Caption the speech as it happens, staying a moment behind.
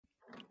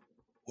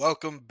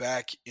Welcome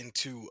back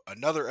into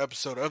another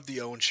episode of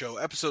The Owen Show,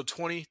 episode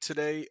 20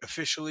 today,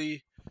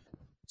 officially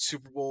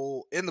Super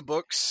Bowl in the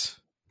books.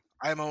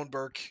 I'm Owen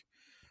Burke,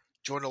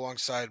 joined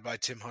alongside by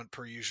Tim Hunt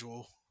per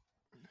usual.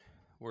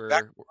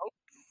 Back We're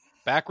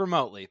back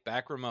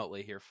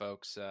remotely here,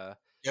 folks.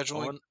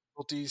 scheduling Owen,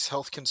 difficulties,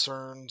 health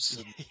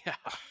concerns, and yeah,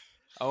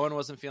 Owen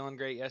wasn't feeling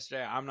great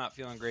yesterday. I'm not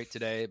feeling great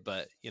today,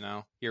 but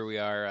here we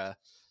are,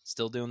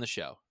 still doing the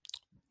show.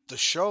 the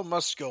show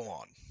must go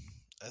on,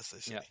 as they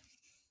say. Yep,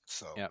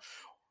 So yep.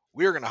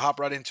 we are going to hop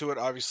right into it.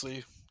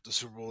 Obviously, the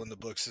Super Bowl in the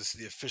books. This is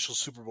the official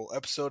Super Bowl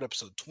episode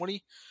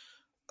 20.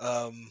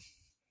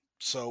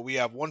 So we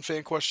have one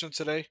fan question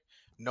today,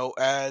 no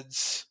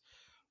ads.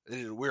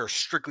 We are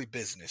strictly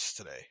business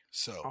today.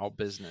 So All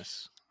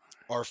business.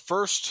 our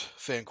first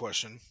fan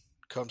question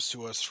comes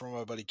to us from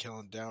my buddy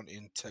Kellen down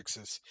in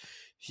Texas.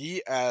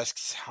 He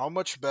asks, how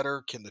much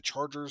better can the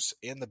Chargers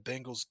and the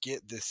Bengals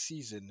get this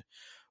season?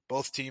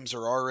 Both teams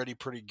are already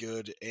pretty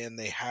good, and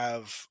they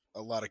have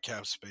a lot of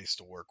cap space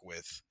to work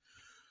with.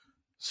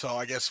 So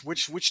I guess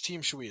which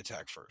team should we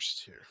attack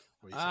first here?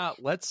 What do you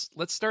think?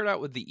 Let's start out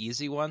with the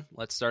easy one.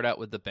 Let's start out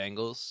with the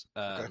Bengals.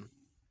 Okay.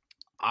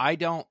 I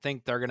don't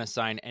think they're going to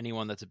sign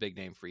anyone that's a big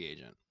name free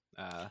agent.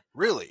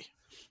 Really?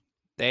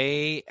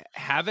 They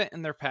haven't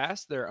in their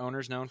past. Their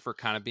owner's known for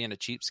kind of being a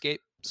cheapskate.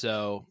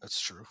 So That's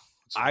true.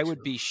 That's I very would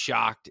true. be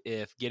shocked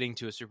if getting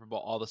to a Super Bowl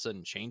all of a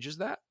sudden changes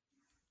that.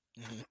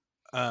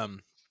 Mhm.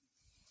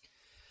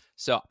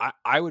 So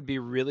I would be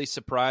really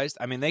surprised.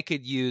 I mean, they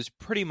could use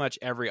pretty much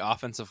every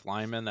offensive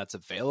lineman that's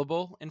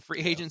available in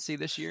free Yeah. agency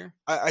this year.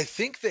 I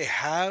think they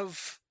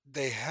have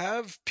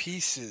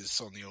pieces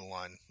on the O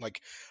line.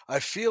 Like I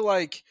feel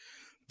like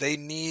they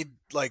need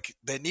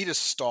a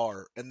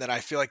star, and then I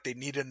feel like they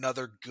need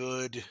another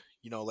good,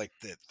 like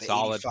the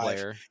Solid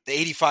player.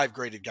 85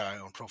 graded guy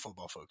on Pro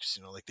Football Focus.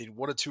 Like they need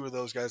one or two of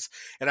those guys,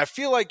 and I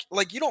feel like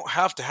you don't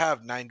have to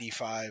have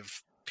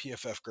 95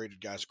 PFF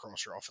graded guys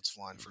across your offensive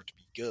line for it to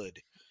be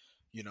good.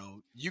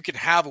 You can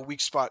have a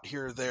weak spot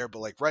here or there, but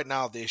like right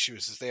now the issue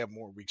is they have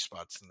more weak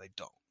spots than they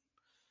don't.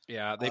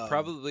 Yeah, they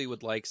probably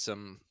would like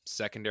some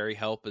secondary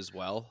help as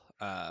well.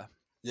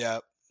 Yeah,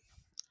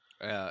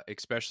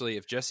 Especially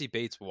if Jesse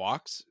Bates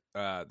walks,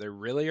 they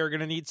really are going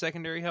to need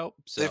secondary help.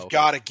 So they've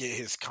got to get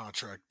his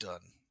contract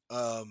done.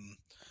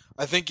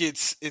 I think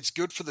it's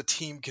good for the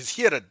team because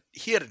he had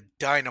a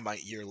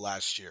dynamite year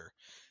last year.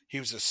 He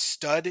was a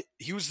stud.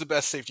 He was the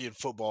best safety in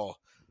football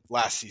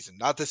last season.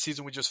 Not this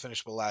season we just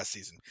finished, but last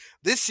season.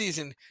 This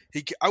season,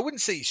 I wouldn't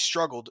say he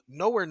struggled.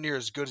 Nowhere near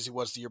as good as he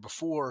was the year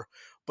before.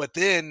 But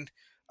then,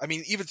 I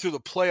mean, even through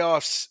the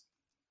playoffs,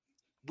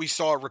 we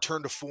saw a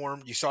return to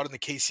form. You saw it in the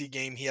KC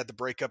game. He had the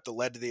breakup that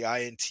led to the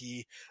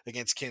INT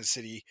against Kansas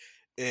City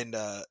in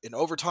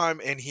overtime,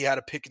 and he had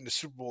a pick in the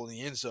Super Bowl in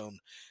the end zone.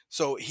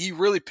 So he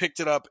really picked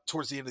it up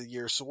towards the end of the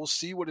year. So we'll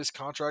see what his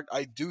contract.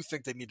 I do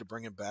think they need to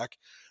bring him back.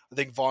 I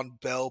think Von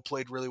Bell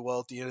played really well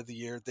at the end of the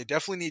year. They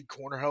definitely need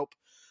corner help.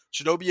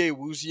 Chidobe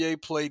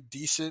Awuzie played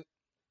decent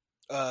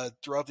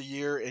throughout the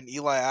year, and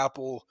Eli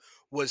Apple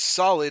was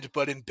solid,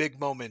 but in big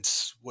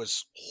moments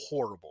was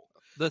horrible.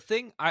 the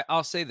thing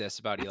I'll say this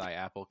about Eli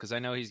Apple, because I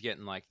know he's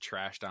getting like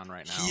trashed on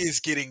right now. He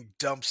is getting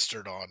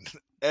dumpstered on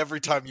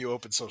every time you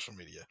open social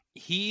media.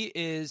 He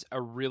is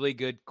a really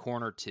good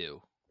corner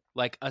two,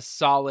 like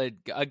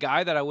a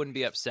guy that I wouldn't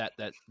be upset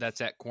that's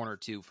at corner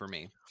two for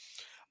me.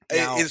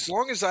 Now, As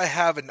long as I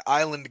have an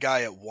island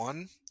guy at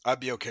one, I'd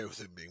be okay with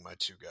him being my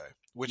two guy.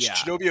 Which Yeah.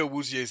 Chidobe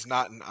Awuzie is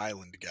not an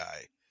island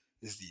guy,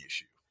 is the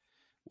issue.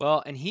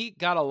 well, and he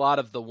got a lot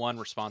of the one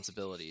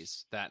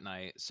responsibilities that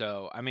night.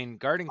 So, I mean,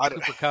 guarding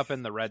Cooper Kupp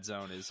in the red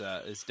zone is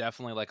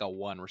definitely like a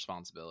one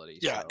responsibility.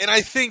 Yeah, so. and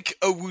I think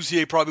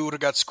Awuzie probably would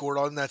have got scored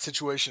on in that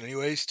situation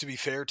anyways, to be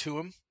fair to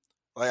him.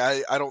 Like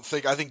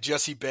I think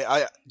Jesse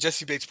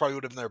Bates probably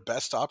would have been their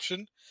best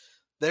option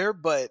there,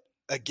 but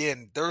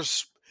again,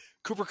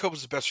 Cooper Kupp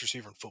was the best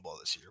receiver in football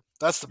this year.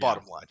 That's the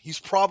bottom line. He's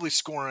probably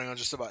scoring on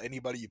just about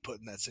anybody you put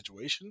in that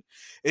situation.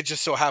 It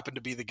just so happened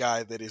to be the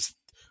guy that is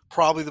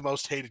probably the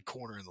most hated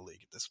corner in the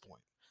league at this point.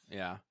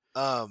 Yeah.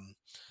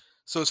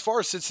 So as far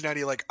as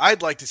Cincinnati, like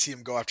I'd like to see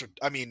him go after.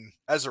 I mean,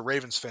 as a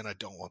Ravens fan, I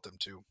don't want them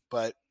to,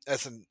 but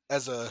as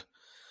a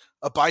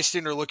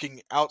bystander looking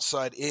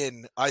outside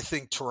in, I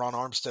think Teron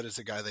Armstead is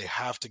the guy they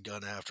have to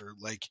gun after.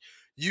 Like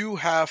you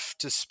have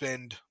to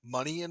spend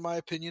money, in my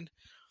opinion,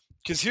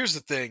 because here's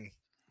the thing,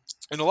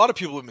 and a lot of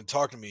people have been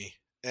talking to me,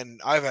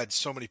 and I've had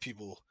so many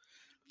people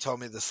tell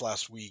me this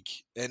last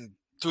week and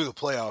through the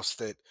playoffs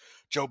that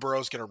Joe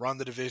Burrow's going to run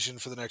the division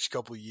for the next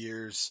couple of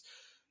years.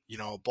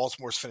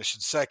 Baltimore's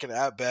finishing second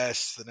at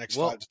best the next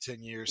 5 to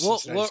 10 years.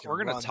 Well,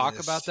 we're going to talk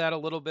about that a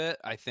little bit.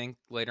 I think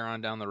later on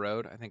down the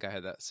road. I think I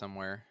had that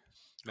somewhere.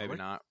 Maybe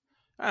not.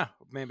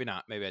 Maybe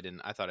not. Maybe I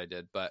didn't. I thought I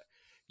did. But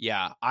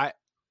yeah, I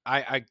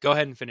go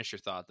ahead and finish your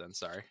thought then.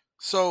 Sorry.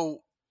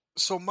 So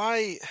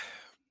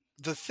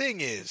the thing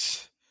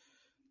is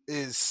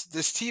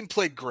this team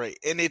played great,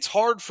 and it's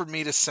hard for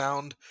me to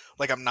sound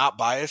like I'm not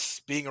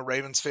biased. Being a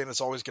Ravens fan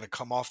is always going to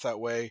come off that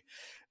way,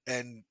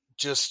 and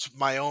just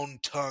my own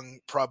tongue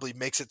probably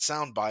makes it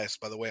sound biased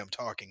by the way I'm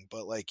talking,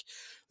 but like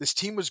this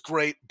team was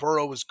great.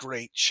 Burrow was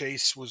great.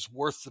 Chase was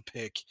worth the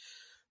pick.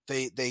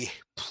 They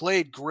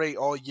played great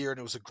all year and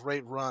it was a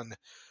great run,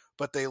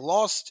 but they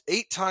lost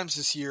 8 times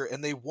this year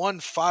and they won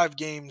 5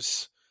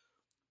 games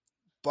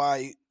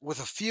with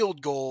a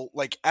field goal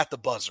like at the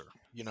buzzer,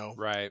 you know.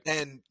 Right.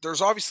 And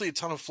there's obviously a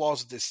ton of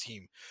flaws with this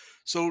team.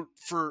 So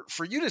for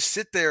you to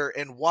sit there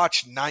and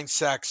watch 9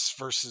 sacks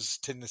versus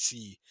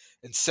Tennessee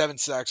and 7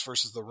 sacks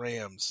versus the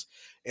Rams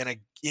and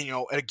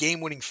a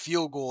game-winning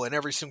field goal in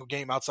every single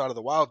game outside of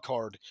the wild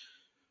card,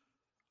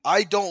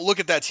 I don't look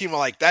at that team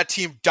like that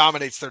team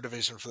dominates their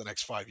division for the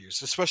next 5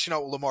 years, especially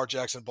not with Lamar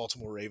Jackson and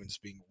Baltimore Ravens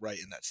being right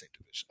in that same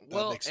division.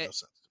 That makes no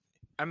sense.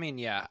 I mean,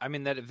 yeah. I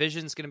mean, that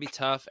division's going to be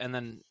tough. And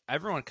then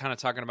everyone kind of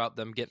talking about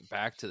them getting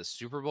back to the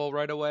Super Bowl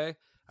right away.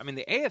 I mean,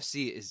 the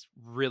AFC is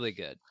really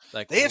good.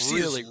 Like the AFC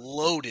really is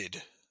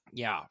loaded.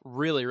 Yeah,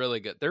 really, really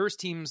good. There's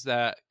teams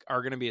that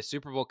are going to be a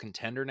Super Bowl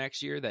contender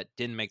next year that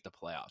didn't make the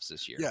playoffs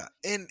this year. Yeah,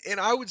 and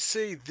I would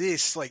say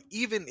this, like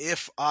even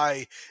if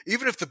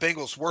the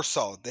Bengals were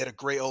solid, they had a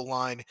great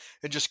O-line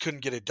and just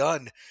couldn't get it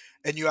done,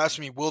 and you ask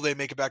me, will they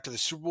make it back to the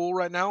Super Bowl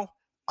right now?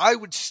 I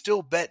would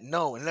still bet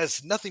no, and it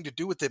has nothing to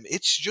do with them.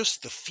 It's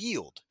just the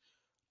field.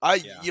 I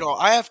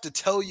have to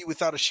tell you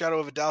without a shadow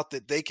of a doubt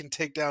that they can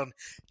take down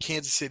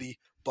Kansas City,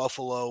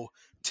 Buffalo,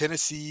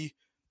 Tennessee,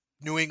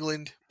 New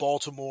England,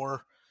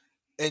 Baltimore,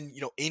 and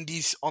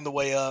Indy's on the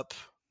way up.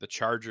 The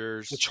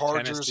Chargers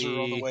Tennessee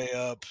are on the way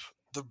up.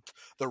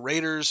 The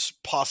Raiders,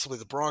 possibly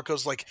the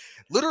Broncos. Like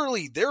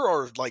literally, there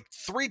are like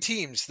 3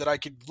 teams that I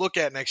could look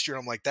at next year.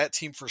 And I'm like, that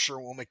team for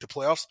sure will make the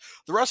playoffs.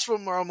 The rest of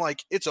them are, I'm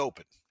like, it's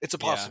open. It's a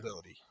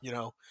possibility,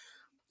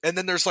 And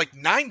then there's like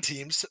 9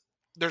 teams.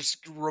 There's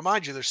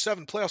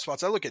 7 playoff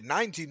spots. I look at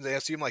 9 teams in the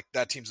AFC. I'm like,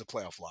 that team's a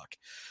playoff lock,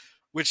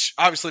 which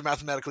obviously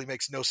mathematically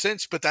makes no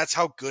sense, but that's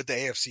how good the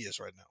AFC is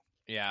right now.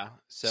 Yeah.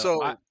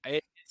 So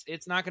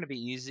it's not going to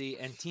be easy.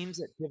 And teams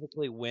that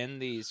typically win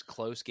these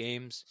close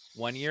games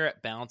one year,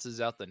 it balances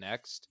out the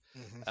next.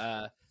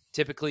 Mm-hmm.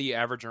 Typically, you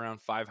average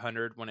around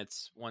 500 when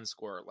it's 1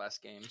 score or less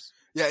games.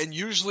 Yeah, and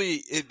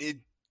usually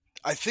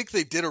I think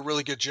they did a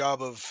really good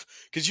job of,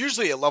 because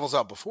usually it levels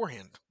out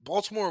beforehand.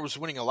 Baltimore was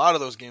winning a lot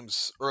of those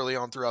games early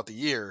on throughout the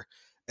year,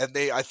 and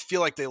I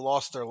feel like they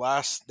lost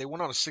they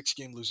went on a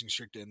 6-game losing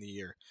streak to end the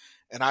year.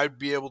 And I'd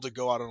be able to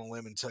go out on a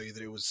limb and tell you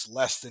that it was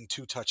less than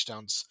 2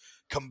 touchdowns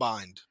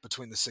combined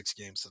between the 6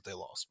 games that they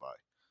lost by.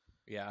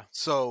 Yeah.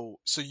 So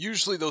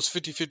usually those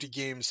 50-50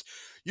 games,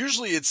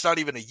 usually it's not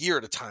even a year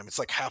at a time. It's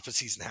like half a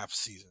season.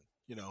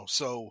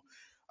 So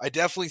I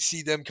definitely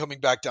see them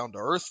coming back down to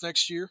earth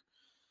next year.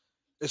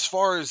 As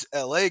far as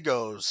LA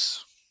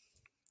goes,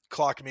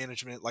 clock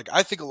management, like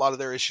I think a lot of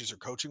their issues are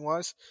coaching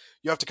wise.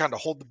 You have to kind of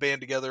hold the band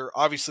together.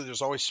 Obviously,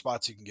 there's always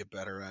spots you can get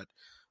better at.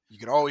 You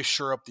can always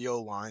shore up the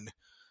O-line.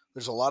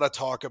 There's a lot of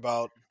talk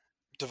about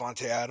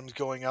Davante Adams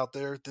going out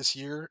there this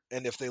year,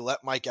 and if they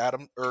let Mike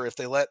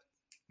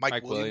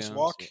Williams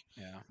walk,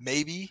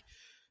 maybe.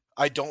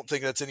 I don't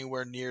think that's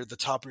anywhere near the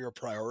top of your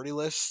priority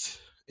list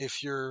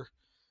if you're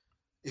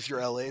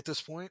LA at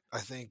this point. I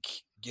think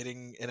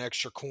getting an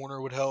extra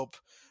corner would help.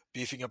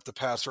 Beefing up the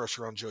pass rush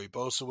around Joey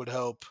Bosa would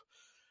help.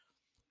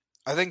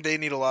 I think they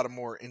need a lot of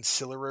more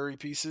ancillary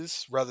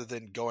pieces rather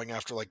than going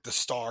after like the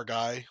star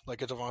guy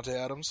like a Davante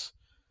Adams.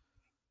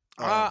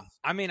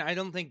 I mean, I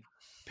don't think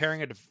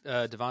pairing a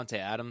Davante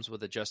Adams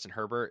with a Justin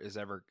Herbert is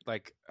ever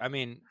like. I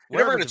mean,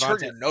 wherever to turn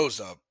your nose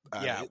up.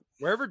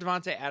 Wherever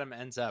Davante Adams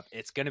ends up,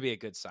 it's going to be a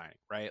good signing,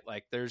 right?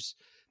 Like, there's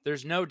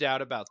no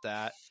doubt about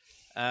that.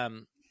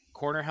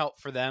 Corner help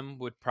for them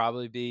would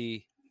probably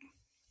be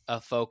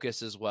a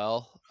focus as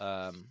well.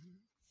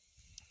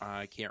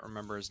 I can't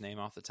remember his name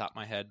off the top of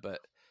my head, but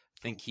I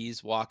think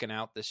he's walking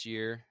out this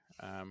year.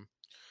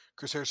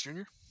 Chris Harris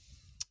Jr.?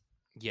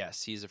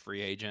 Yes, he's a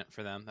free agent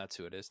for them. That's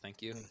who it is.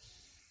 Thank you.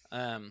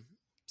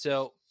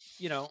 So,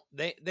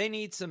 they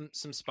need some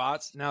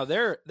spots. Now,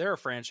 they're a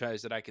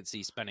franchise that I could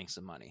see spending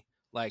some money.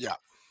 Like,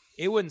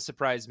 it wouldn't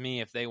surprise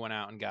me if they went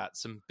out and got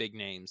some big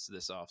names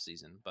this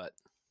offseason, but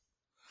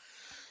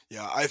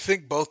yeah, I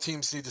think both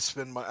teams need to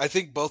spend money. I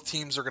think both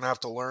teams are going to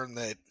have to learn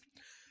that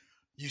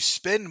you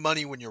spend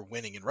money when you're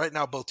winning, and right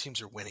now both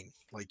teams are winning.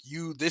 Like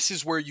this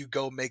is where you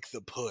go make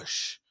the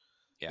push.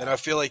 Yeah. And I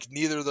feel like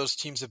neither of those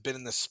teams have been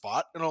in this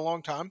spot in a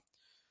long time.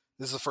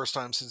 This is the first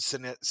time since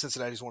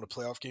Cincinnati's won a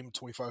playoff game in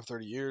 25,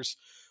 30 years.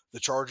 The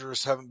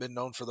Chargers haven't been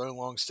known for their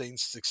long-staying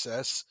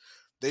success.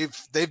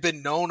 They've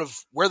been known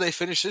of where they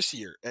finished this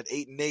year at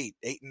 8-8,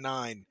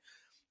 8-9,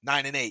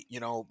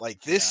 9-8.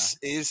 Like this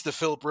is the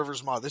Phillip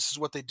Rivers model. This is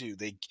what they do.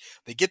 They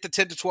get the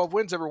 10 to 12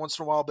 wins every once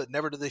in a while, but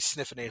never do they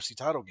sniff an AFC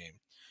title game.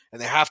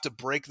 And they have to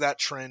break that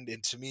trend.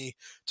 And to me,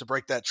 to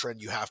break that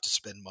trend, you have to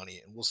spend money.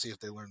 And we'll see if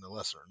they learn the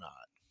lesson or not.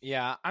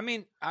 Yeah, I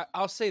mean,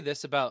 I'll say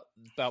this about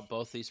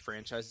both these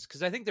franchises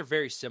because I think they're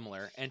very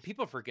similar, and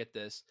people forget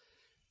this.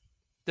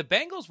 The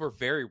Bengals were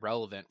very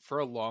relevant for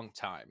a long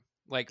time,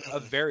 like a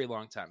very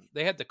long time.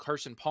 They had the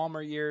Carson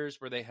Palmer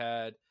years where they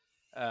had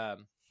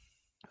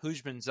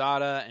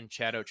Hujmanzada and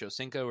Chad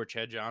Ochocinco or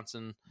Chad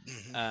Johnson.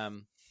 Mm-hmm.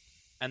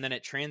 And then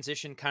it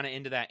transitioned kind of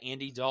into that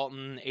Andy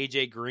Dalton,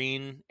 AJ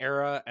Green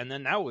era. And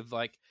then now we've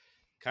like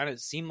kind of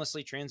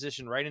seamlessly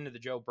transitioned right into the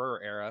Joe Burrow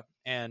era.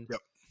 And Yep.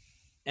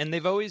 and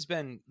they've always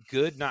been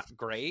good, not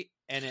great.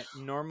 And it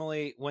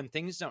normally, when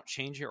things don't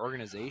change your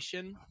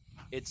organization,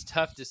 it's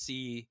tough to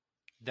see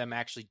them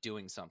actually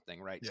doing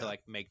something, right? Yeah. To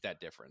like make that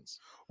difference.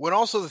 When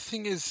also the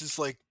thing is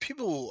like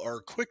people are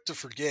quick to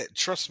forget.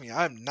 Trust me,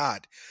 I'm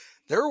not.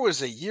 There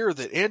was a year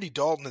that Andy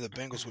Dalton and the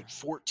Bengals went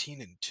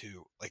 14-2.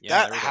 Like Yeah,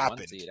 that they were the 1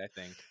 happened. seed, I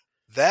think.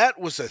 That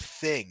was a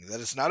thing. That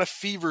is not a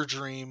fever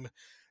dream.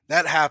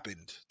 That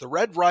happened. The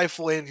Red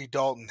Rifle Andy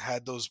Dalton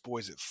had those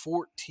boys at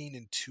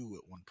 14-2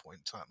 at one point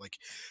in time. Like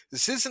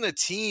this isn't a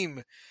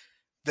team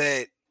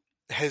that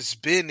has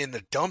been in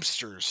the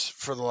dumpsters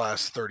for the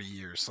last 30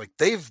 years. Like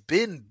they've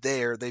been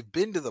there, they've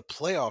been to the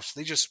playoffs.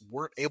 They just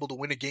weren't able to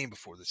win a game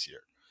before this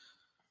year.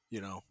 You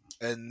know,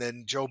 and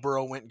then Joe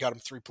Burrow went and got him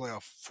three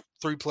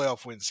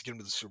playoff wins to get him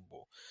to the Super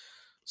Bowl.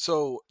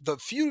 So the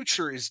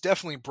future is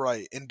definitely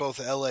bright in both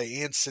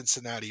LA and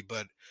Cincinnati,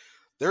 but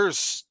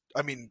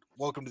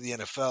welcome to the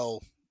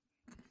NFL.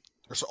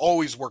 There's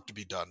always work to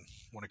be done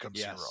when it comes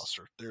to your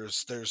roster.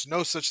 There's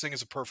no such thing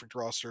as a perfect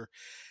roster.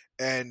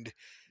 And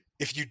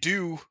if you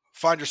do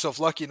find yourself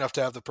lucky enough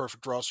to have the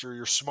perfect roster,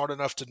 you're smart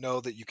enough to know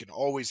that you can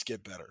always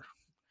get better.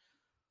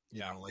 You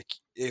know, like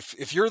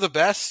if you're the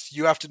best,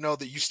 you have to know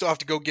that you still have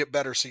to go get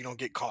better so you don't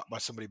get caught by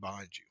somebody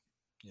behind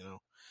you, you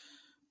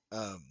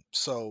know?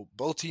 So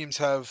both teams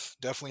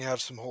definitely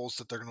have some holes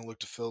that they're going to look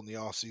to fill in the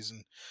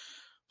offseason.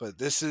 But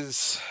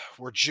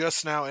we're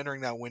just now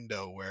entering that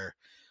window where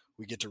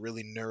we get to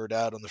really nerd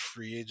out on the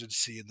free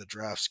agency and the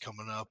drafts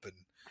coming up. And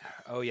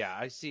oh yeah,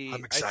 I see a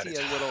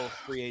little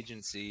free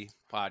agency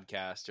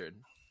podcast or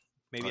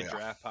maybe a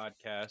draft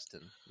podcast,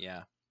 and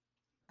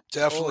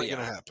definitely going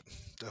to happen.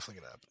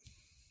 Definitely going to happen.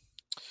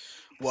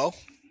 Well,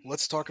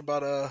 let's talk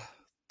about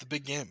the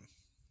big game.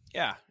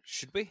 Yeah,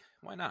 should we?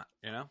 Why not?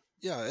 You know?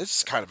 Yeah,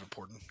 it's kind of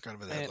important. Kind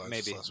of in the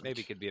headlines.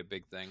 Maybe it could be a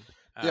big thing.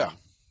 Yeah.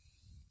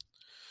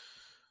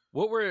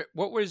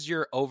 What was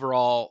your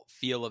overall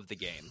feel of the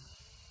game?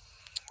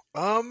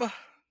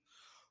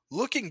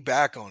 Looking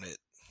back on it,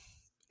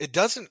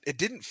 it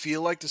didn't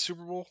feel like the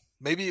Super Bowl.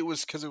 Maybe it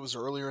was because it was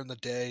earlier in the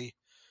day.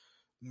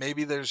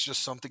 Maybe there's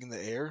just something in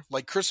the air.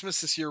 Like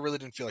Christmas this year really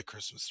didn't feel like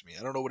Christmas to me.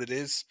 I don't know what it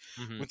is.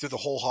 Mm-hmm. Went through the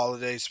whole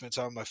holiday, spent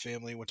time with my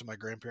family, went to my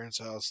grandparents'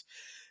 house,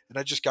 and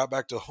I just got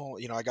back to home.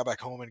 You know, I got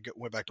back home and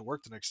went back to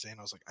work the next day, and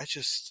I was like,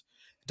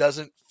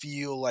 doesn't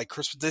feel like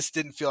Christmas. This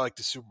didn't feel like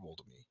the Super Bowl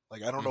to me.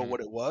 Like I don't know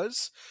what it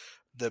was.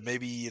 That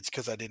maybe it's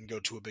because I didn't go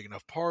to a big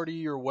enough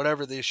party or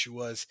whatever the issue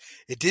was.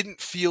 It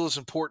didn't feel as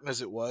important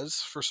as it was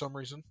for some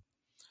reason.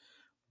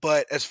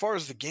 But as far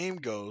as the game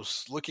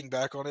goes, looking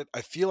back on it,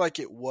 I feel like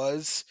it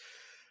was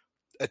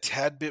a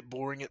tad bit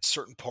boring at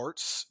certain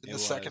parts in the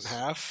second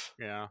half.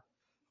 Yeah.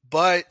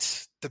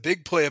 But the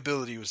big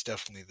playability was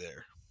definitely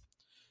there.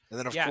 And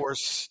then, of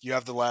course, you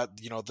have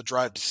the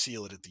drive to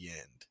seal it at the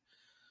end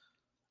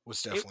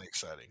was definitely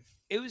exciting.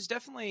 It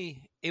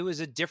was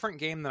a different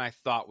game than I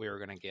thought we were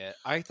going to get.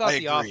 I thought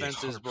the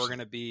offenses 100%. Were going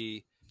to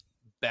be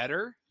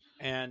better.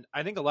 And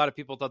I think a lot of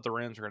people thought the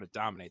Rams were going to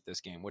dominate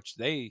this game, which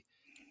they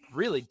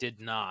really did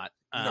not.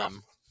 No.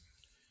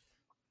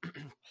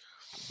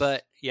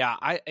 But yeah,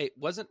 it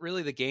wasn't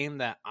really the game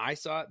that I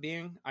saw it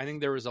being. I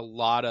think there was a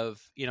lot of,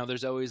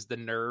 there's always the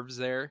nerves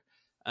there.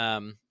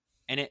 And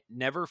it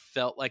never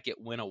felt like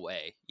it went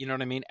away. You know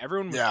what I mean?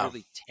 Everyone was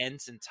really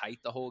tense and tight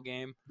the whole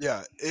game.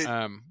 Yeah.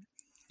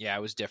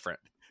 It was different.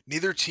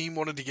 Neither team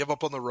wanted to give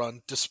up on the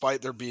run,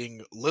 despite there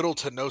being little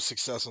to no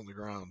success on the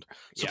ground.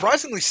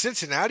 Surprisingly,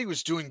 Cincinnati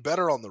was doing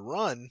better on the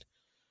run.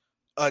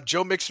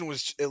 Joe Mixon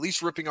was at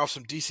least ripping off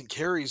some decent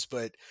carries,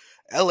 but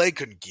LA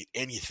couldn't get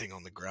anything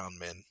on the ground,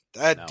 man.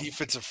 That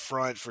defensive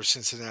front for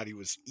Cincinnati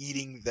was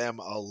eating them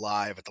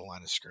alive at the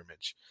line of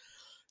scrimmage.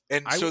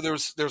 And so there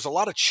was a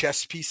lot of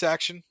chess piece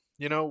action,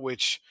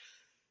 which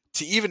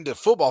to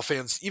football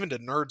fans, even to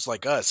nerds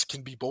like us,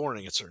 can be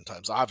boring at certain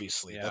times.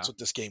 Obviously, that's what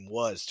this game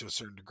was to a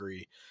certain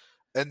degree.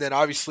 And then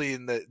obviously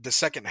in the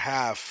second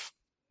half,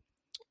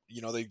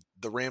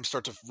 the Rams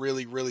start to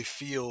really, really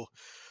feel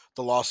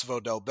the loss of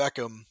Odell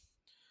Beckham.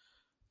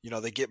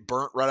 They get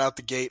burnt right out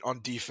the gate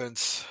on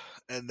defense,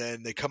 and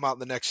then they come out in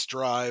the next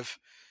drive.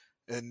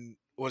 And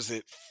was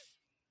it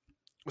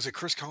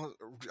Chris Collins?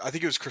 I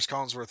think it was Chris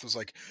Collinsworth was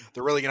like,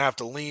 they're really going to have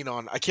to lean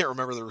on, I can't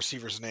remember the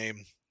receiver's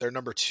name. They're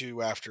number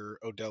 2 after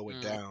Odell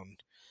went down.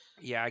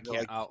 Yeah, I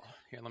can't.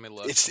 Here, let me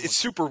look. It's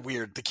super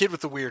weird. The kid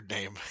with the weird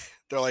name.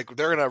 They're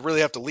going to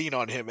really have to lean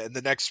on him. And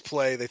the next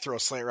play, they throw a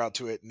slant route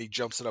to it, and he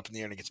jumps it up in the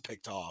air and it gets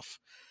picked off.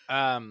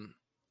 Van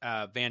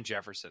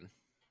Jefferson.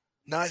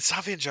 No, it's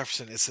not Van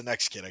Jefferson. It's the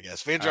next kid, I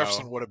guess. Van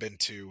Jefferson would have been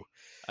 2.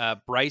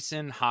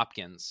 Bryson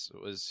Hopkins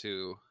was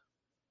who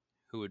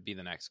would be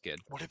the next kid.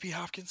 Would it be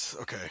Hopkins?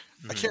 Okay.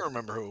 Mm-hmm. I can't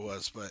remember who it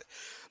was, but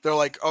they're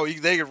like,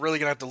 they're really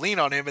going to have to lean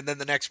on him. And then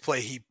the next play,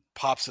 he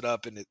pops it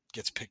up and it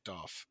gets picked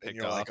off. And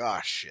you're like, oh,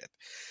 shit.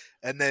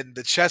 And then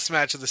the chess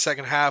match of the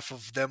second half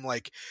of them,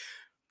 like,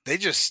 they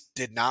just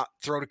did not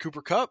throw to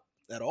Cooper Kupp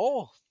at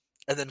all.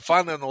 And then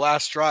finally on the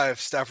last drive,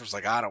 Stafford's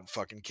like, I don't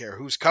fucking care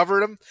who's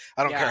covered him.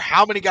 I don't care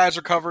how many guys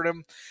are covering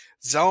him.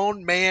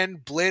 Zone,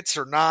 man, blitz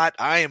or not,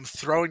 I am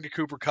throwing to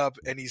Cooper Kupp,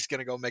 and he's going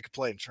to go make a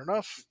play. And sure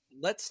enough.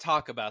 Let's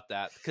talk about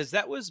that, because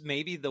that was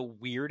maybe the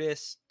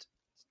weirdest,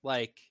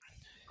 like,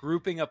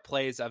 grouping of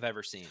plays I've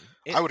ever seen.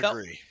 I would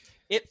agree.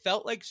 It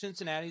felt like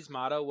Cincinnati's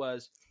motto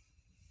was,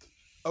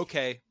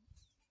 okay,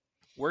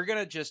 we're going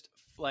to just,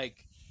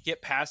 like,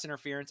 get pass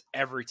interference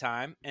every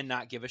time and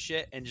not give a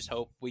shit and just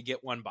hope we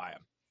get one by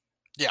them.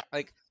 Yeah.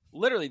 Like,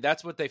 literally,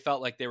 that's what they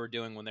felt like they were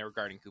doing when they were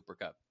guarding Cooper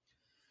Kupp.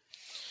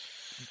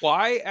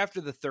 Why,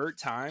 after the third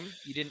time,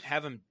 you didn't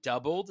have him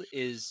doubled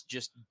is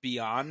just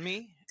beyond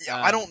me.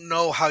 Yeah, I don't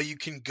know how you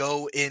can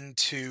go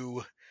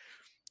into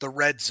the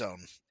red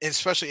zone,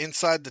 especially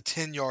inside the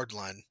 10-yard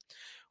line,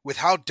 with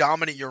how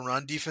dominant your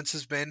run defense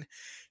has been.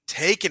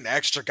 Take an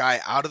extra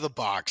guy out of the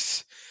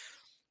box,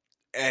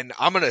 and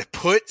I'm going to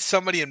put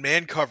somebody in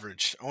man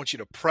coverage. I want you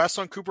to press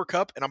on Cooper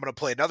Kupp, and I'm going to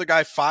play another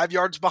guy 5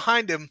 yards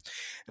behind him.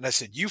 And I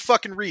said, you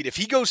fucking read. If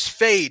he goes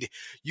fade,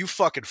 you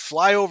fucking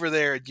fly over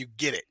there and you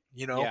get it,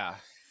 you know? Yeah.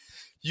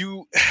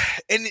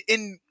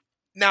 And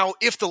now,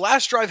 if the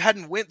last drive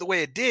hadn't went the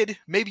way it did,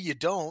 maybe you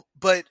don't.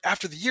 But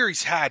after the year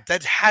he's had,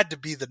 that had to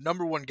be the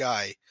number one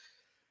guy.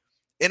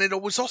 And it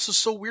was also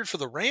so weird for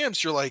the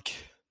Rams. You're like,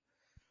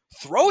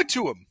 throw it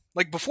to him.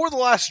 Like, before the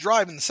last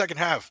drive in the second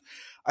half,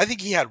 I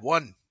think he had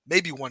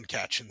maybe one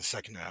catch in the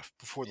second half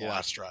before the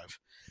last drive.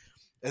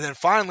 And then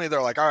finally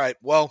they're like, all right,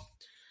 well,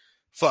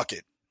 fuck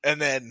it. And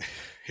then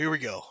here we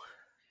go.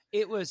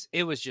 It was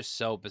just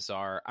so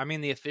bizarre. I mean,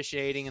 the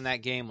officiating in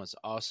that game was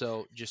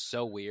also just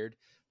so weird.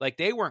 Like,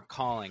 they weren't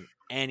calling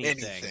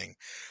anything.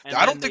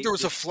 I don't think there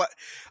was a flag.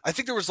 I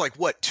think there was, like,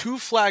 2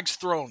 flags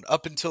thrown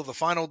up until the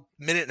final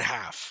minute and a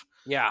half.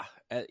 Yeah.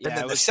 And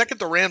then the second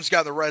the Rams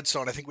got in the red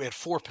zone, I think we had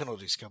 4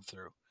 penalties come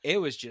through. It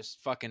was just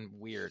fucking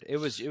weird. It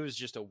was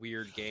just a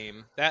weird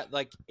game. That,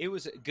 like, it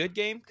was a good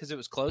game because it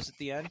was close at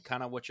the end,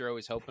 kind of what you're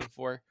always hoping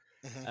for.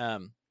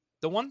 Mm-hmm.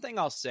 The one thing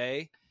I'll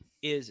say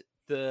is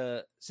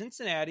the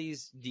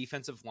Cincinnati's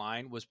defensive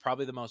line was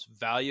probably the most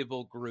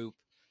valuable group.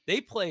 They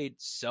played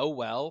so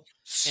well.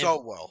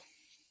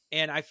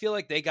 And I feel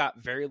like they got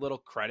very little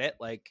credit.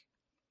 Like,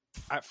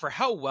 for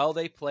how well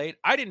they played,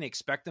 I didn't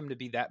expect them to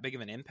be that big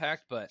of an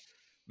impact, but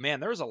man,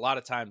 there was a lot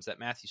of times that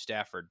Matthew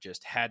Stafford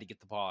just had to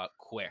get the ball out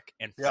quick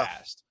and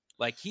fast.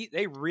 Like,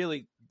 they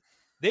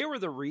were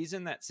the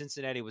reason that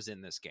Cincinnati was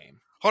in this game.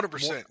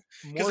 100%.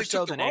 More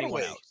so than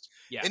anyone else.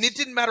 Yes. And it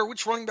didn't matter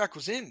which running back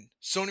was in.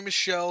 Sony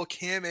Michel,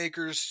 Cam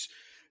Akers,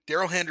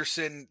 Darrell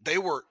Henderson, they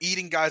were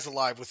eating guys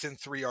alive within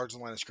 3 yards of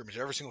the line of scrimmage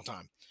every single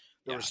time.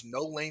 There was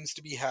no lanes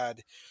to be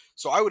had.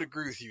 So I would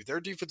agree with you. Their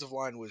defensive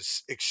line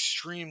was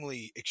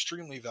extremely,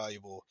 extremely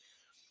valuable.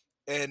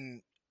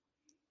 And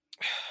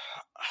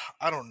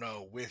I don't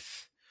know,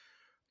 with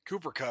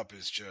Cooper Kupp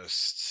is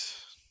just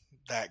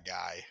that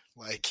guy.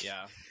 Like,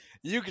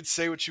 you could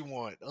say what you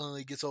want. Oh,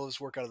 he gets all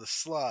this work out of the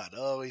slot.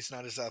 Oh, he's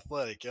not as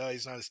athletic. Oh,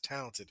 he's not as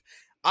talented.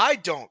 I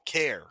don't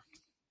care.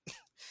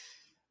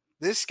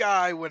 This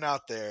guy went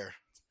out there,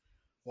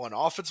 won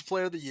Offensive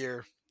Player of the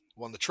Year,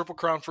 won the Triple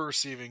Crown for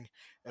receiving,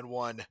 and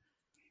won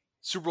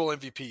Super Bowl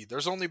MVP.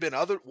 There's only been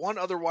one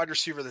other wide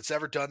receiver that's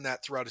ever done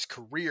that throughout his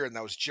career, and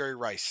that was Jerry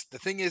Rice. The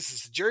thing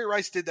is Jerry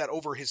Rice did that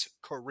over his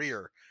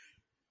career.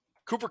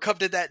 Cooper Kupp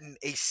did that in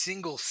a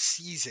single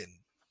season.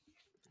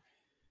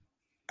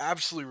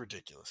 Absolutely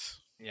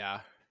ridiculous. Yeah.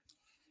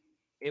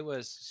 It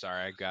was,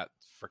 sorry, I got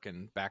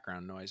freaking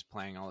background noise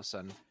playing all of a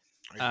sudden.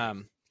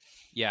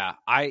 Yeah,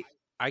 I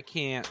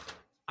can't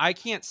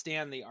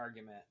stand the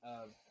argument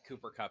of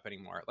Cooper Kupp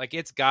anymore. Like,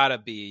 it's gotta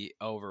be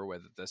over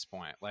with at this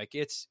point. Like,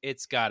 it's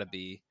gotta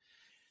be.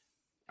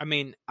 I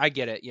mean, I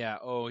get it. Yeah.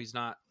 Oh,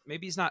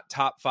 maybe he's not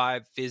top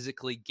 5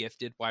 physically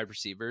gifted wide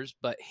receivers,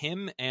 but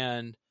him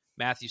and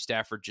Matthew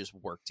Stafford just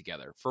work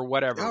together for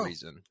whatever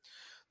reason.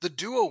 The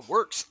duo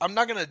works. I'm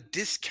not going to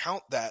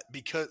discount that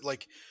because,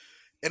 like,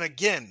 and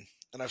again,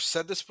 and I've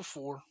said this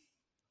before,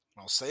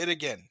 and I'll say it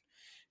again.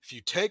 If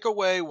you take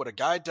away what a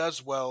guy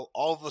does well,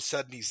 all of a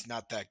sudden he's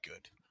not that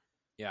good.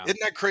 Yeah.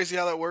 Isn't that crazy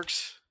how that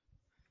works?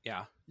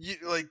 Yeah.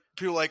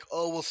 People are like,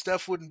 oh, well,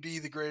 Steph wouldn't be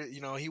the great,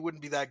 he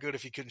wouldn't be that good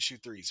if he couldn't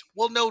shoot threes.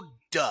 Well, no,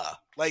 duh.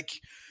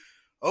 Like,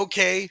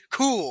 okay,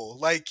 cool.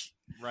 Like,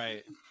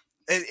 right.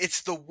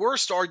 It's the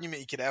worst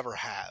argument you could ever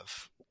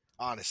have,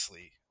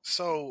 honestly.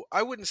 So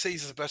I wouldn't say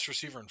he's the best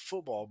receiver in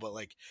football, but,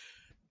 like,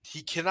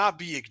 he cannot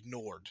be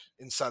ignored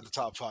inside the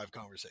top 5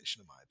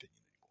 conversation, in my opinion.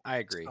 I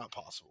agree. It's not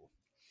possible.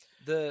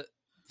 The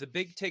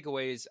big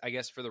takeaways, I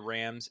guess, for the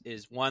Rams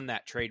is, one,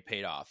 that trade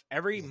paid off.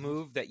 Every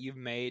move that you've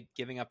made,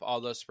 giving up all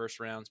those first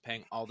rounds,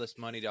 paying all this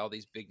money to all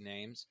these big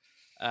names,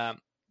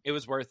 it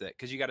was worth it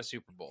because you got a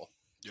Super Bowl.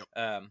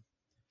 Yep.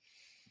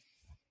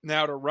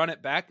 Now to run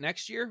it back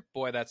next year,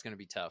 boy, that's going to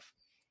be tough.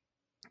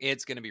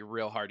 It's going to be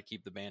real hard to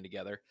keep the band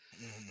together.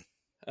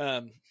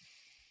 Mm-hmm.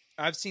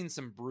 I've seen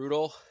some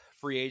brutal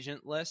free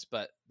agent list,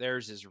 but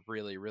theirs is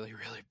really, really,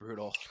 really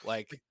brutal.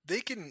 Like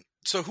they can.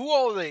 So who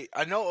all are they?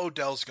 I know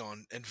Odell's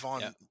gone and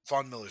yep.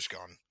 Von Miller's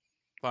gone.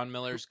 Von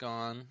Miller's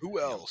gone. Who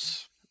Yep.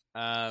 else?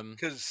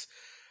 Because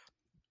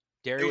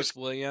Darius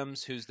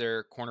Williams, who's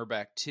their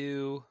cornerback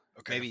 2.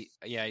 okay. Maybe,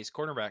 yeah, he's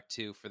cornerback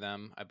 2 for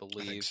them, I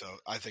believe. I think so.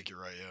 I think you're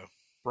right, yeah.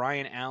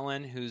 Brian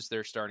Allen, who's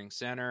their starting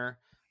center.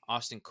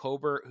 Austin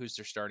Colbert, who's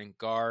their starting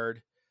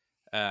guard.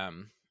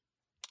 I'm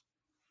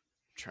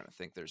trying to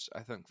think. I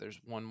think there's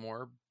one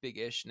more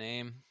big-ish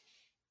name.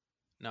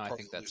 No, probably I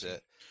think that's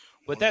it.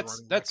 But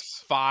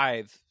that's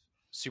 5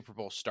 Super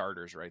Bowl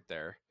starters right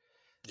there.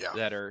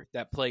 Yeah.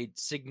 That played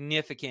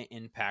significant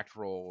impact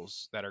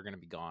roles that are going to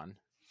be gone.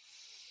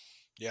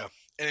 Yeah.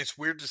 And it's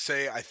weird to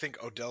say, I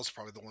think Odell's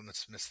probably the one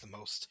that's missed the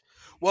most.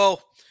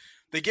 Well,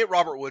 they get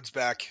Robert Woods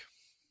back.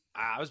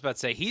 I was about to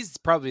say, he's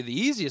probably the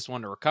easiest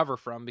one to recover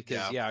from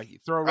because, you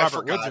throw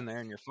Robert Woods in there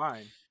and you're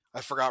fine.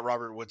 I forgot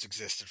Robert Woods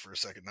existed for a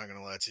second, not going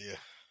to lie to you.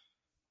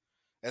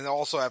 And they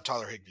also have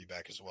Tyler Higbee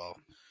back as well.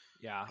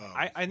 Yeah.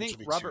 I think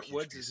Robert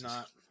Woods is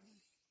not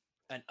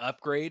an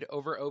upgrade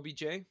over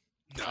OBJ.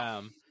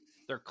 No.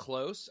 They're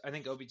close. I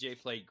think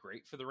OBJ played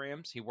great for the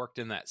Rams. He worked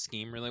in that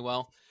scheme really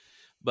well.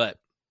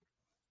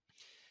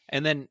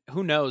 And then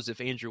who knows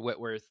if Andrew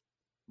Whitworth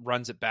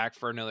runs it back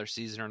for another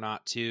season or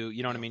not too.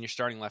 You know what I mean? You're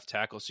starting left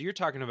tackle. So you're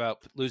talking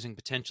about losing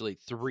potentially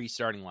 3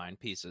 starting line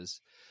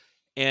pieces.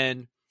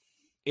 And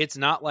it's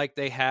not like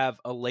they have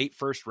a late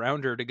first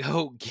rounder to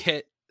go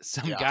get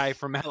some guy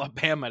from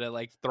Alabama to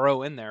like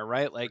throw in there,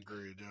 right? Like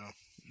agreed,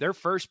 their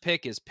first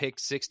pick is pick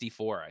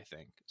 64, I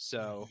think.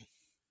 So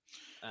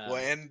well,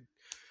 and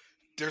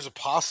there's a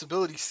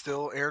possibility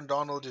still. Aaron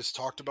Donald just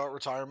talked about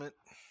retirement.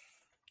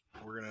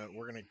 We're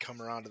gonna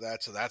come around to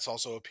that, so that's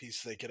also a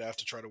piece they could have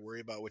to try to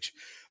worry about. Which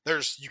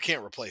you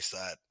can't replace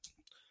that.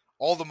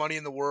 All the money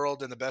in the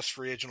world and the best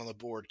free agent on the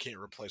board can't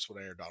replace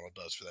what Aaron Donald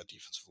does for that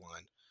defensive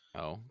line.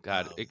 Oh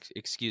God,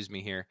 excuse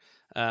me here.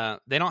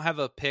 They don't have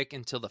a pick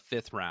until the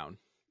 5th round.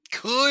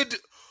 Good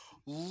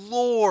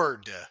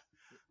Lord,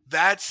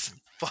 that's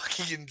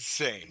fucking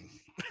insane.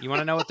 You want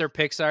to know what their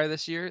picks are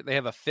this year? They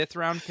have a 5th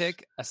round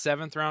pick, a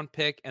 7th round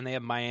pick, and they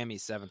have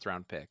Miami's 7th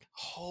round pick.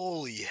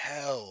 Holy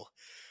hell.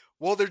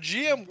 Well, their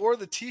GM wore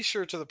the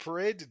T-shirt to the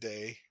parade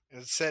today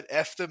and it said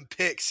 "F them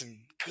picks," and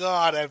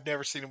God, I've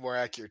never seen a more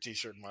accurate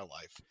T-shirt in my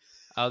life.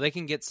 Oh, they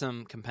can get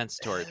some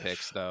compensatory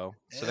picks though,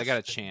 so they got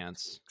a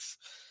chance.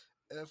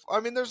 I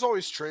mean, there's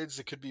always trades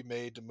that could be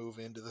made to move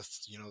into the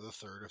the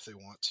 3rd if they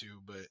want to,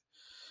 but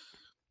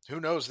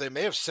who knows? They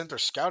may have sent their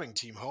scouting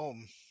team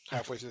home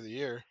halfway through the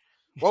year.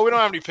 Well, we don't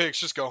have any picks.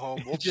 Just go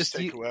home. We'll just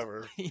take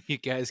whoever. You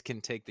guys can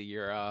take the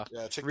year off.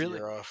 Yeah, take the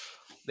year off.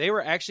 They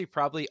were actually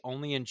probably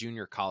only in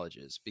junior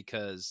colleges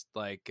because,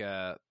 like,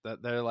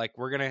 they're like,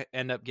 we're gonna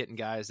end up getting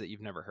guys that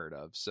you've never heard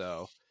of.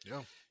 So,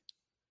 yeah.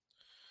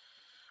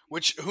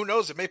 Which, who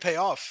knows? It may pay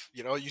off.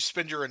 You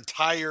spend your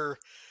entire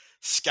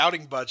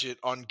scouting budget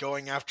on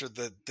going after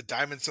the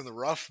diamonds in the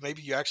rough.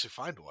 Maybe you actually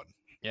find one.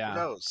 Yeah. Who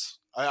knows?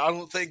 I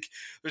don't think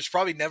there's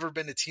probably never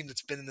been a team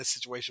that's been in this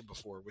situation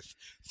before with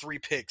 3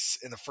 picks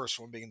and the first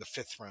one being in the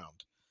 5th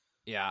round.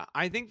 Yeah,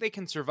 I think they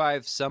can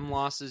survive some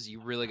losses.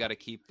 You really got to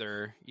keep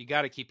your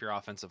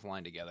offensive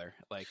line together.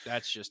 Like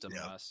that's just a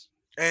must.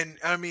 And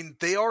I mean,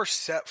 they are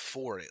set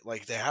for it.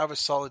 Like they have a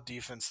solid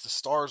defense. The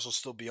stars will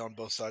still be on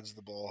both sides of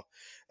the ball,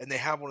 and they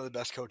have one of the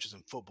best coaches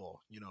in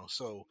football.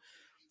 So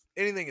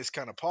anything is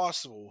kind of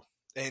possible.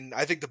 And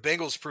I think the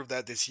Bengals proved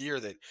that this year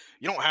that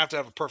you don't have to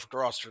have a perfect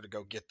roster to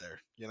go get there.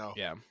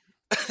 Yeah.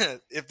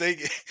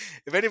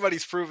 If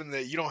anybody's proven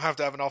that you don't have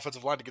to have an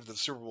offensive line to get to the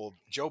Super Bowl,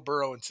 Joe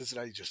Burrow and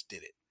Cincinnati just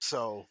did it.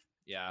 So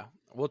yeah,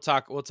 we'll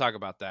talk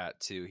about that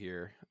too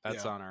here.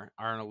 That's on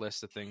our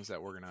list of things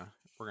that we're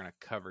gonna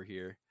cover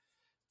here.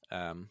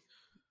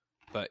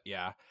 But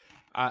yeah,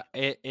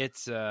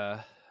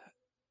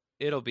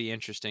 it'll be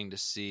interesting to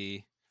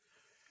see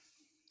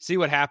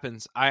what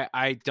happens.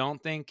 I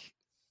don't think.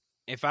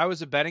 If I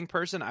was a betting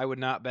person, I would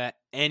not bet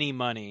any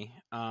money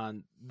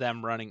on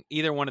them running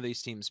either one of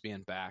these teams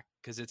being back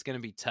because it's going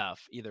to be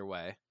tough either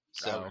way.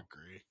 So I would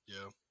agree.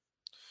 Yeah,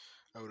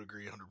 I would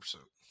agree 100%.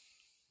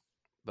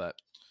 But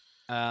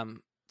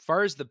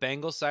far as the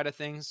Bengals side of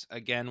things,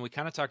 again, we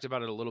kind of talked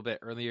about it a little bit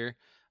earlier.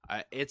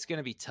 It's going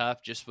to be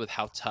tough just with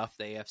how tough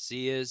the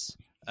AFC is.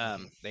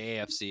 The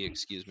AFC,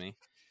 excuse me.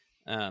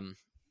 I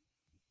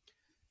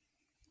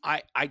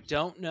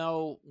don't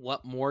know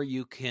what more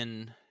you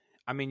can.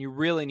 I mean, you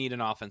really need an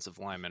offensive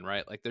lineman,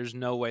 right? Like, there's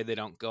no way they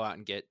don't go out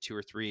and get 2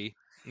 or 3.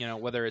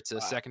 Whether it's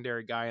a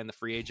secondary guy in the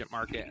free agent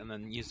market and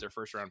then use their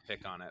 1st round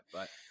pick on it.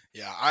 But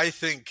yeah, I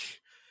think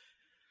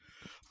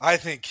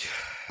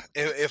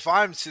if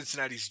I'm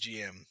Cincinnati's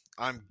GM,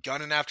 I'm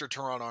gunning after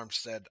Teron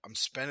Armstead. I'm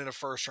spending a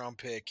 1st round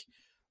pick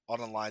on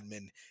a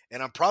lineman,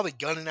 and I'm probably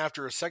gunning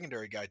after a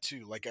secondary guy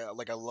too, like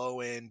a low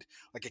end,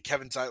 like a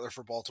Kevin Zeitler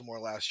for Baltimore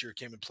last year,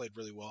 came and played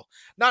really well.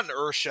 Not an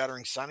earth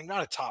shattering signing,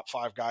 not a top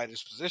 5 guy at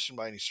his position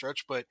by any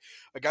stretch, but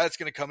a guy that's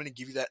going to come in and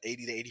give you that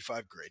 80 to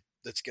 85 grade.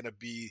 That's going to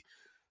be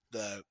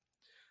the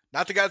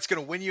Not the guy that's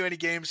going to win you any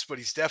games, but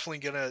he's definitely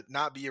going to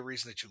not be a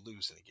reason that you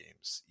lose any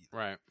games either,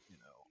 Right.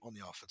 on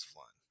the offensive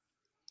line.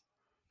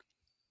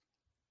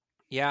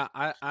 Yeah,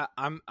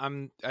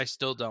 I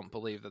still don't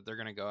believe that they're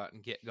going to go out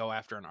and go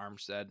after an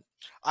Armstead.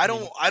 I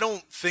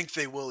don't think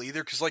they will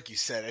either, because like you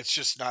said, it's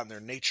just not in their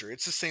nature.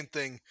 It's the same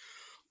thing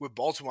with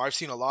Baltimore. I've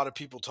seen a lot of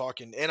people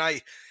talking,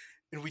 and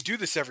we do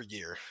this every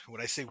year.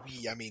 When I say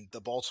we, I mean the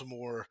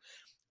Baltimore,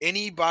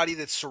 anybody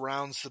that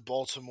surrounds the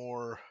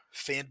Baltimore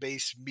fan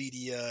base,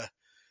 media,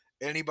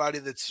 anybody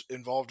that's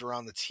involved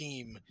around the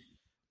team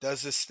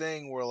does this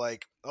thing where,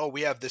 like, oh,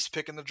 we have this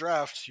pick in the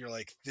draft. You're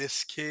like,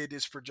 this kid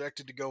is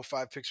projected to go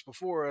 5 picks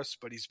before us,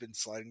 but he's been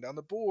sliding down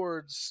the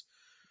boards.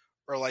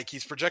 Or like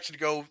he's projected to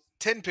go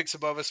 10 picks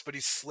above us, but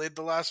he's slid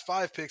the last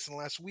 5 picks in the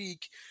last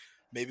week.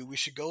 Maybe we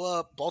should go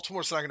up.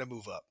 Baltimore's not going to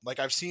move up. Like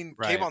I've seen,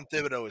 Right. Kayvon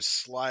Thibodeau is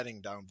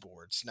sliding down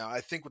boards. Now,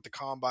 I think with the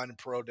combine and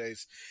pro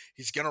days,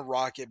 he's going to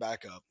rocket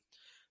back up.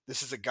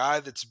 This is a guy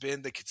that's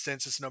been the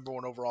consensus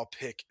 #1 overall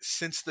pick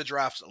since the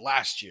draft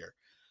last year.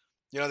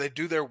 They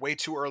do their way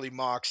too early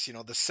mocks.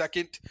 The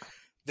second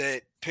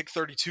that pick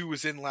 32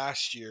 was in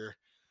last year,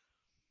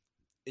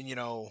 and,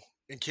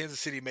 and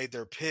Kansas City made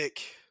their pick,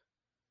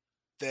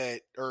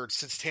 or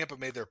since Tampa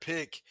made their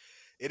pick,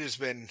 it has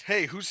been,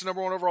 hey, who's the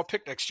 #1 overall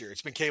pick next year?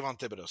 It's been Kayvon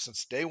Thibodeau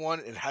since day one.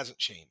 It hasn't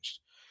changed.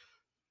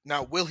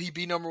 Now, will he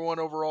be #1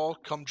 overall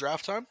come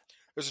draft time?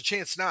 There's a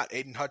chance not.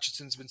 Aiden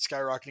Hutchinson's been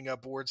skyrocketing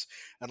up boards,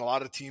 and a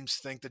lot of teams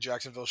think that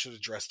Jacksonville should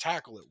address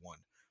tackle at 1.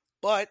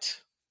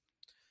 But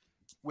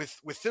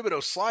with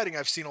Thibodeau sliding,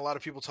 I've seen a lot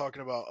of people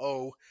talking about,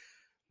 oh,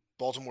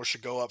 Baltimore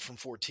should go up from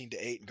 14 to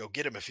 8 and go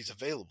get him if he's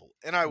available.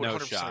 And I would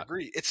 100%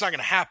 agree. It's not going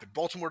to happen.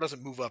 Baltimore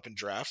doesn't move up in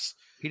drafts.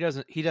 He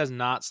does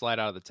not slide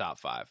out of the top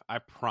 5. I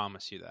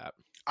promise you that.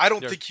 I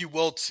don't think he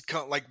will.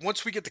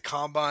 Once we get the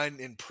combine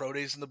and pro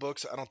days in the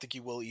books, I don't think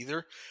he will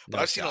either. But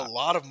I've seen a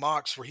lot of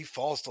mocks where he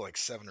falls to like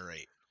 7 or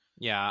 8.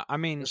 Yeah, I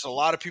mean, there's a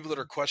lot of people that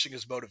are questioning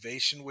his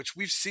motivation, which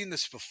we've seen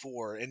this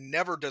before, and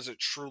never does it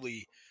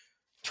truly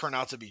turn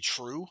out to be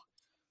true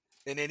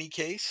in any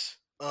case.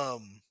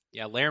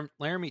 Yeah,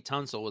 Laramie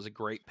Tunsil was a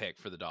great pick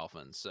for the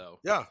Dolphins. So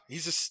yeah,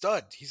 he's a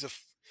stud. He's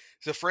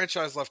a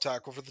franchise left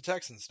tackle for the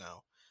Texans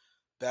now,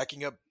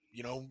 backing up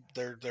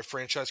their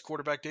franchise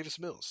quarterback Davis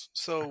Mills.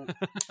 So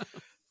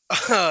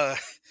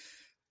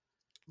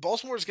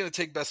Baltimore is going to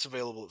take best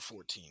available at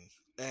 14,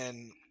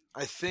 and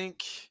I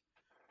think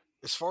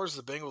as far as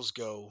the Bengals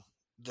go,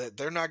 that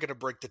they're not going to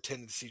break the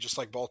tendency, just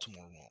like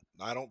Baltimore won't.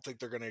 I don't think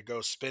they're going to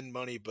go spend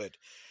money, but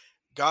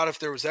God, if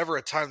there was ever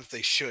a time that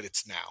they should,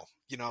 it's now.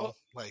 Well,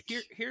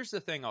 here's the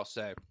thing I'll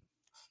say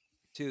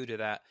to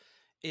that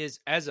is,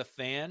 as a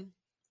fan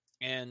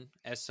and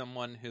as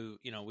someone who,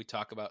 we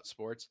talk about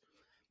sports,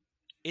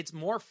 it's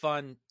more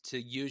fun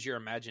to use your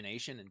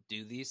imagination and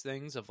do these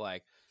things of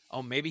like,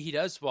 oh, maybe he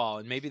does fall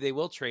and maybe they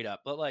will trade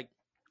up. But like,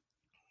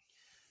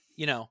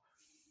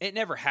 it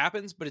never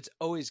happens, but it's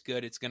always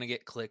good. It's going to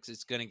get clicks.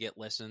 It's going to get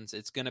listens.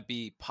 It's going to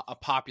be a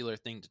popular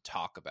thing to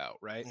talk about,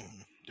 right?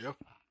 Mm-hmm.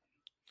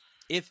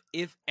 Yeah.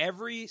 If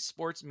every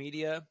sports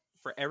media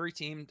for every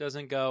team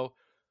doesn't go,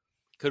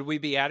 could we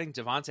be adding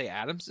Devontae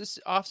Adams this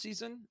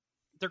offseason?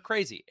 They're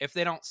crazy if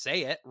they don't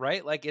say it,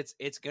 right? Like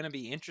it's going to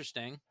be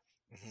interesting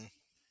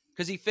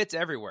because he fits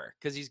everywhere,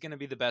 because he's going to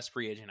be the best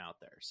free agent out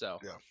there. So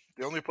yeah,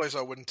 the only place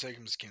I wouldn't take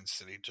him is Kansas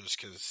City, just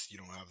because you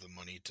don't have the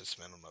money to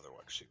spend on another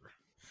wide receiver.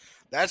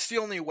 That's the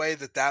only way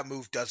that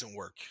move doesn't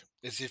work,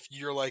 is if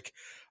you're like,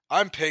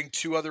 I'm paying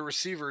 2 other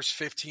receivers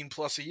 15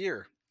 plus a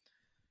year.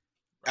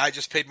 I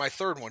just paid my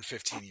third one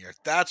 15 a year.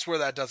 That's where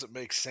that doesn't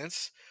make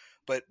sense.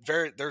 But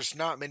there's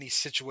not many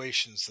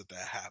situations that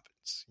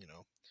happens,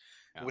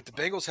 Yeah, with the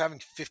Bengals having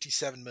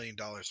 $57 million,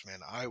 man,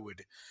 I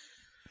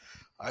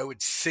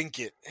would sink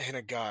it in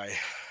a guy.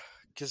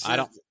 Because I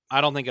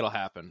don't think it'll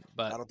happen,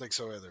 but I don't think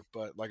so either.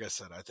 But like I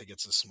said, I think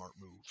it's a smart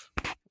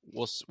move.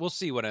 We'll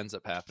see what ends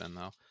up happening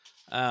though.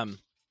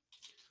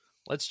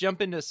 Let's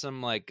jump into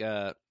some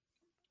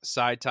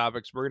side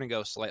topics. We're gonna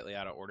go slightly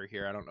out of order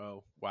here. I don't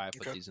know why I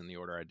put these in the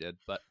order I did,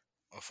 but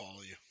I'll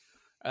follow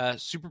you.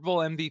 Super Bowl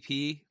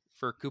MVP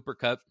for Cooper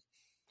Kupp.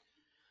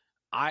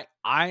 I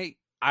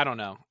don't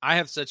know. I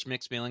have such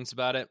mixed feelings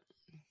about it.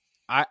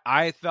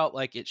 I felt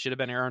like it should have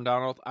been Aaron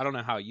Donald. I don't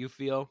know how you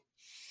feel.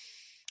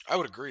 I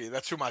would agree.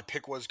 That's who my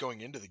pick was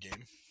going into the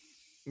game.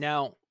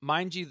 Now,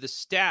 mind you, the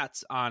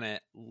stats on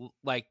it,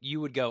 like you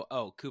would go,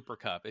 oh, Cooper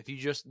Kupp, if you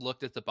just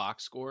looked at the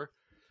box score.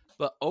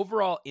 But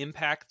overall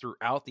impact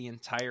throughout the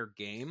entire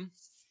game,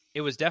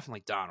 it was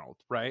definitely Donald,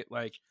 right?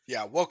 Like,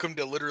 yeah, welcome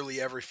to literally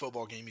every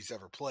football game he's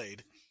ever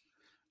played.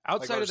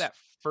 Outside of that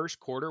first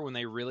quarter when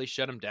they really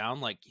shut him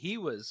down, like he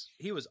was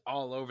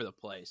all over the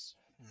place.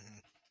 Mm-hmm.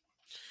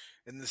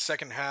 In the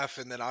second half,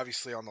 and then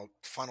obviously on the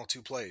final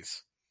 2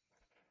 plays,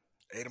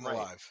 ate him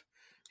alive.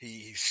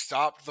 He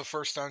stopped the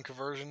first down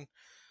conversion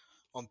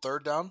on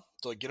third down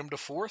to get him to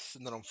fourth,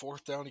 and then on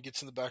fourth down he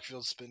gets in the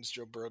backfield, spins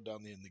Joe Burrow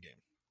down the end of the game.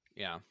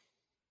 Yeah.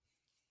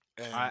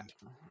 And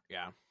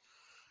yeah.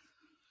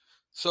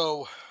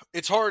 So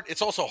it's hard.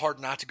 It's also hard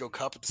not to go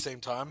Kupp at the same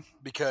time,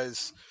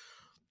 because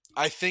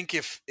I think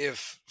if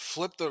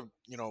flip the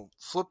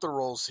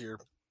roles here,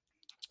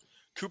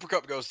 Cooper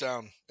Cup goes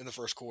down in the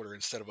first quarter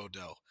instead of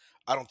Odell.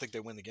 I don't think they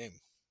win the game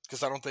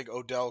because I don't think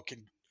Odell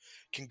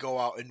can go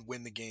out and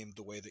win the game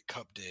the way that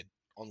Cup did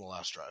on the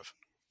last drive.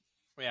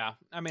 Yeah,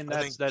 I mean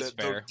I think that's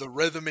fair. the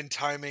rhythm and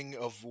timing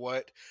of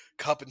what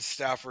Cup and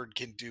Stafford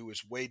can do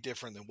is way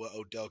different than what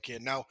Odell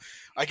can. Now,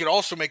 I could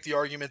also make the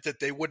argument that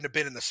they wouldn't have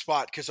been in the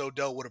spot because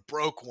Odell would have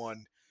broke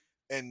one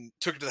and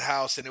took it to the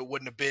house, and it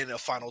wouldn't have been a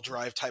final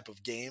drive type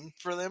of game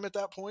for them at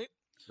that point.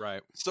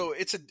 Right. So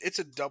it's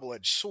a double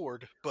edged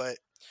sword, but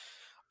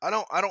I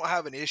don't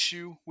have an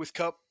issue with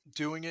Cup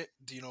doing it.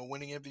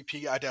 Winning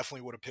MVP. I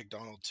definitely would have picked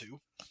Donald too.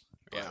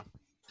 But Yeah.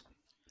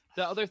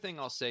 The other thing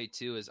I'll say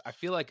too is I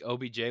feel like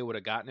OBJ would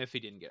have gotten it if he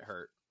didn't get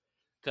hurt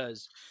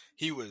because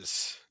he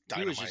was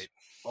dynamite. He was just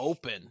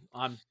open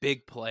on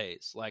big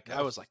plays. Like Yeah.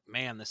 I was like,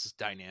 man, this is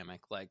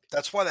dynamic. Like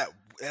that's why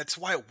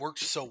it worked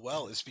so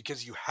well is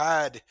because you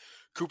had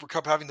Cooper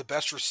Cup having the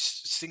best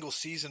single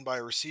season by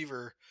a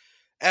receiver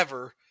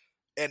ever,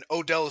 and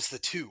Odell is the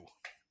 2,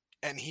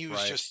 and he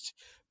was just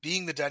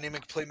being the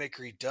dynamic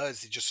playmaker he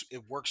does.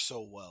 It works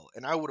so well,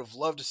 and I would have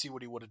loved to see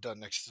what he would have done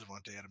next to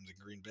Davante Adams in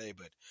Green Bay,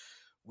 but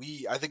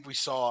I think we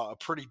saw a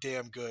pretty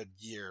damn good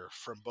year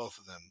from both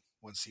of them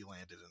once he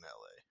landed in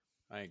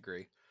LA. I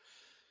agree.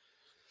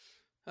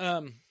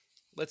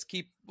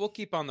 We'll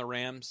keep on the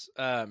Rams.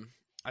 I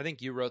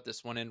think you wrote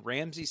this one in.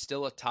 Ramsey's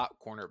still a top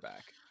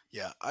cornerback.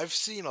 Yeah, I've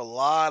seen a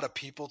lot of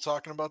people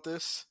talking about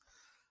this.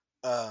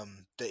 That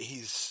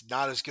he's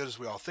not as good as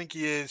we all think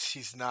he is.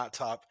 He's not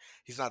top.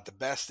 He's not the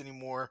best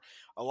anymore.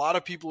 A lot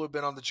of people have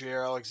been on the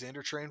J.R.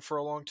 Alexander train for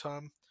a long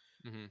time.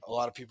 Mm-hmm. A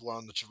lot of people are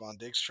on the Javon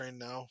Diggs train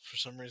now for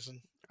some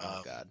reason.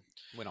 Oh God,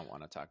 we don't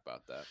want to talk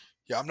about that.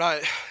 Yeah, I'm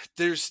not.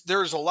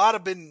 There's a lot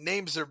of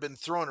names that have been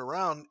thrown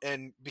around,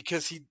 and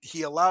because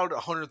he allowed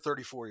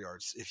 134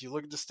 yards. If you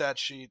look at the stat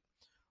sheet,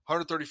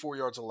 134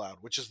 yards allowed,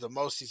 which is the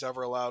most he's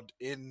ever allowed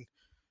in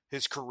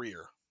his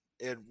career.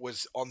 It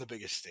was on the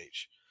biggest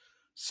stage.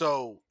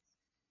 So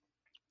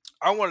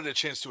I wanted a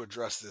chance to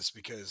address this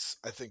because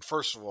I think,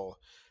 first of all,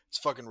 it's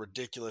fucking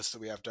ridiculous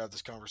that we have to have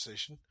this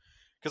conversation.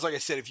 Because, like I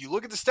said, if you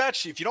look at the stat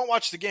sheet, if you don't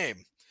watch the game,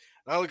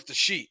 and I look at the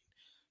sheet,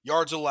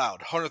 yards allowed,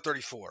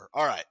 134.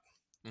 All right.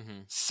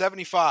 Mm-hmm.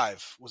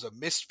 75 was a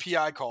missed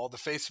PI call, the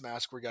face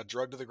mask where he got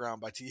drugged to the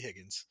ground by T.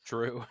 Higgins.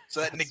 True.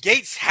 So that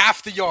negates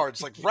half the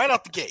yards, like right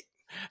out the gate.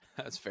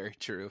 That's very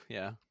true,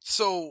 yeah.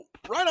 So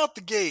right out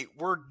the gate,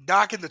 we're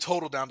knocking the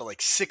total down to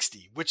like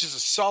 60, which is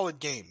a solid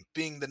game,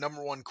 being the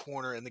number one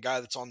corner and the guy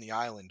that's on the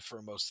island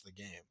for most of the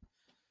game.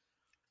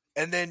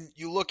 And then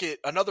you look at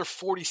another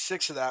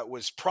 46 of that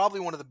was probably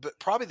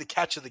the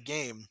catch of the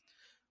game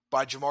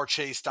by Ja'Marr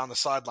Chase down the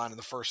sideline in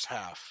the first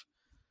half.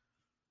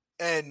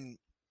 And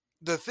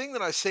the thing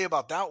that I say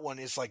about that one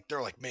is like,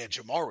 they're like, man,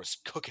 Ja'Marr was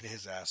cooking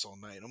his ass all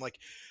night. And I'm like,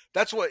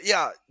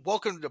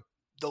 welcome to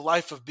the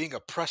life of being a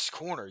press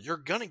corner. You're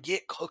going to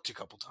get cooked a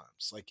couple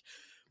times.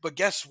 But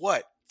guess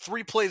what?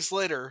 3 plays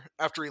later,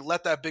 after he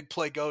let that big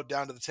play go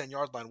down to the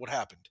 10-yard line, what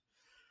happened?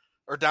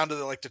 Or down to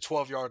the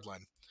 12-yard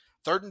line.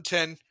 3rd and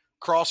 10,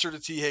 crosser to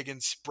T.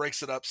 Higgins,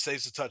 breaks it up,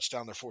 saves the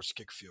touchdown. They're forced to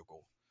kick a field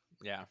goal.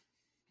 Yeah.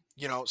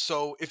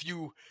 So if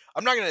you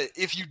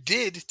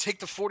did take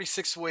the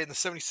 46 away in the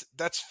 70,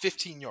 that's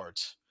 15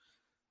 yards.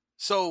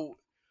 So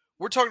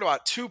we're talking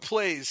about 2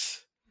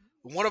 plays.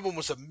 One of them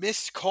was a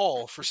missed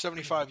call for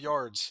 75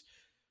 yards.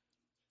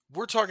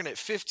 We're talking at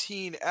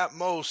 15, at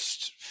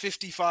most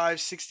 55,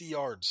 60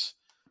 yards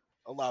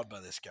allowed by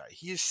this guy.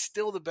 He is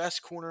still the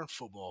best corner in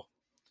football.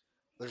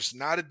 There's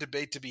not a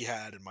debate to be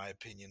had, in my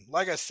opinion.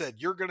 Like I said,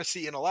 you're going to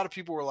see, and a lot of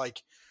people were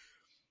like,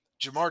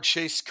 Ja'Marr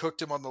Chase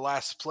cooked him on the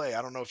last play.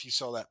 I don't know if you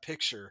saw that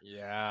picture.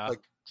 Yeah.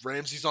 Like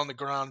Ramsey's on the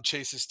ground,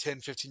 Chase is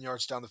 10, 15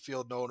 yards down the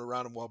field, no one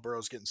around him while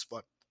Burrow's getting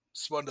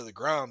spun to the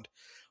ground.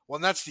 Well,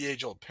 and that's the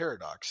age-old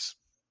paradox.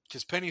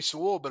 Because Penny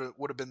Sewell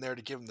would have been there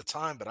to give him the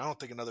time, but I don't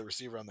think another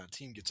receiver on that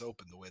team gets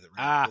open the way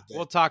that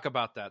we'll talk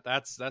about that.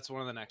 That's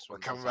one of the next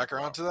ones. We're coming back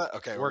around to that?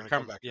 Okay, we're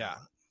coming back. Yeah.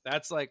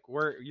 That's like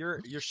you're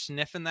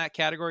sniffing that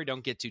category.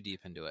 Don't get too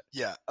deep into it.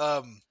 Yeah.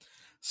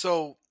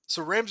 So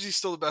Ramsey's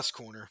still the best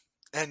corner,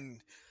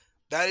 and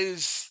that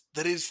is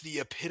the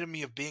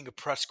epitome of being a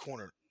press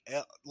corner.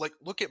 Like,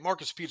 look at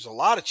Marcus Peters. A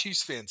lot of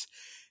Chiefs fans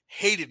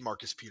hated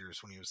Marcus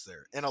Peters when he was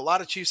there, and a lot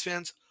of Chiefs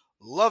fans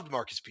loved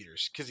Marcus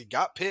Peters because he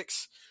got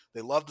picks. They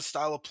love the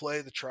style of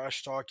play, the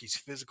trash talk. He's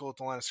physical at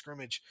the line of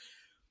scrimmage.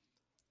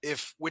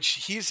 Which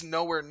he's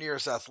nowhere near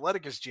as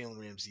athletic as Jalen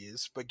Ramsey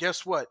is. But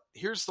guess what?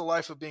 Here's the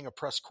life of being a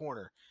press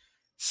corner.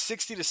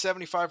 60 to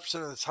 75%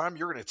 of the time,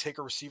 you're going to take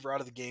a receiver out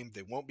of the game.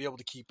 They won't be able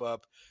to keep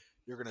up.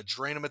 You're going to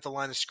drain them at the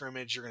line of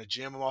scrimmage. You're going to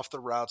jam them off the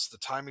routes. The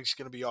timing's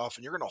going to be off,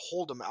 and you're going to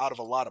hold them out of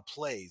a lot of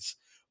plays.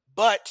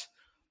 But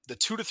the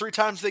 2 to 3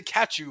 times they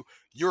catch you,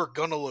 you're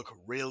going to look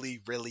really,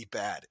 really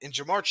bad. And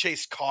Ja'Marr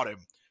Chase caught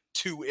him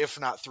 2, if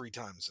not 3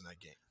 times in that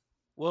game.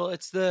 Well,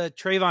 it's the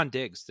Trayvon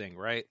Diggs thing,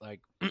 right?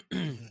 Like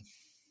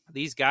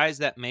these guys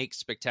that make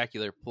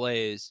spectacular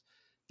plays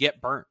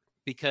get burnt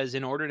because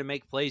in order to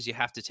make plays, you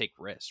have to take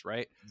risks,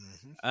 right?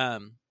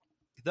 Mm-hmm.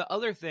 the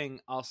other thing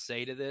I'll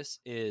say to this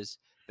is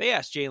they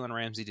asked Jalen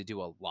Ramsey to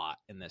do a lot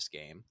in this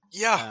game.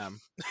 Yeah,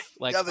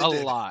 Like yeah, they a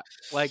did. lot.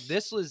 Like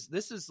this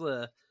is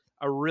a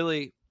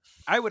really,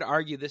 I would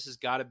argue this has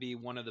got to be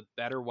one of the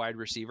better wide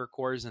receiver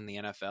cores in the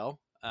NFL.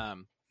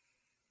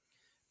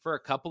 For a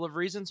couple of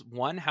reasons.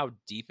 One, how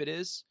deep it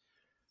is.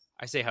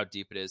 I say how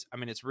deep it is. I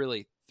mean, it's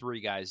really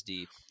three guys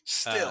deep.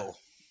 Still,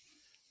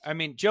 I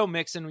mean, Joe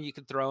Mixon, you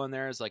could throw in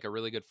there as like a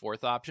really good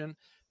fourth option,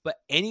 but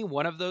any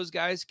one of those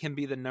guys can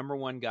be the number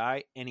one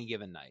guy any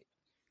given night.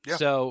 Yeah.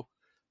 So,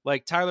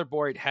 like Tyler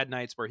Boyd had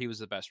nights where he was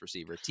the best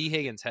receiver. T.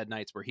 Higgins had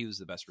nights where he was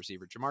the best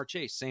receiver. Jamar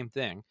Chase, same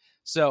thing.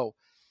 So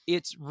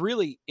it's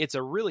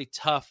a really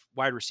tough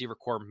wide receiver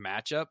core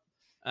matchup.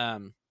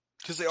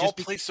 Because they all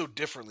play so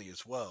differently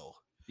as well.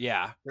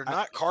 Yeah. They're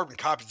not carbon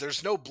copies.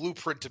 There's no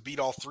blueprint to beat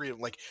all three of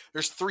them. Like,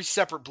 there's three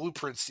separate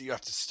blueprints that you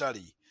have to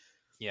study.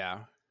 Yeah.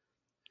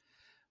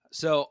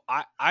 So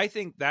I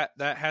think that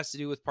has to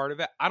do with part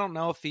of it. I don't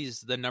know if he's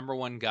the number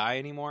one guy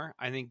anymore.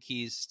 I think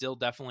he's still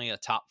definitely a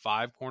top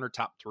 5 corner,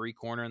 top 3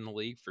 corner in the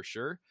league for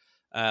sure.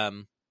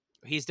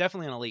 He's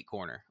definitely an elite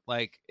corner.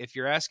 Like, if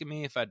you're asking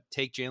me if I'd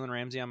take Jalen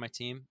Ramsey on my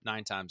team,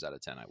 9 times out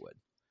of 10 I would.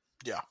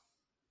 Yeah.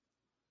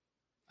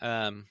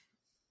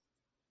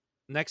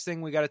 Next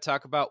thing we got to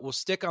talk about, we'll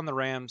stick on the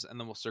Rams and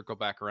then we'll circle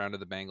back around to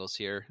the Bengals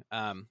here,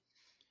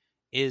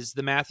 is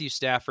the Matthew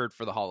Stafford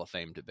for the Hall of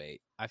Fame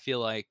debate. I feel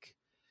like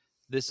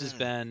this has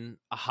been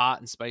a hot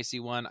and spicy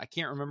one. I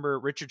can't remember.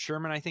 Richard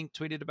Sherman, I think,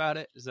 tweeted about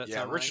it. Does that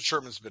sound right? Richard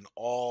Sherman's been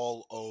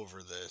all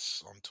over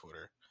this on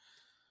Twitter.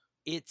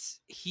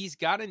 He's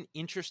got an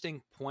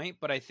interesting point,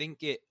 but I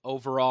think it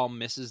overall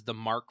misses the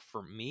mark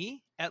for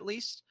me, at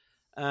least.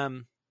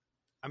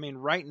 I mean,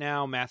 right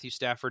now, Matthew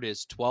Stafford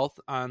is 12th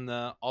on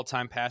the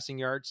all-time passing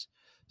yards.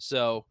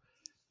 So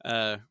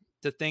to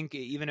think,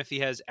 even if he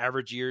has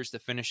average years to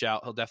finish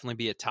out, he'll definitely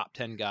be a top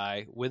 10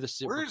 guy with a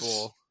Super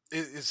Bowl.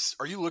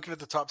 Are you looking at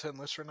the top 10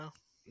 list right now?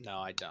 No,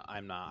 I don't.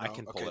 I'm not. No? I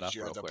can pull it up.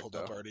 You real have that quick, pulled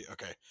though. up already?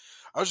 Okay.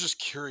 I was just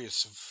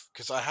curious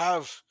because I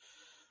have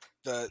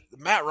the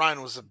Matt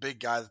Ryan was a big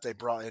guy that they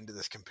brought into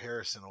this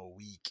comparison all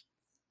week.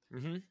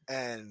 Mm-hmm.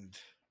 And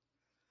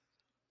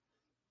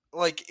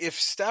like, if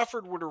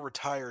Stafford were to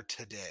retire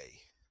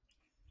today,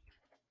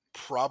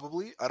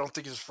 probably, I don't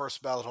think he's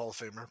first ballot Hall of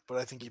Famer, but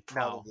I think he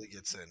probably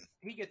gets in.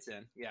 He gets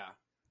in, yeah.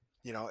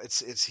 You know,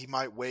 it's he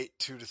might wait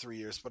 2 to 3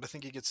 years, but I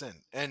think he gets in.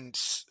 And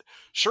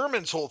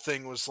Sherman's whole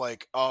thing was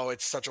like, oh,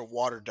 it's such a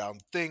watered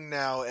down thing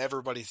now.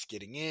 Everybody's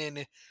getting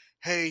in.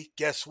 Hey,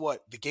 guess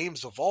what? The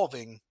game's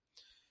evolving.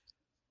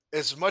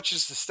 As much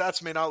as the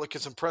stats may not look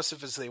as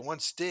impressive as they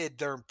once did,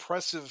 they're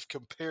impressive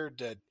compared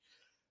to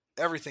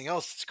everything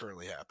else that's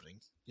currently happening.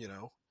 You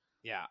know?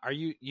 Yeah. Are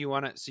you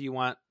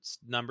want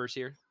numbers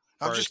here?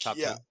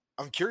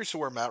 I'm curious to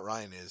where Matt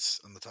Ryan is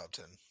on the top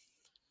 10.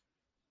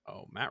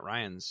 Oh, Matt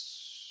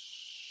Ryan's.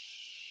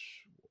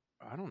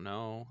 I don't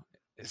know.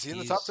 Is he in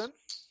the top 10?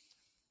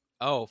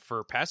 Oh,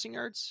 for passing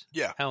yards?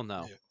 Yeah. Hell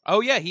no. Yeah.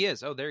 Oh, yeah, he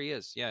is. Oh, there he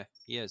is. Yeah,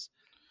 he is.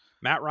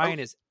 Matt Ryan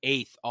is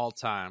 8th all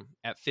time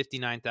at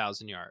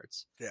 59,000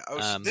 yards. Yeah.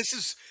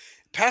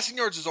 Passing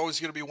yards is always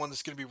going to be one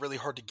that's going to be really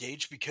hard to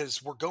gauge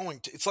because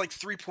it's like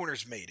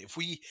 3-pointers made. If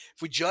we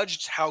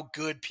judged how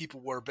good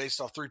people were based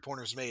off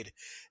 3-pointers made,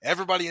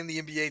 everybody in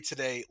the NBA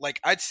today,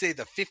 like I'd say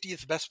the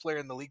 50th best player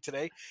in the league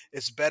today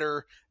is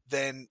better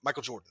than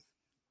Michael Jordan.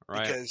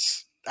 Right.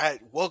 Because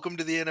welcome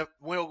to the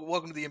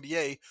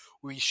NBA,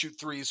 we shoot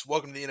threes.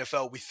 Welcome to the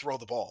NFL, we throw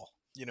the ball,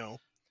 you know?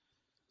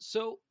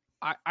 So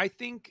I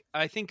think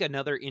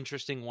another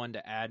interesting one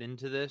to add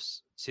into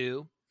this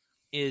too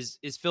is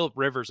Phillip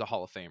Rivers a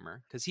Hall of Famer?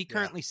 Because he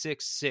currently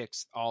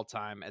 6'6" all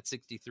time at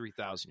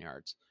 63,000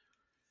 yards.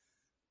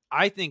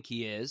 I think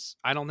he is.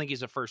 I don't think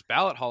he's a first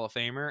ballot Hall of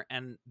Famer,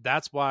 and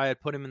that's why I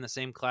put him in the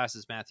same class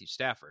as Matthew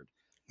Stafford.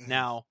 Mm-hmm.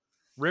 Now,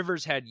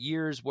 Rivers had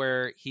years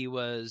where he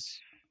was,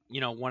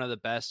 one of the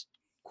best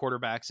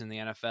quarterbacks in the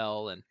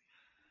NFL, and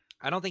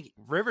I don't think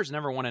Rivers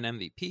never won an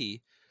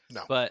MVP.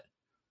 No. But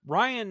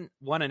Ryan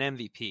won an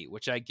MVP,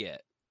 which I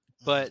get.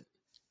 But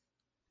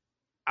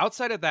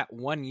outside of that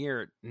 1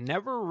 year,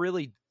 never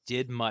really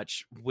did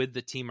much with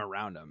the team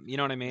around him. You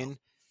know what I mean?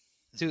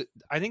 So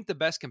I think the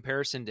best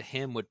comparison to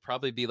him would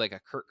probably be like a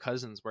Kirk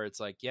Cousins, where it's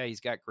like, yeah,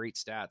 he's got great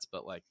stats,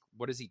 but like,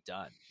 what has he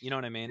done? You know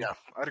what I mean? Yeah,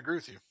 I'd agree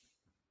with you.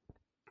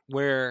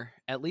 Where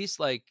at least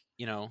like,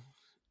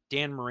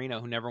 Dan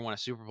Marino, who never won a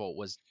Super Bowl,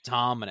 was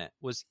dominant,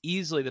 was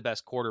easily the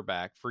best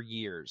quarterback for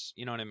years.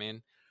 You know what I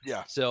mean?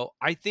 Yeah. So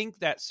I think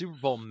that Super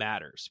Bowl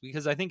matters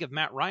because I think if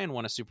Matt Ryan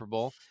won a Super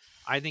Bowl,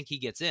 I think he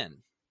gets in.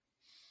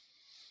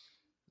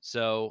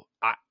 So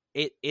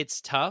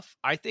it's tough.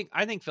 I think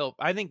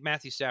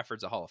Matthew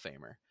Stafford's a Hall of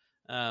Famer.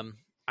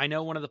 I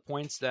know one of the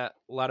points that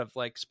a lot of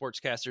like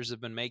sportscasters have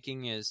been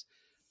making is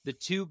the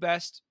 2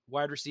 best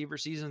wide receiver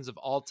seasons of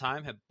all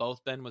time have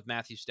both been with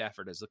Matthew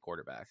Stafford as the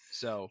quarterback.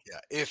 So yeah,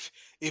 if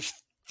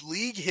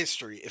league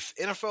history, if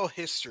NFL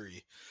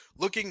history,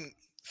 looking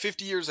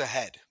 50 years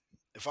ahead,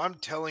 if I'm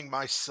telling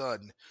my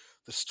son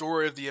the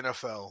story of the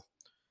NFL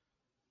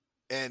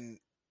and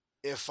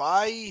if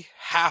I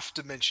have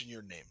to mention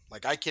your name,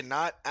 like I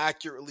cannot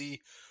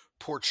accurately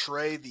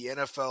portray the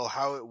NFL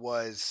how it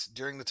was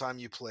during the time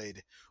you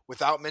played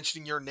without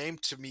mentioning your name,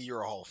 to me,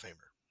 you're a Hall of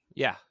Famer.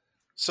 Yeah.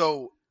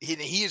 So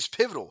he is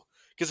pivotal.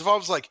 Because if I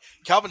was like,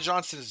 Calvin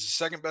Johnson is the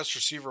second best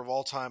receiver of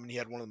all time, and he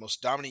had one of the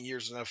most dominant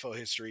years in NFL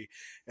history,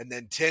 and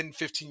then 10,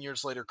 15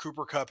 years later,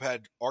 Cooper Kupp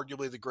had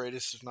arguably the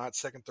greatest, if not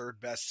second, third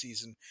best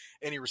season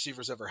any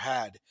receiver's ever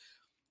had.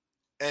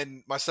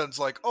 And my son's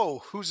like, oh,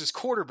 who's his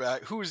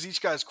quarterback? Who is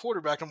each guy's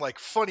quarterback? I'm like,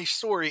 funny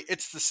story,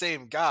 it's the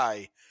same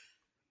guy.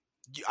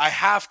 I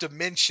have to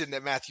mention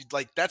that Matthew,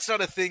 like, that's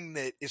not a thing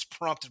that is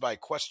prompted by a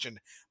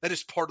question. That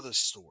is part of the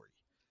story.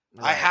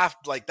 Right. I have,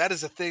 like, that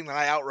is a thing that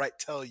I outright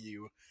tell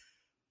you,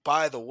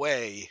 by the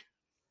way,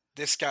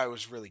 this guy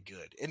was really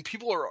good. And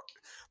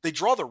they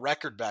draw the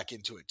record back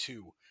into it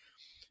too.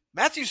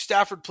 Matthew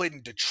Stafford played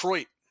in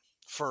Detroit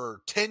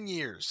for 10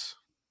 years.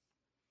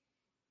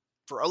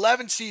 For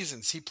 11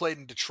 seasons, he played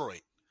in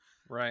Detroit.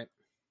 Right.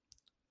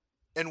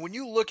 And when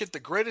you look at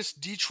the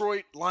greatest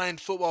Detroit Lion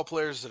football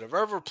players that have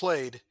ever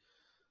played,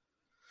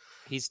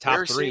 he's top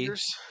Barry 3.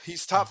 Sanders,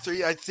 he's top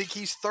 3. I think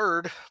he's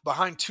third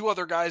behind 2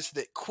 other guys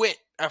that quit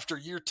after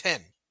year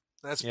 10.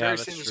 That's Barry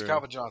Sanders and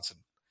Calvin Johnson.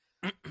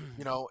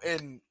 You know,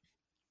 and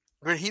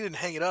he didn't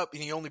hang it up,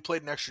 and he only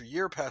played an extra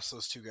year past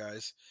those 2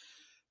 guys.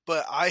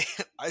 But I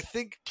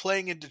think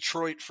playing in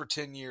Detroit for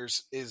 10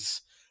 years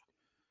is,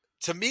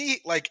 to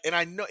me, like, and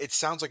I know it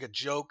sounds like a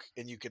joke,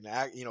 and you can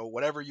act, you know,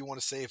 whatever you want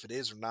to say, if it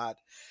is or not,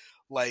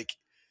 like,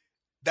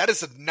 that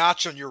is a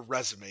notch on your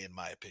resume, in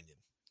my opinion.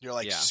 You're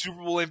like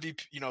Super Bowl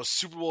MVP, you know,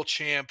 Super Bowl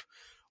champ,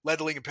 led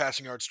the league in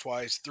passing yards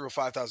twice, threw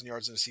 5,000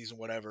 yards in a season,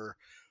 whatever.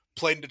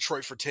 Played in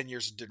Detroit for 10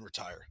 years and didn't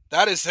retire.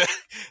 That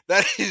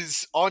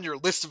is on your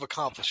list of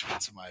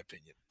accomplishments, in my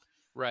opinion.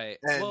 Right.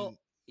 And, well,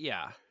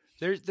 yeah.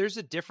 There's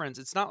a difference.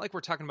 It's not like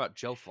we're talking about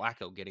Joe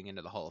Flacco getting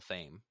into the Hall of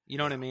Fame. You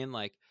know what I mean?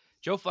 Like,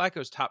 Joe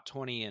Flacco's top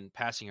 20 in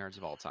passing yards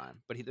of all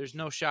time, but there's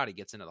no shot he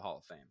gets into the Hall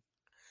of Fame.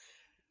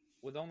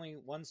 With only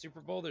 1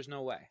 Super Bowl, there's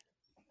no way.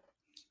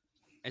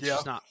 It's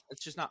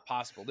just not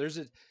possible.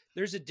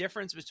 There's a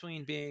difference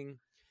between being,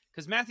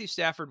 because Matthew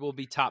Stafford will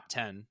be top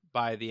 10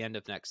 by the end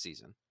of next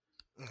season.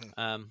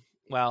 Mm-hmm.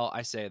 Well,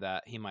 I say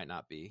that he might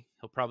not be.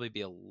 He'll probably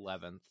be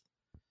 11th.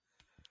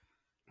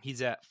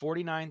 He's at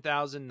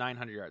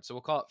 49,900 yards, so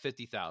we'll call it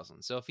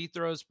 50,000. So if he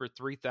throws for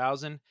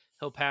 3,000,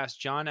 he'll pass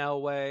John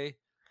Elway,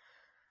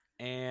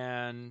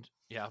 and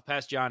he'll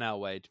pass John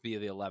Elway to be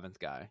the 11th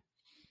guy.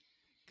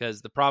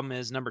 Because the problem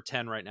is number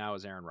 10 right now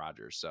is Aaron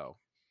Rodgers, so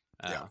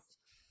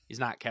he's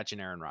not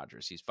catching Aaron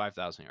Rodgers. He's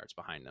 5,000 yards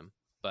behind him,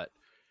 but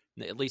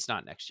at least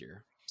not next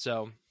year.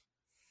 So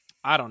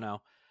I don't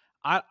know.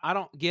 I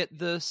don't get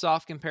the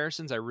soft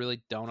comparisons. I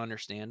really don't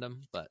understand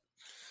them, but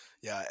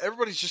yeah,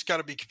 everybody's just got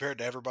to be compared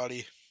to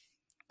everybody,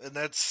 and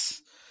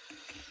it's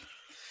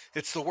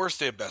the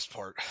worst and best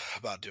part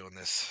about doing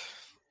this.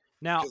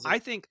 Now, I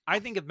think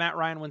if Matt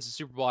Ryan wins the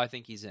Super Bowl, I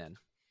think he's in.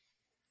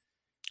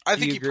 I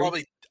think he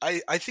probably.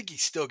 I think he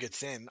still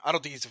gets in. I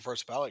don't think he's a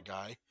first ballot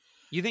guy.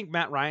 You think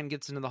Matt Ryan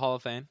gets into the Hall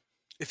of Fame?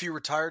 If he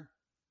retired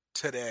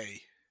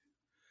today,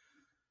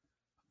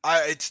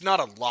 it's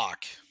not a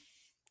lock.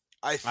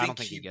 I don't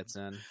think he gets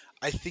in.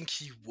 I think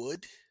he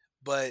would,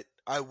 but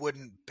I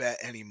wouldn't bet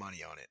any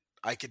money on it.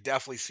 I could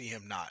definitely see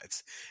him not.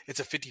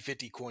 It's a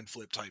 50-50 coin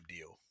flip type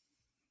deal.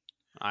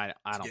 I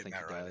don't think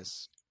he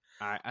does.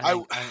 I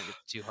think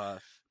it's too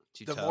tough.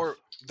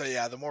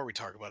 The more we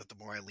talk about it,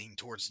 the more I lean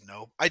towards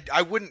no.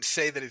 I wouldn't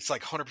say that it's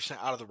like 100%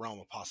 out of the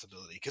realm of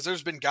possibility, because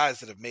there's been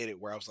guys that have made it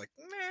where I was like,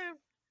 meh.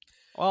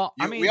 Well,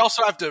 we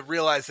also have to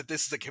realize that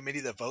this is a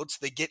committee that votes.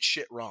 They get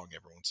shit wrong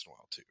every once in a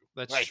while too.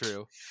 That's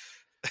true.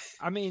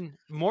 I mean,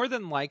 more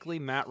than likely,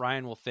 Matt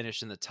Ryan will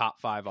finish in the top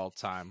 5 all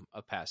time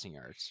of passing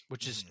yards,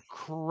 which is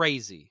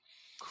crazy.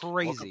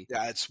 Crazy.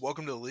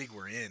 Welcome to the league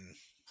we're in.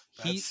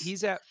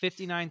 He's at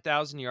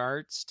 59,000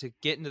 yards. To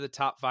get into the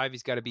top 5,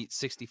 he's got to beat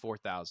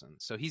 64,000.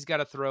 So he's got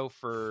to throw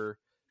for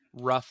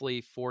roughly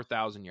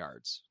 4,000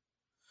 yards.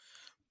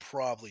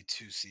 Probably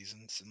 2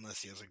 seasons,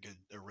 unless he has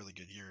a really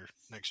good year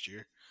next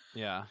year.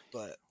 Yeah.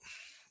 But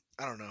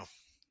I don't know.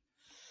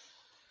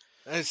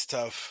 It's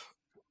tough.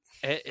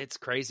 It's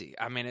crazy.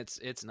 I mean,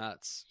 it's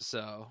nuts.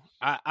 So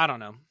I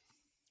don't know.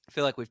 I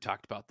feel like we've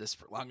talked about this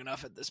for long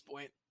enough at this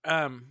point.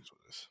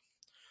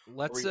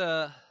 Let's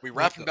we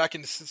wrapping back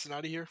into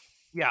Cincinnati here?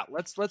 Yeah,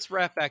 let's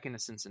wrap back into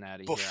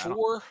Cincinnati.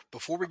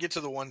 Before we get to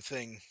the one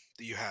thing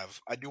that you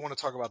have, I do want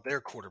to talk about their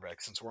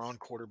quarterback, since we're on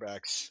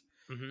quarterbacks.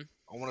 Mm-hmm.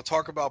 I want to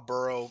talk about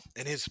Burrow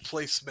and his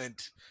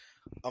placement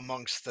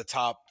amongst the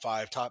top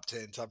 5, top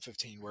 10, top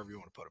 15, wherever you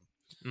want to put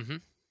him. Mm-hmm.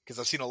 Because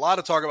I've seen a lot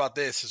of talk about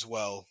this as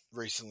well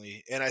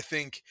recently, and I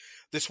think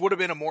this would have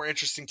been a more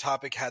interesting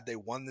topic had they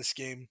won this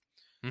game.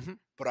 Mm-hmm.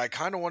 But I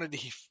kind of wanted to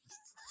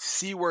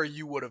see where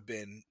you would have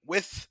been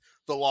with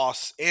the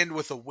loss and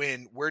with a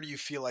win. Where do you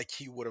feel like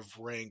he would have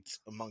ranked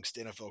amongst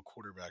NFL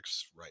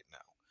quarterbacks right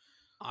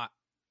now?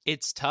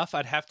 It's tough.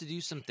 I'd have to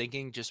do some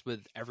thinking just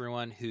with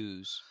everyone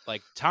who's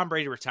like Tom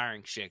Brady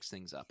retiring shakes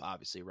things up,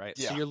 obviously, right?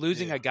 So Yeah. you're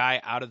losing Yeah. a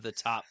guy out of the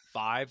top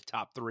 5,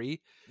 top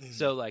 3. Mhm.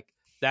 So like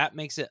that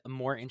makes it a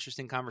more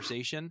interesting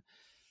conversation.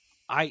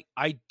 I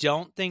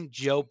don't think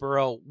Joe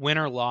Burrow, win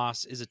or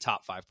loss, is a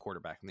top 5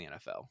 quarterback in the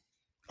NFL.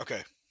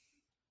 Okay.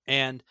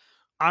 And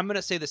I'm going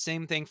to say the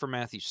same thing for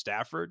Matthew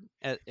Stafford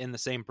in the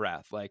same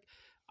breath. Like,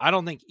 I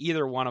don't think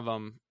either one of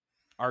them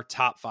are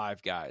top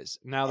 5 guys.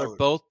 Now they're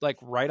both like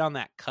right on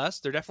that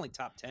cusp. They're definitely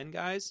top 10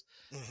 guys,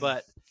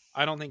 but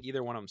I don't think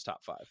either one of them's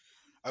top 5.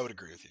 I would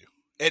agree with you.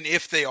 And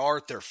if they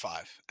are, they're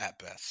 5 at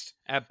best.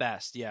 At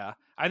best, yeah.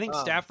 I think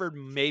Stafford,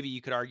 maybe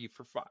you could argue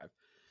for 5.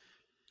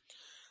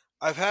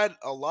 I've had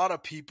a lot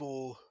of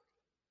people.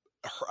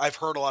 I've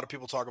heard a lot of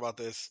people talk about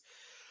this,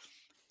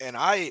 and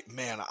I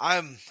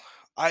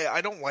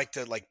don't like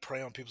to like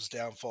prey on people's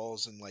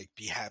downfalls and like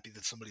be happy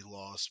that somebody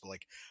lost, but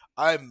like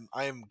I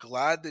am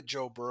glad that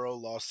Joe Burrow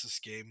lost this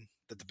game,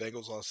 that the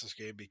Bengals lost this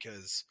game,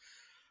 because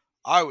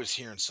I was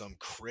hearing some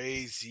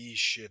crazy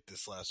shit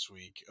this last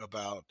week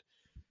about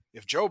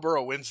if Joe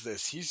Burrow wins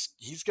this,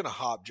 he's gonna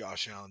hop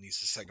Josh Allen.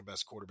 He's the second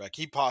best quarterback.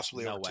 He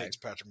possibly overtakes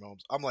Patrick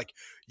Mahomes. I'm like,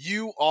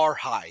 you are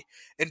high,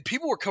 and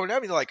people were coming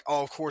at me like,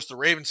 oh, of course the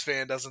Ravens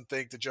fan doesn't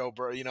think that Joe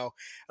Burrow, and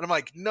I'm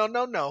like,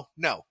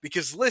 no,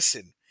 because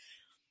listen,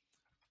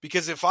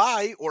 because if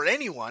I or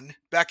anyone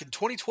back in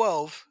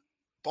 2012,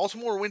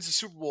 Baltimore wins the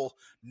Super Bowl,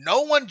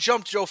 no one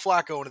jumped Joe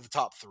Flacco into the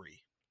top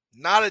 3.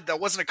 That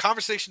wasn't a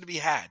conversation to be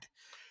had.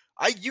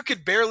 You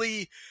could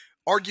barely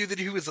argue that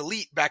he was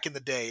elite back in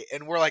the day,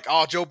 and we're like,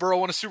 oh, Joe Burrow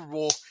won a Super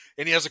Bowl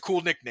and he has a cool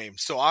nickname,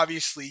 so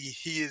obviously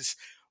he is.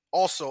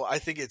 Also, I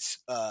think it's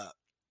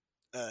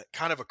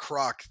kind of a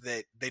crock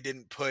that they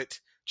didn't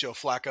put Joe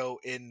Flacco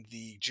in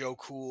the Joe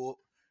Cool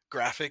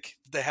graphic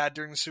they had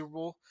during the Super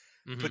Bowl.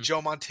 Put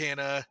Joe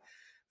Montana.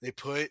 They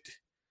put,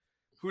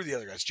 who are the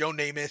other guys? Joe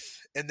Namath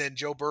and then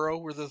Joe Burrow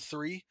were the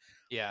 3.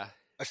 Yeah.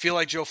 I feel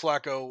like Joe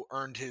Flacco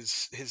earned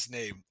his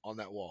name on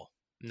that wall.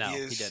 No,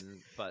 he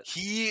didn't. But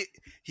he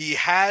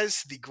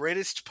has the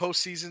greatest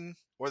postseason,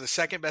 or the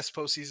second best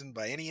postseason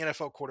by any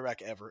NFL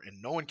quarterback ever,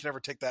 and no one can ever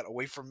take that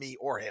away from me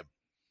or him.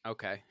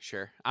 Okay,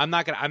 sure. I'm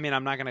not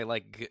gonna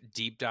like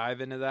deep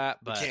dive into that,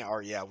 but we can't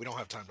argue. Yeah, we don't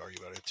have time to argue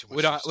about it too much.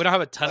 We don't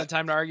have a ton of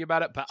time to argue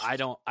about it, but I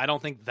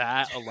don't think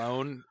that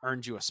alone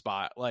earned you a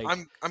spot. Like,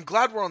 I'm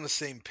glad we're on the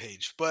same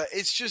page, but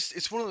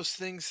it's one of those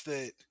things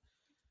that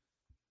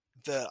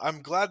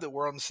I'm glad that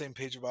we're on the same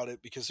page about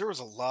it, because there was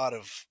a lot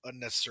of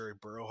unnecessary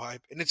Burrow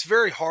hype, and it's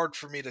very hard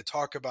for me to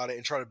talk about it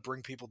and try to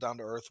bring people down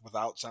to earth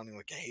without sounding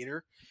like a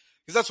hater,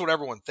 because that's what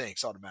everyone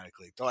thinks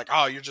automatically. They're like,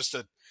 "Oh, you're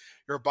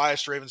a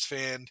biased Ravens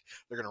fan.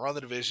 They're going to run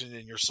the division,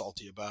 and you're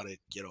salty about it.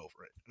 Get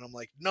over it." And I'm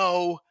like,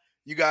 "No,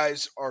 you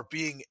guys are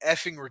being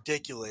effing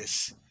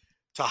ridiculous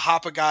to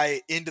hop a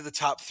guy into the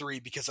top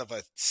 3 because of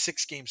a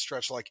 6-game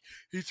stretch. Like,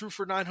 he threw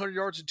for 900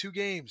 yards in 2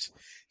 games.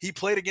 He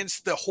played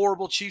against the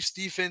horrible Chiefs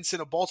defense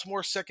in a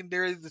Baltimore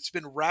secondary that's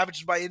been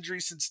ravaged by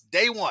injuries since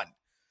day 1.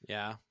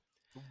 Yeah.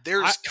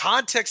 There's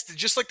context,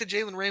 just like the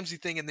Jalen Ramsey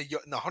thing in the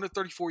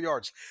 134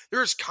 yards.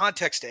 There's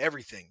context to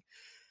everything.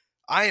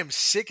 I am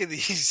sick of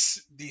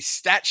these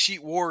stat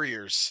sheet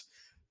warriors,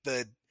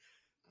 the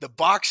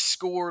box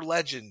score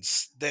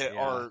legends that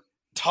are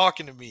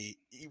talking to me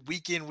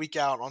week in, week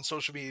out on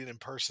social media and in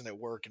person at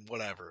work and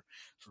whatever.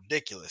 It's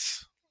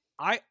ridiculous.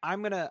 I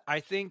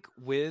think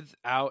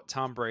without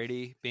Tom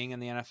Brady being in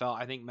the NFL,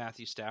 I think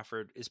Matthew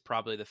Stafford is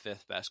probably the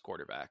 5th best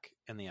quarterback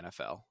in the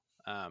NFL.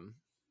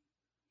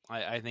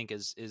 I think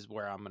is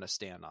where I'm going to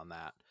stand on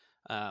that.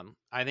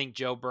 I think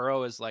Joe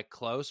Burrow is like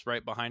close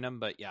right behind him,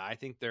 but yeah, I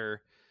think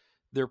they're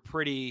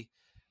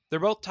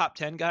both top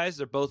 10 guys.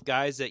 They're both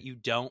guys that you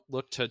don't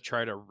look to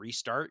try to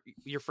restart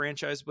your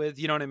franchise with.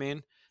 You know what I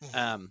mean?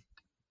 Mm-hmm.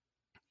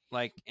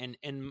 Like,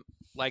 and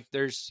like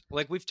there's,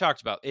 like we've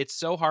talked about, it's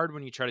so hard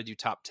when you try to do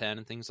top 10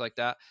 and things like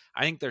that.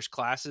 I think there's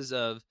classes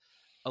of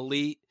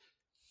elite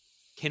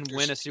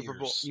win a Super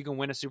Bowl. You can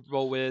win a Super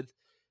Bowl with.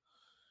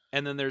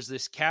 And then there's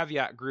this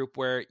caveat group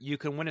where you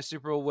can win a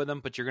Super Bowl with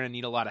them, but you're going to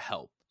need a lot of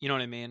help. You know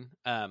what I mean?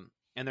 And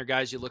they're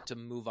guys you look to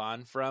move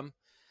on from.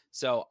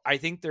 So I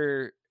think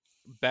they're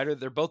better.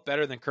 They're both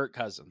better than Kirk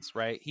Cousins,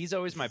 right? He's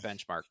always my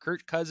benchmark.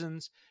 Kirk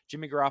Cousins,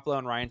 Jimmy Garoppolo,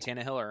 and Ryan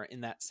Tannehill are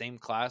in that same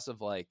class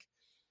of like,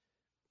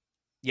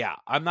 yeah,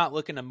 I'm not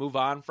looking to move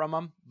on from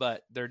them,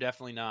 but they're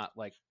definitely not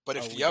like. But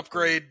if the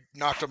upgrade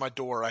knocked on my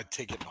door, I'd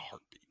take it in a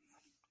heartbeat.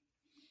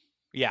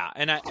 Yeah,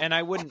 and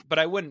I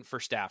wouldn't for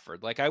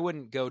Stafford. Like, I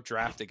wouldn't go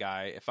draft a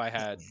guy if I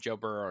had Joe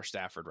Burrow or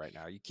Stafford right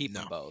now. You keep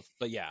them both,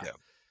 but yeah.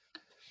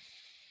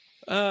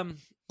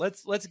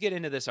 Let's get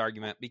into this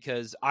argument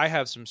because I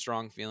have some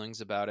strong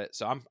feelings about it.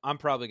 So I'm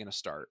probably going to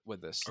start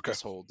with this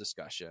whole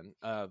discussion.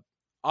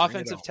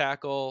 Offensive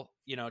tackle,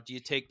 do you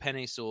take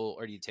Penei Sewell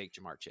or do you take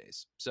Ja'Marr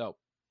Chase? So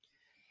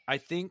I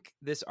think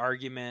this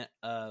argument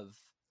of,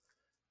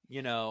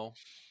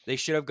 they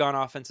should have gone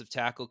offensive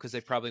tackle because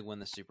they probably win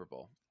the Super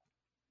Bowl.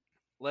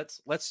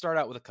 Let's start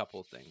out with a couple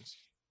of things.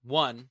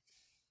 One,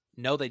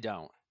 no, they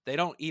don't. They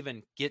don't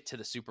even get to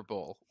the Super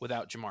Bowl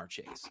without Ja'Marr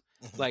Chase.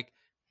 Like,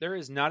 there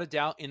is not a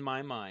doubt in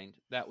my mind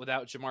that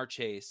without Jamar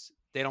Chase,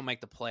 they don't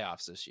make the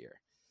playoffs this year.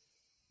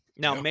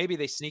 Now, maybe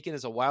they sneak in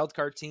as a wild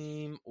card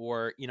team,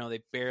 or,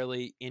 they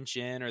barely inch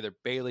in, or they're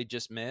barely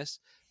just miss,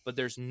 but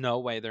there's no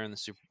way they're in the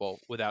Super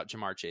Bowl without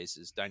Jamar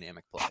Chase's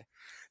dynamic play.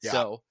 Yeah.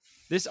 So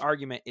this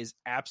argument is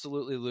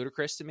absolutely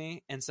ludicrous to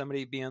me. And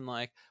somebody being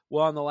like,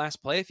 well, on the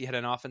last play, if you had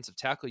an offensive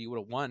tackle, you would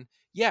have won.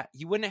 Yeah,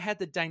 you wouldn't have had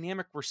the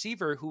dynamic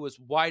receiver who was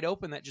wide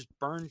open that just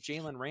burned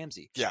Jalen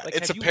Ramsey. Yeah, like,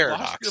 it's have a you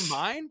paradox. Lost your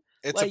mind?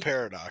 It's a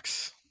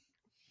paradox.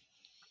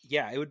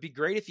 Yeah, it would be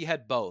great if you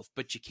had both,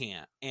 but you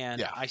can't.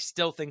 And I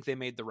still think they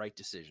made the right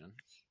decision.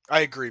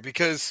 I agree,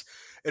 because,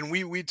 and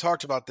we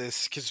talked about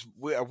this because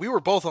we were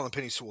both on the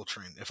Penei Sewell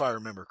train, if I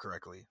remember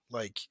correctly.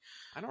 Like,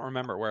 I don't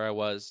remember where I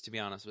was, to be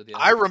honest with you.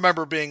 I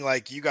remember being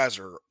like, you guys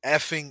are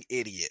effing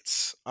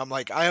idiots. I'm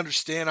like, I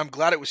understand. I'm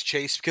glad it was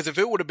Chase, because if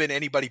it would have been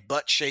anybody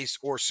but Chase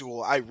or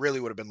Sewell, I really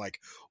would have been like,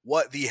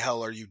 what the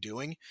hell are you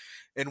doing?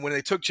 And when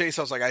they took Chase,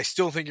 I was like, I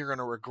still think you're going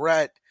to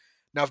regret.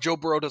 Now, if Joe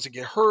Burrow doesn't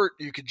get hurt,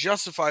 you could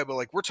justify, but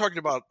like, we're talking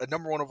about a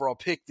number 1 overall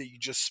pick that you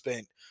just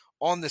spent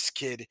on this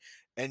kid,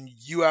 and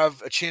you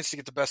have a chance to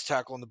get the best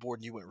tackle on the board,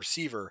 and you went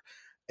receiver.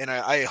 And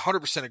I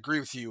 100% agree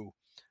with you.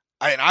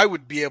 I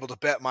would be able to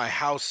bet my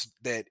house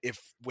that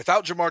if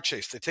without Jamar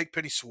Chase, they take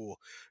Penei Sewell,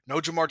 no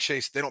Jamar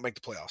Chase, they don't make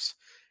the playoffs.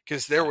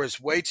 Because there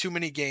was way too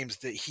many games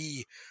that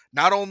he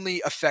not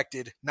only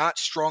affected, not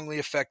strongly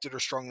affected or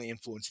strongly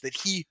influenced,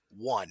 that he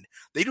won.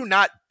 They do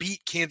not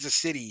beat Kansas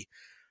City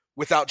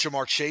without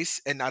Jamar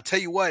Chase. And I'll tell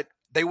you what,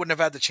 they wouldn't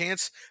have had the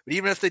chance. But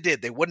even if they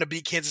did, they wouldn't have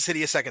beat Kansas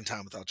City a second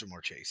time without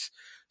Jamar Chase.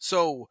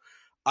 So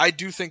I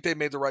do think they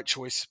made the right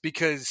choice,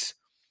 because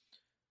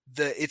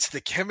it's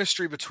the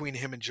chemistry between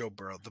him and Joe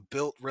Burrow, the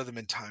built rhythm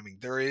and timing.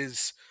 There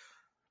is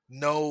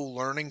no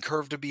learning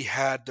curve to be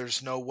had.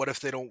 There's no what if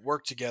they don't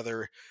work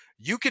together.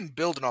 You can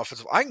build an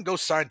offensive. I can go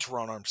sign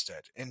Teron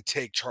Armstead and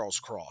take Charles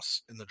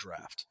Cross in the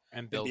draft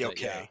and build be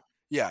okay. it,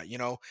 Yeah,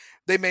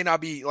 they may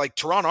not be like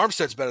Teron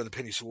Armstead's better than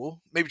Penei Sewell.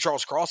 Maybe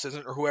Charles Cross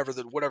isn't, or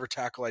whatever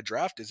tackle I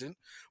draft isn't.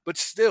 But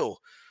still,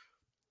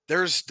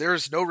 there's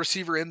no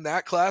receiver in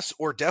that class,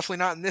 or definitely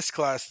not in this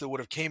class, that would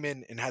have came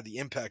in and had the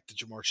impact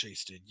that Jamar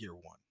Chase did year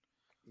 1.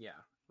 Yeah.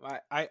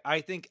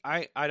 I think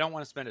I don't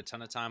want to spend a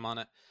ton of time on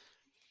it,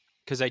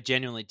 because I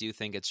genuinely do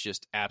think it's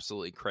just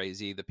absolutely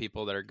crazy, the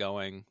people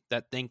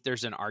that think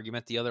there's an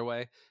argument the other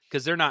way,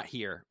 because they're not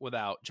here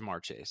without Jamar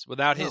Chase.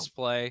 Without his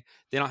play,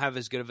 they don't have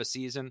as good of a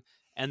season.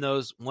 And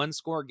those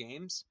 1-score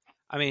games,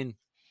 I mean,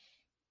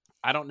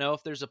 I don't know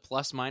if there's a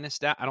plus-minus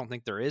stat. I don't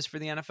think there is for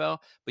the NFL,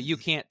 but you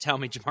can't tell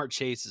me Jamar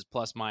Chase's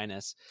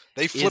plus-minus.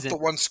 They flip the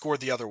 1 score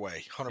the other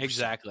way, 100%.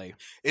 Exactly.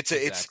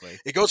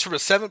 It goes from a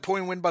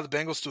 7-point win by the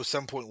Bengals to a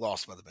 7-point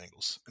loss by the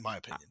Bengals, in my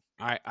opinion.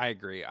 I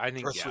agree. I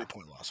think, or a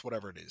 3-point loss,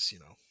 whatever it is,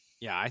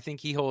 Yeah, I think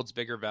he holds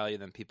bigger value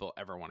than people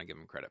ever want to give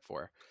him credit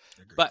for.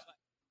 But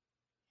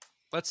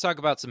let's talk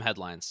about some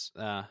headlines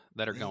that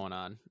are going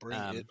on. Bring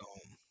it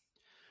home.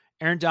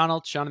 Aaron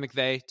Donald, Sean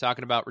McVay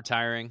talking about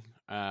retiring,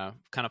 kind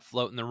of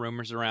floating the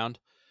rumors around.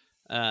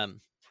 I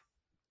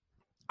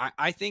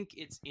think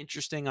it's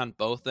interesting on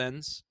both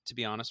ends, to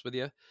be honest with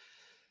you.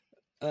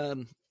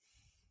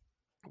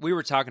 We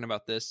were talking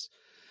about this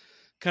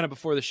kind of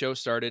before the show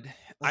started.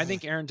 I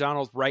think Aaron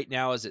Donald right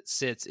now, as it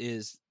sits,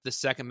 is the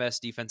second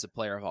best defensive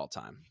player of all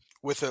time,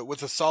 with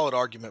a solid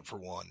argument for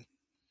one.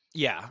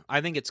 Yeah,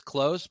 I think it's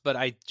close, but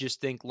I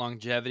just think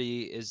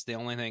longevity is the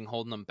only thing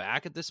holding them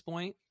back at this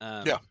point.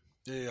 Yeah.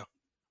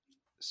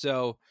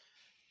 So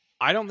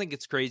I don't think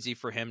it's crazy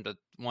for him to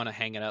want to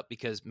hang it up,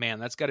 because, man,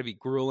 that's got to be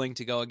grueling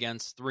to go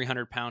against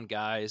 300-pound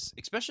guys,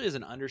 especially as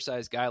an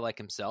undersized guy like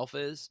himself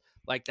is.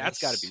 Like, that's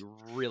got to be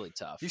really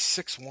tough. He's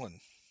 6'1".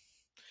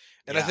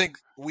 And I think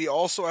we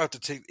also have to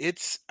take –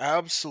 it's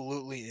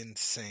absolutely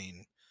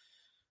insane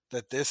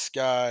that this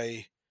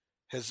guy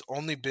has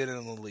only been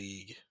in the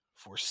league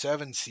for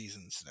 7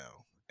 seasons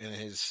now and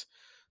has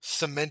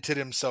cemented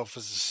himself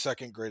as the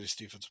second greatest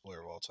defensive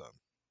player of all time.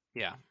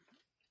 Yeah.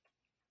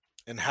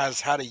 And has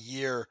had a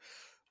year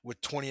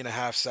with 20 and a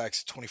half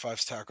sacks,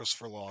 25 tackles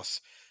for loss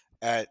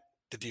at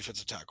the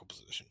defensive tackle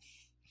position.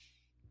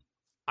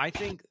 I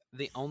think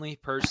the only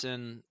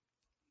person,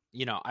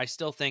 I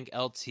still think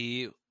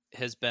LT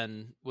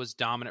was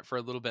dominant for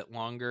a little bit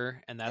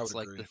longer, and that's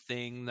like the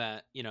thing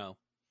that,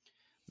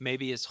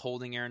 maybe is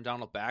holding Aaron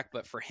Donald back.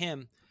 But for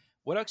him,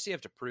 what else do you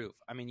have to prove?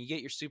 I mean, you get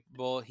your Super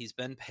Bowl, he's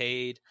been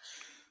paid.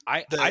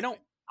 I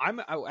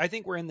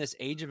think we're in this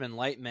age of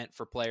enlightenment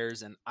for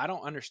players, and I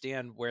don't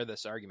understand where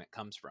this argument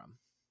comes from.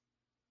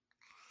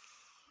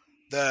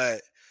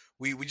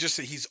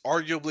 He's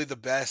arguably the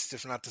best,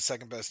 if not the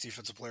second best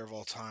defensive player of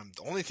all time.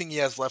 The only thing he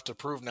has left to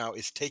prove now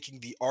is taking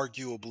the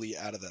arguably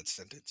out of that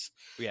sentence.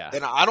 Yeah.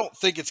 And I don't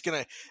think it's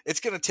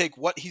gonna take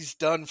what he's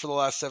done for the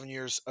last 7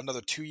 years,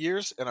 another 2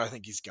 years, and I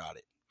think he's got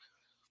it.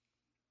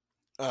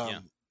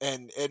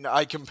 And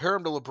I compare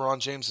him to LeBron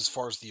James as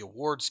far as the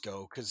awards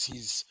go, because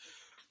he's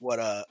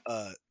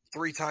a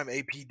 3-time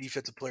AP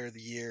Defensive Player of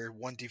the Year,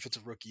 1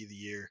 Defensive Rookie of the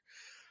Year.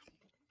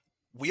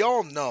 we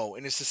all know,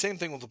 and it's the same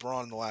thing with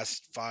LeBron in the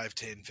last 5,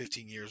 10,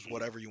 15 years,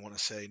 whatever you want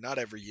to say. Not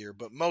every year,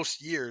 but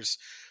most years.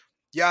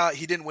 Yeah,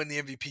 he didn't win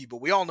the MVP,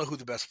 but we all know who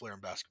the best player in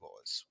basketball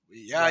is.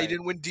 Yeah, he Right.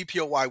 didn't win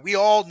DPOY. We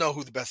all know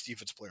who the best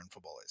defense player in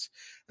football is.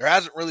 There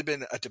hasn't really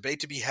been a debate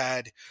to be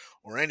had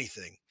or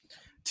anything.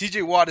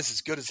 TJ Watt is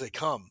as good as they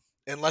come,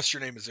 unless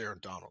your name is Aaron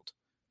Donald.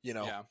 You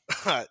know,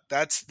 Yeah.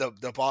 that's the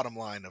bottom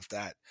line of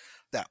that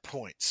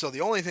point. So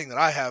the only thing that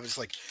I have is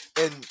like,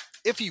 and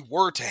if he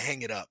were to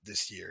hang it up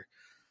this year,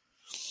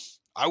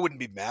 I wouldn't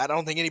be mad. I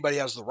don't think anybody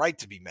has the right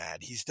to be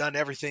mad. He's done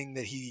everything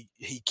that he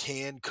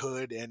can,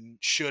 could, and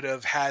should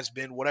have, has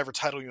been, whatever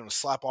title you want to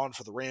slap on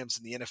for the Rams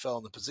in the NFL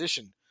in the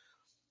position.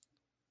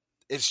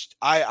 It's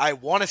I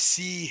want to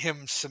see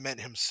him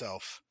cement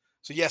himself.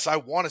 So yes, I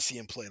want to see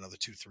him play another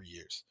 2-3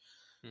 years,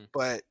 Hmm.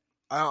 but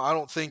I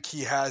don't think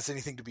he has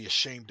anything to be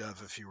ashamed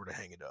of if he were to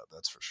hang it up.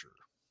 That's for sure.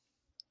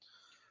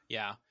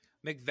 Yeah.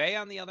 McVay,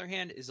 on the other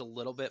hand, is a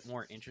little bit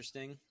more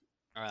interesting.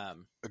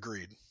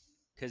 Agreed.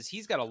 Because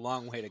he's got a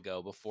long way to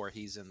go before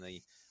he's in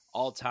the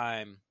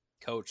all-time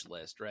coach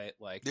list, right?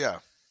 Like, Yeah,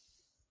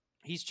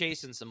 he's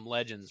chasing some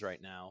legends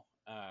right now.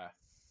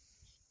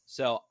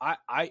 So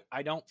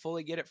I don't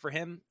fully get it for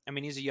him. I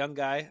mean, he's a young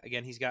guy.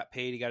 Again, he's got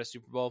paid. He got a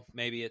Super Bowl.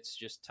 Maybe it's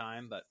just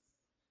time, but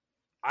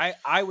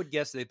I would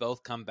guess they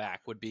both come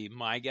back would be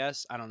my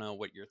guess. I don't know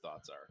what your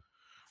thoughts are.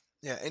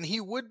 yeah, and he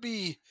would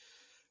be.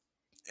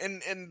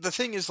 And the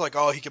thing is, like,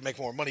 oh, he can make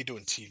more money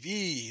doing TV.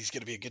 He's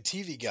going to be a good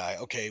TV guy.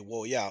 Okay,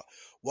 well, yeah.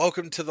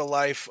 Welcome to the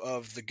life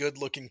of the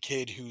good-looking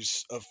kid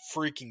who's a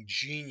freaking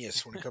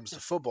genius when it comes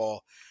to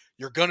football.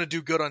 You're going to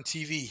do good on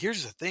TV.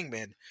 Here's the thing,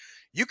 man.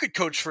 You could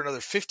coach for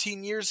another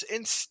 15 years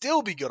and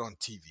still be good on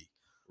TV.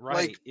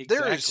 Right, Like,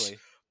 there is exactly.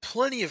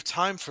 plenty of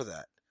time for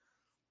that.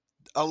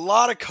 A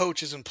lot of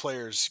coaches and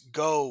players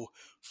go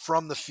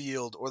from the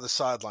field or the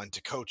sideline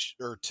to coach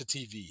or to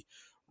TV.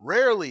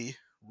 Rarely,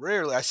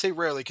 I say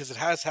rarely because it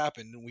has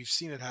happened and we've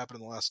seen it happen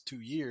in the last 2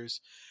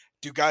 years.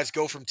 Do guys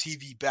go from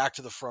TV back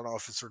to the front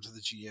office or to the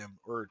GM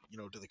or,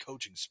 to the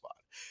coaching spot?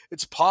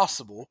 It's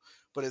possible,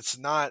 but it's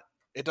not,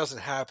 it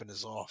doesn't happen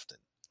as often.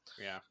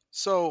 Yeah.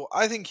 So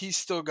I think he's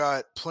still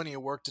got plenty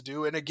of work to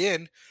do. And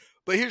again,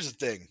 but here's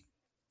the thing,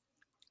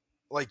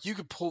 like, you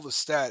could pull the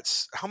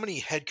stats. How many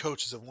head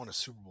coaches have won a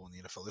Super Bowl in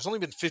the NFL? There's only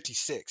been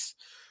 56.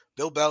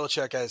 Bill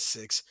Belichick has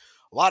 6.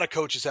 A lot of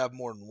coaches have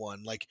more than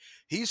one. Like,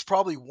 he's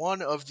probably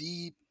one of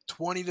the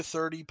 20 to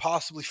 30,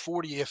 possibly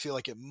 40, I feel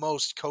like, at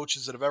most,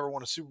 coaches that have ever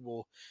won a Super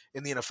Bowl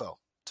in the NFL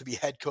to be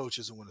head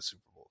coaches and win a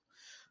Super Bowl.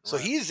 So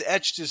Right. he's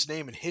etched his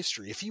name in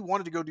history. If he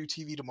wanted to go do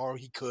TV tomorrow,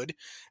 he could.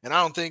 And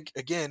I don't think,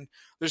 again,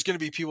 there's going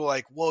to be people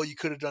like, well, you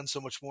could have done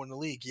so much more in the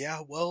league.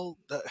 Yeah, well,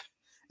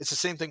 it's the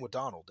same thing with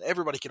Donald.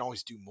 Everybody can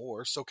always do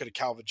more. So could a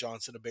Calvin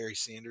Johnson, a Barry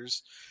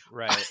Sanders.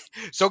 Right.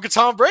 So could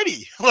Tom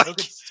Brady. So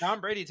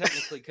Tom Brady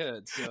technically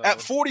could. So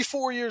At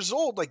 44 years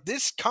old, like,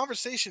 this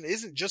conversation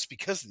isn't just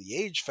because of the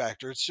age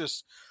factor. It's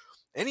just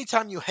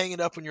anytime you hang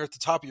it up when you're at the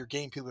top of your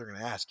game, people are going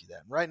to ask you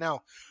that. And right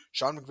now,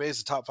 Sean McVay is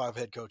the top 5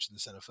 head coach in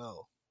this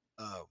NFL.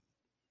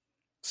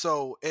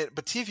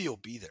 But TV will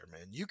be there,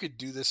 man. You could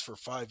do this for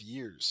 5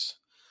 years.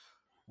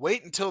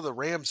 Wait until the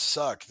Rams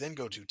suck, then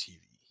go do TV.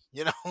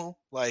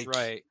 Like,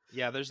 right.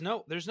 Yeah, there's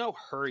no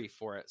hurry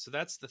for it. So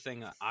that's the thing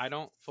that I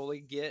don't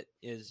fully get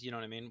is, you know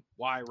what I mean?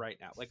 Why right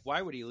now? Like,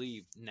 why would he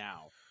leave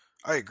now?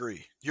 I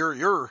agree.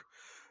 You're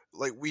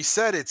like we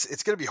said,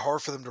 it's going to be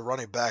hard for them to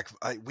run it back.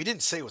 We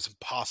didn't say it was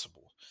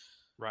impossible.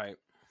 Right.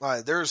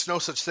 There's no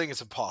such thing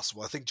as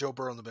impossible. I think Joe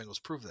Burrow and the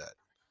Bengals proved that.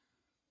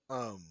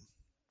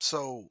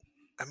 So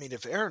I mean,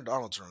 if Aaron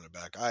Donald's running it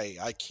back,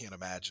 I can't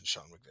imagine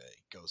Sean McVay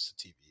goes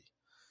to TV.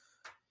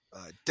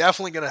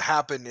 Definitely going to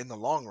happen in the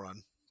long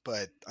run,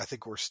 but I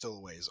think we're still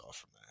a ways off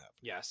from that happening.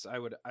 Yes,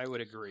 I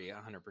would agree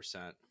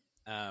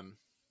 100%.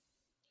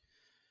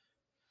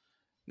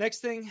 Next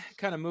thing,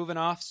 kind of moving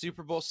off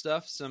Super Bowl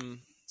stuff,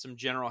 some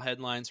general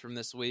headlines from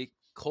this week.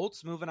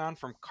 Colts moving on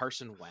from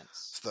Carson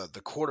Wentz. It's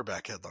the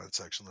quarterback headline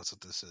section. That's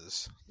what this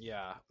is.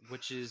 Yeah,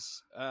 which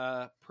is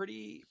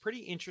pretty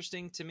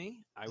interesting to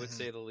me, I would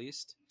say the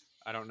least.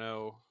 I don't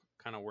know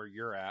kind of where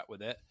you're at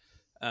with it.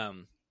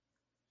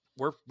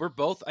 We're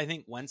both, I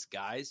think, Wentz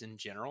guys in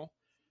general.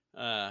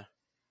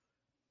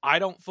 I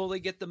don't fully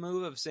get the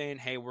move of saying,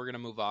 hey, we're going to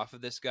move off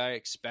of this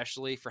guy,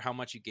 especially for how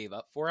much you gave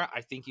up for it.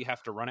 I think you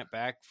have to run it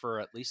back for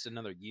at least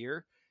another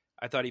year.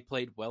 I thought he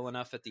played well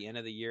enough at the end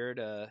of the year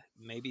to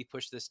maybe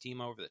push this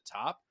team over the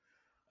top.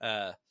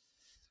 And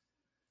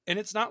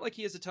it's not like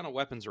he has a ton of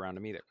weapons around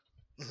him either.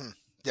 Mm-hmm.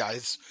 Yeah,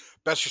 his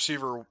best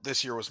receiver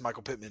this year was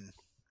Michael Pittman,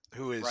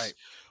 who is right.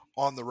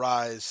 on the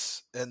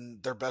rise,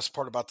 and their best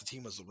part about the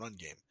team was the run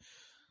game.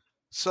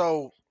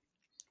 So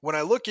when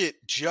I look at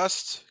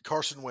just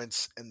Carson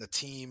Wentz and the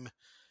team,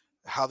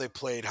 how they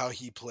played, how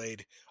he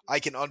played, I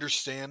can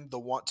understand the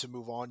want to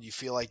move on. You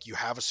feel like you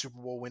have a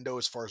Super Bowl window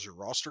as far as your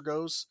roster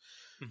goes,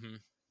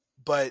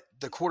 but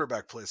the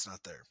quarterback play is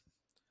not there.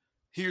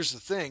 Here's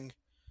the thing.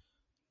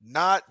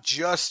 Not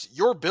just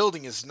your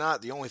building is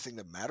not the only thing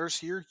that matters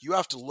here. You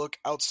have to look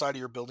outside of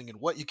your building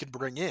and what you can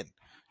bring in.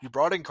 You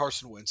brought in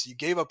Carson Wentz. You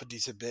gave up a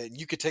decent bit, and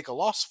you could take a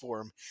loss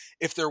for him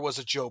if there was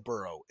a Joe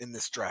Burrow in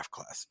this draft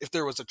class, if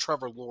there was a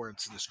Trevor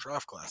Lawrence in this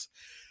draft class.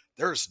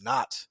 There's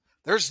not.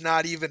 There's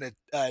not even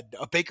a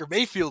Baker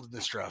Mayfield in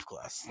this draft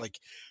class. Like,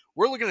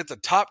 we're looking at the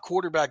top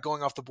quarterback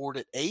going off the board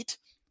at 8,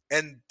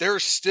 and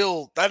there's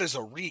still, that is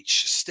a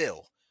reach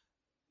still,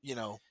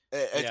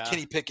 at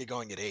Kenny Pickett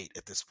going at 8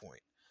 at this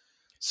point.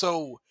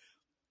 So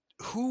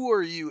who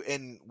are you?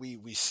 And we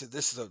said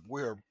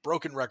we're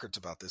broken records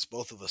about this.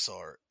 Both of us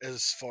are,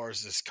 as far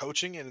as this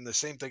coaching, and the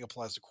same thing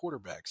applies to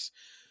quarterbacks.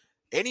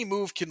 Any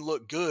move can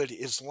look good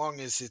as long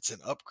as it's an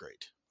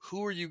upgrade.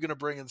 Who are you going to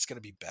bring in that's going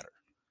to be better?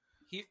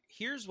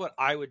 Here's what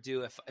I would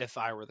do if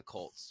I were the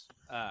Colts.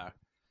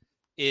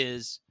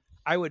 Is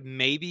I would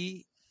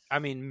maybe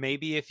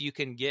if you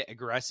can get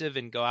aggressive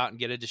and go out and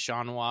get a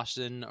Deshaun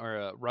Watson or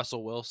a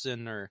Russell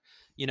Wilson or,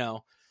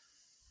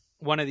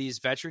 one of these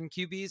veteran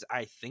QBs,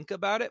 I think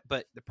about it.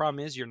 But the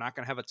problem is you're not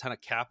going to have a ton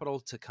of capital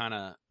to kind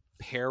of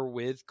pair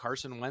with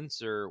Carson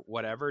Wentz or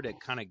whatever to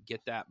kind of get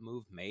that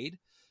move made.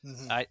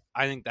 Mm-hmm.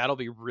 I think that'll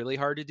be really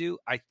hard to do.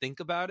 I think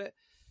about it.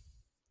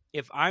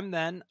 If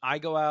I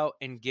go out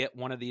and get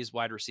one of these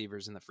wide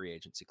receivers in the free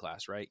agency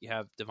class, right? You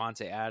have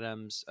Devontae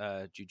Adams,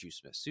 Juju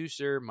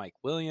Smith-Schuster, Mike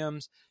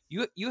Williams.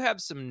 You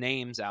have some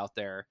names out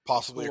there.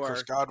 Possibly a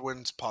Chris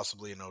Godwin's,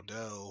 possibly an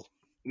Odell.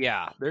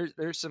 Yeah,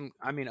 there's some.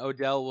 I mean,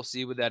 Odell, we'll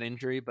see with that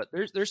injury, but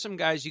there's some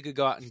guys you could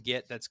go out and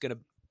get that's going to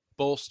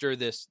bolster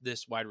this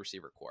wide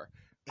receiver core.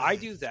 I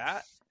do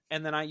that,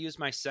 and then I use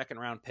my second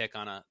round pick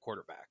on a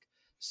quarterback.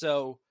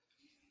 So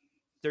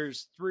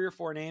there's 3 or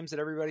 4 names that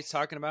everybody's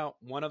talking about.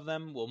 One of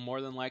them will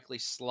more than likely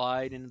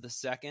slide into the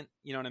second.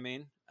 You know what I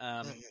mean?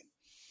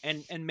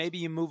 And maybe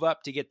you move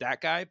up to get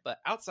that guy, but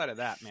outside of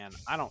that, man,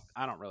 I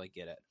don't really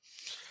get it.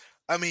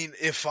 I mean,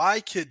 if I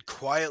could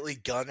quietly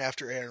gun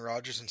after Aaron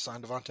Rodgers and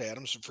sign Devontae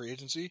Adams for free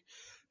agency,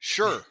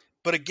 sure.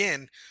 But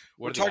again,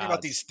 we're talking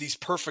about these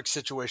perfect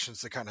situations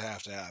that kind of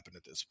have to happen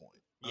at this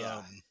point.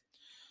 Yeah.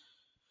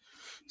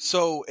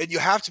 So, and you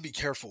have to be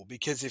careful,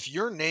 because if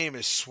your name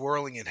is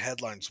swirling in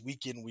headlines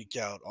week in, week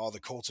out, the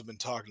Colts have been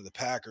talking to the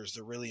Packers,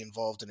 they're really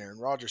involved in Aaron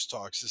Rodgers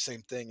talks, the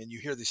same thing, and you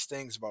hear these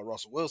things about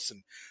Russell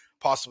Wilson,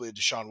 possibly a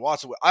Deshaun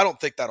Watson. I don't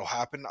think that'll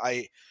happen.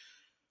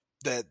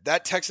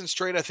 That Texans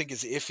trade, I think,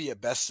 is iffy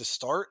at best to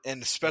start,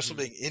 and especially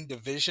being in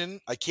division,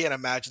 I can't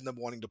imagine them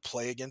wanting to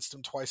play against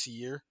him twice a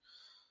year.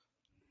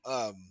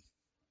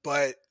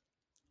 But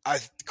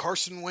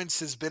Carson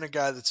Wentz has been a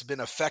guy that's been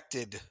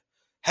affected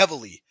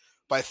heavily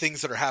by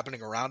things that are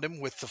happening around him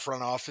with the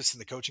front office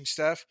and the coaching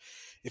staff.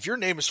 If your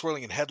name is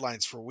swirling in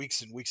headlines for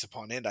weeks and weeks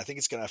upon end, I think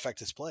it's going to affect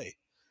his play.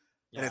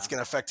 Yeah. And it's going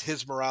to affect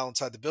his morale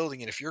inside the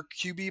building. And if your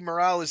QB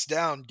morale is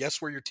down,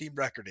 guess where your team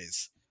record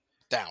is?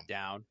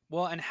 Down.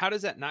 Well, and how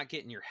does that not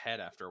get in your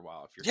head after a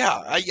while? If you're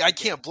I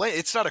can't blame.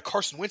 It's not a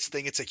Carson Wentz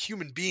thing. It's a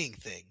human being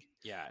thing.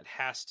 Yeah, it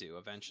has to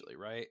eventually,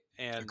 right?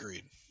 And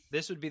agreed.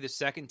 This would be the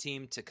second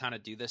team to kind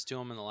of do this to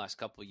him in the last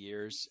couple of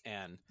years,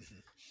 and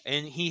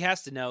he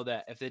has to know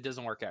that if it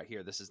doesn't work out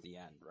here, this is the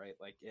end, right?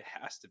 Like, it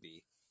has to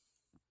be.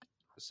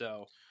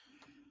 So,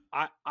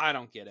 I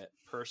don't get it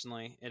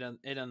personally. It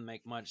doesn't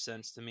make much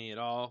sense to me at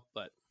all.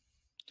 But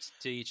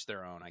to each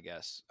their own, I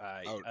guess.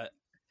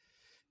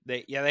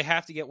 They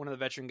have to get one of the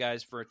veteran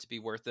guys for it to be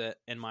worth it,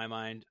 in my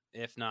mind.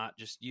 If not,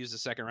 just use the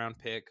second round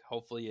pick.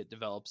 Hopefully it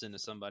develops into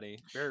somebody.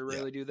 Very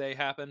rarely do they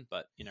happen,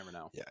 but you never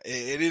know. Yeah,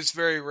 it is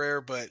very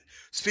rare. But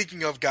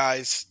speaking of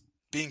guys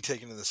being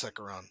taken in the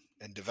second round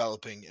and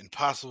developing and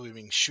possibly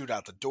being shoot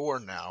out the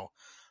door now,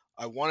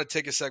 I want to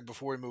take a sec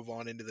before we move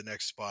on into the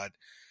next spot,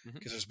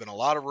 because there's been a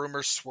lot of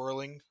rumors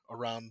swirling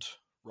around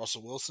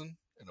Russell Wilson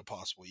and a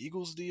possible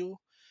Eagles deal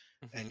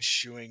and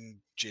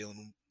shooing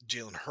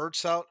Jalen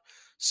Hurts out.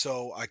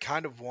 So I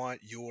kind of want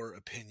your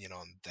opinion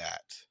on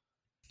that.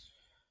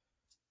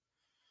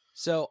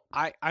 So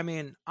I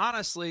mean,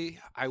 honestly,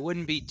 I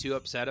wouldn't be too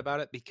upset about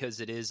it because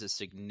it is a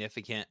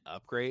significant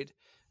upgrade.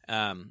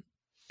 And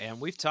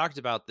we've talked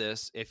about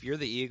this. If you're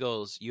the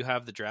Eagles, you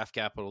have the draft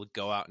capital to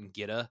go out and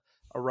get a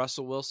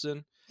Russell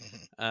Wilson.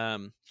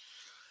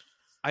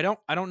 I don't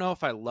know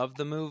if I love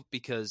the move,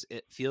 because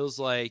it feels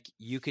like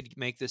you could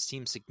make this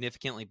team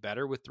significantly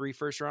better with 3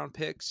 first-round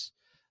picks.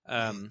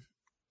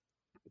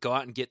 Go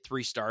out and get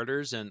 3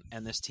 starters, and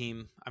this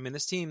team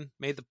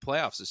made the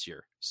playoffs this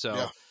year.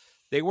 So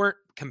they weren't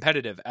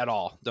competitive at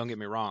all. Don't get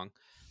me wrong,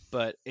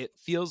 but it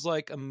feels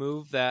like a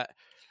move that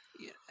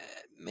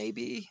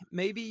maybe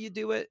you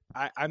do it.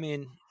 I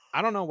mean,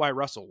 I don't know why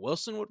Russell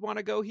Wilson would want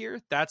to go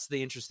here. That's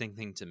the interesting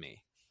thing to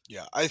me.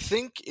 Yeah, I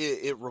think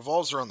it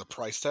revolves around the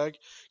price tag,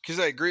 because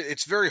I agree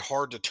it's very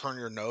hard to turn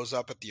your nose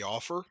up at the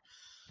offer.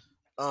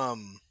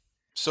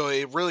 So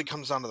it really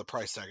comes down to the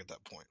price tag at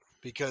that point,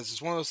 because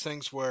it's one of those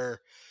things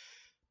where,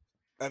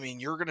 I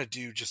mean, you're going to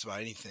do just about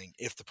anything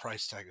if the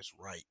price tag is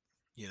right,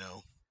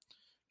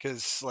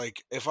 because,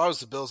 like, if I was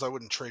the Bills, I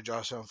wouldn't trade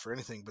Josh Allen for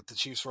anything, but the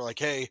Chiefs were like,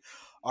 hey,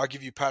 I'll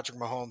give you Patrick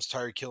Mahomes,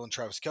 Tyreek Hill, and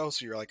Travis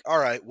Kelce. You're like, all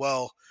right,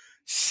 well,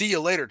 see you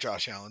later,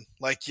 Josh Allen.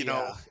 Like,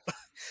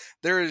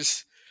 there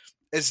is,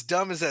 as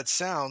dumb as that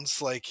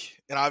sounds,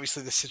 like, and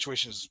obviously the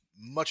situation is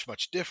much,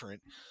 much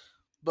different.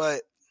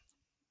 But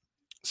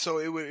so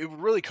it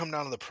would really come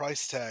down to the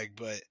price tag.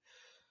 But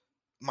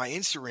my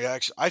instant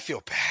reaction, I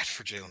feel bad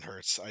for Jalen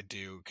Hurts. I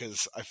do,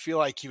 because I feel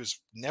like he was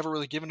never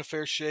really given a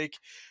fair shake,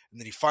 and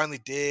then he finally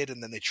did,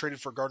 and then they traded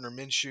for Gardner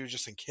Minshew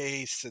just in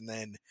case, and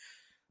then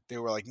they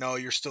were like, "No,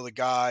 you're still the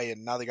guy,"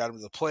 and now they got him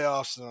to the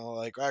playoffs, and they're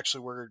like,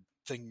 "Actually, we're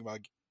thinking about."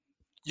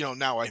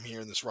 Now I'm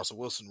hearing this Russell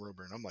Wilson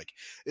rumor, and I'm like,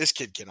 this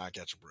kid cannot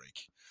catch a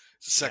break.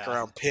 It's a second Yeah.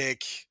 round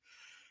pick.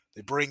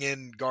 They bring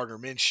in Gardner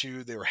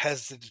Minshew. They were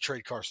hesitant to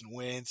trade Carson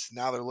Wentz.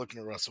 Now they're looking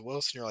at Russell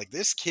Wilson. You're like,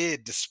 this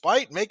kid,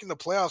 despite making the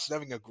playoffs and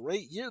having a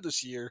great year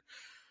this year,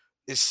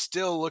 is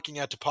still looking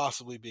at to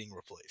possibly being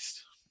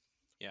replaced.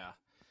 Yeah.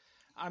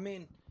 I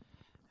mean,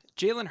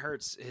 Jalen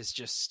Hurts is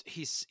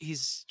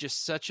he's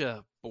just such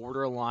a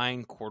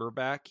borderline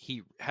quarterback.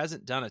 He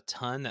hasn't done a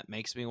ton that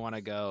makes me want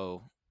to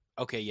go,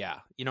 okay, yeah.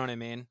 You know what I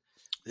mean?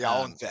 Yeah,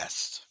 I'll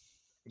invest.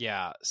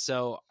 Yeah.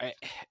 So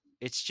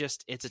it's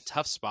a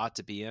tough spot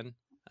to be in.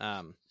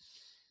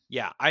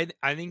 Yeah, I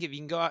think if you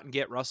can go out and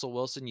get Russell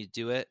Wilson, you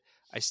do it.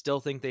 I still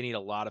think they need a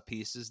lot of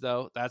pieces,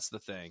 though. That's the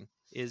thing.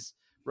 Is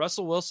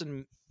Russell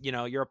Wilson,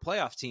 you're a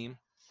playoff team,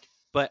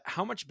 but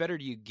how much better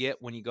do you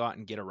get when you go out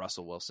and get a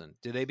Russell Wilson?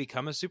 Do they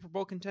become a Super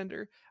Bowl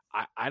contender?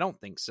 I don't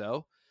think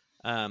so.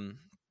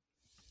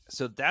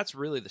 So that's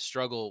really the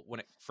struggle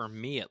for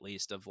me, at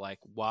least, of like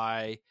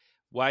why.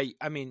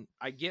 I mean,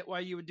 I get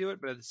why you would do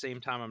it, but at the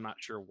same time, I'm not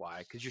sure why,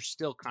 because you're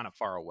still kind of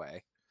far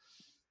away.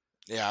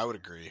 Yeah, I would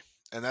agree.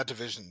 And that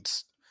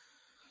division's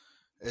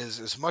is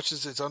as much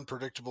as it's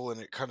unpredictable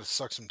and it kind of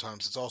sucks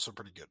sometimes, it's also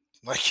pretty good.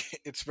 Like,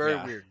 it's very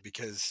weird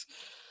because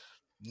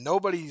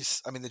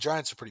the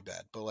Giants are pretty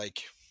bad, but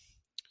like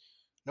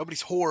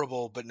nobody's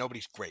horrible, but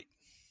nobody's great.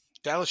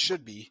 Dallas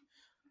should be,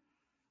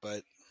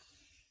 but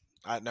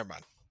never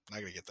mind. I'm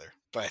not gonna get there.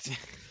 But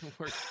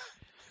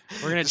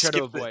we're gonna try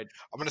to avoid.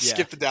 I'm gonna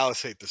skip the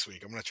Dallas hate this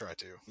week. I'm gonna try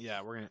to.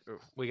 Yeah,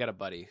 we got a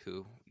buddy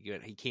who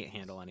he can't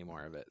handle any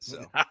more of it.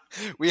 So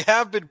we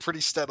have been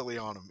pretty steadily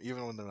on them,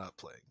 even when they're not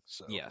playing.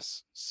 So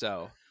yes.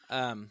 So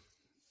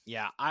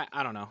yeah,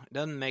 I don't know. It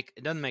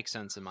doesn't make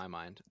sense in my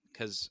mind,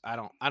 because I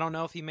don't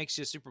know if he makes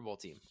you a Super Bowl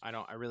team.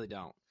 I really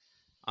don't.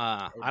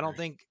 I don't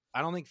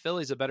think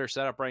Philly's a better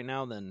setup right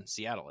now than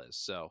Seattle is.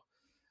 So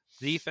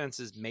the defense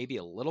is maybe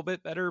a little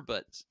bit better,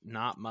 but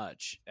not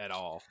much at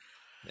all,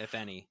 if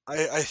any.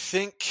 I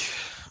think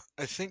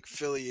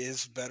Philly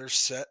is better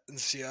set than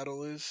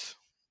Seattle is.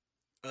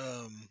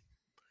 But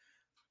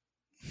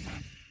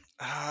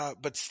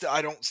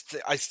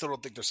I still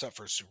don't think they're set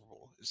for a Super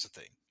Bowl. Is the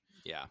thing.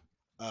 Yeah.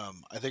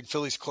 I think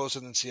Philly's closer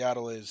than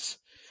Seattle is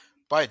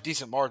by a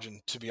decent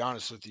margin, to be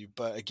honest with you.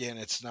 But again,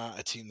 it's not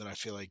a team that I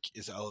feel like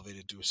is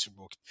elevated to a Super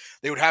Bowl.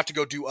 They would have to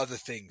go do other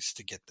things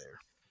to get there,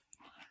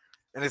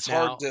 and it's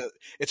hard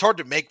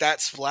to make that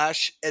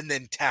splash and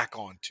then tack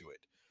on to it.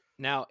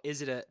 Now,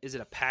 is it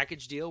a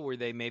package deal where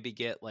they maybe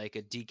get like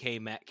a DK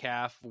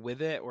Metcalf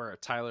with it or a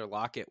Tyler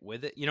Lockett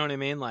with it? You know what I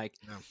mean? Like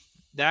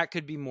that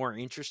could be more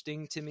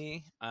interesting to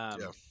me.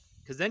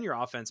 Because then your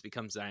offense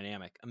becomes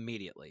dynamic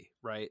immediately,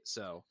 right?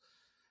 So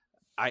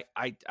I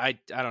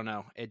don't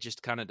know. It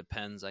just kind of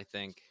depends, I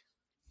think.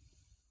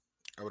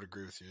 I would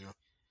agree with you.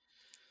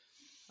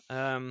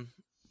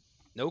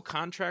 No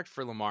contract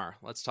for Lamar.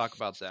 Let's talk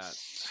about that.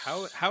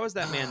 How is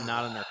that man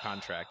not under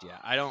contract yet?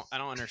 I don't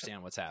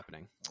understand what's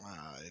happening.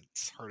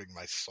 It's hurting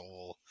my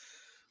soul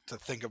to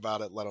think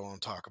about it, let alone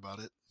talk about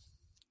it.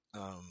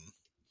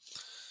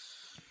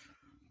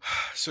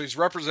 So he's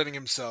representing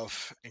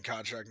himself in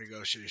contract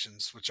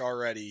negotiations, which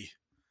already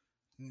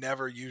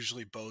never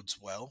usually bodes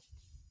well.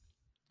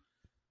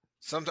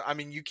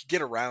 You could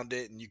get around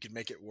it and you could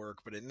make it work,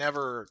 but it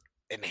never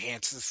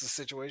enhances the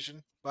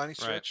situation by any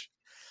stretch.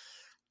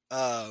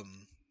 Right.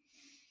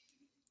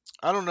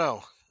 I don't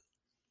know,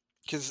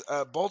 because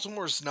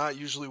Baltimore's not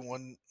usually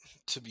one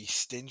to be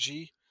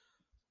stingy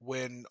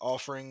when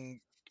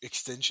offering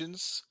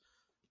extensions.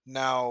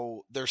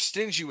 Now, they're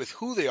stingy with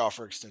who they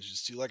offer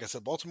extensions to. Like I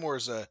said, Baltimore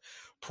is a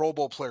Pro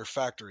Bowl player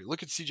factory.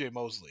 Look at C.J.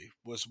 Mosley.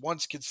 Was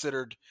once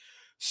considered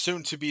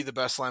soon to be the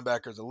best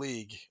linebacker in the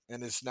league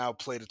and has now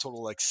played a total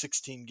of like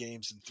 16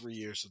 games in 3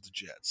 years with the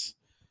Jets.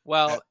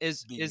 Well,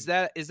 is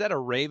that a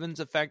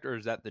Ravens effect or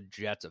is that the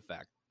Jets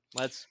effect?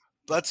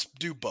 Let's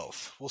do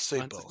both. We'll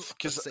say both,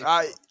 because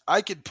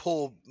I could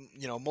pull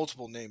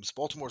multiple names.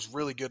 Baltimore's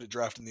really good at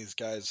drafting these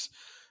guys,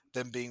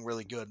 them being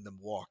really good and them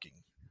walking.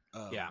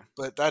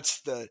 But that's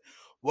the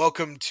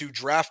welcome to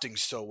drafting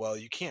so well.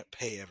 You can't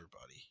pay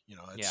everybody.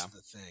 That's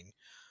the thing.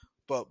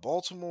 But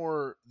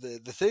Baltimore, the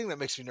thing that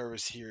makes me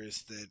nervous here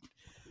is that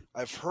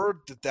I've heard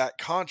that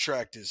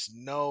contract is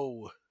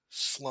no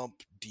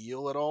slump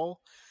deal at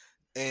all,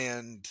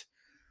 and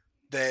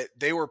that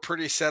they were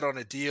pretty set on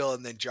a deal,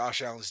 and then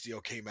Josh Allen's deal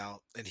came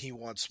out, and he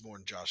wants more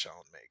than Josh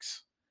Allen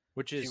makes.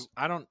 Which is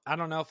I don't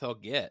know if he'll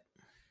get.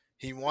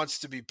 He wants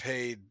to be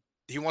paid.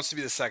 He wants to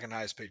be the second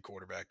highest paid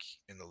quarterback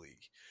in the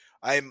league.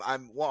 I'm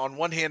on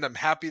one hand, I'm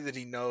happy that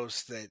he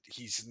knows that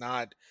he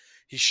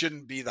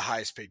shouldn't be the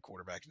highest paid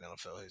quarterback in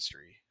NFL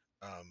history.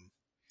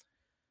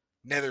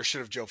 Neither should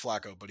have Joe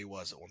Flacco, but he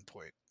was at one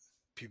point.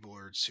 people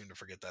are soon to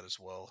forget that as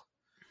well.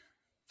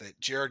 That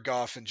Jared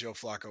Goff and Joe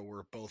Flacco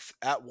were both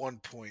at one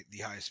point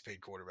the highest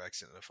paid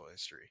quarterbacks in NFL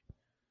history.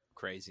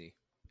 Crazy.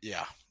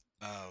 Yeah.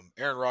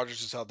 Aaron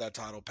Rodgers has held that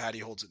title. Patty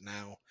holds it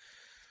now.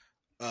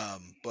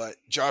 But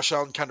Josh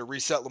Allen kind of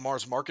reset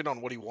Lamar's market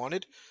on what he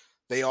wanted.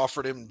 They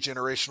offered him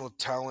generational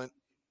talent,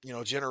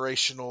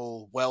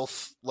 generational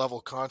wealth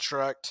level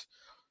contract,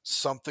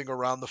 something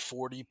around the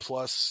 40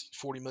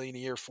 million a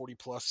year, 40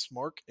 plus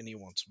mark, and he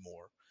wants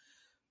more.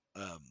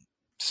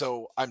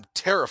 So I'm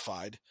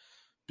terrified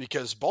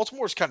because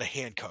Baltimore's kind of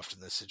handcuffed in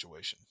this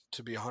situation,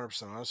 to be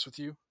 100% honest with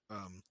you.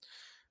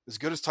 As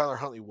good as Tyler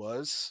Huntley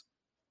was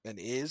and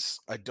is,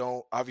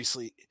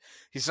 obviously,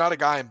 he's not a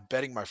guy I'm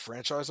betting my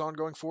franchise on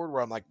going forward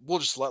where I'm like, we'll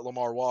just let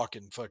Lamar walk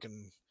and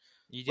fucking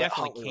You let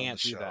definitely Huntley run the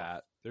can't do show.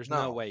 that. There's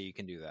no way you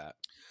can do that.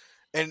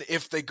 And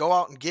if they go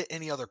out and get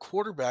any other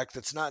quarterback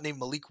that's not named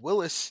Malik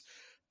Willis,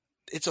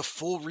 it's a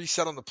full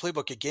reset on the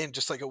playbook again,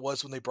 just like it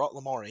was when they brought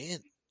Lamar in.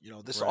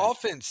 This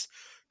offense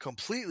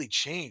completely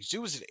changed. It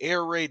was an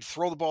air raid,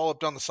 throw the ball up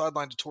down the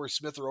sideline to Torrey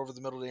Smith or over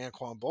the middle to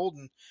Anquan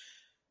Bolden.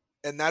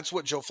 And that's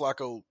what Joe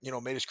Flacco,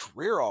 made his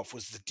career off,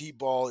 was the deep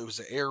ball. It was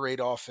an air raid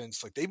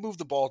offense. Like, they moved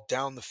the ball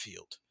down the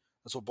field.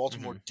 That's what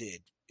Baltimore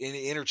did,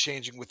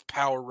 interchanging with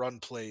power run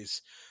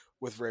plays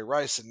with Ray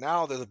Rice. And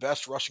now they're the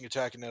best rushing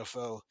attack in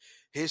NFL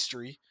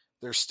history.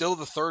 They're still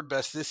the third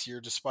best this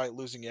year, despite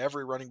losing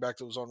every running back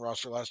that was on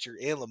roster last year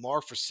and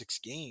Lamar for 6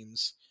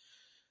 games.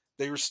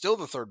 They were still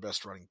the third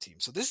best running team.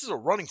 So this is a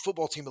running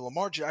football team, and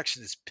Lamar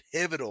Jackson is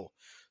pivotal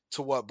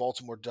to what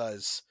Baltimore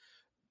does.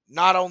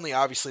 Not only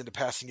obviously in the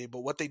passing game, but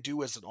what they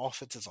do as an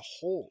offense as a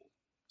whole.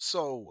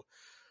 So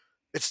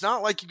it's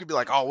not like you could be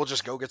like, oh, we'll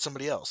just go get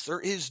somebody else. There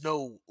is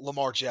no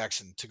Lamar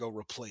Jackson to go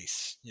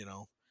replace,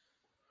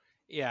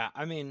 Yeah,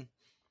 I mean,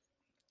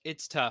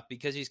 it's tough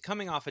because he's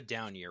coming off a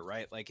down year,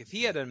 right? Like, if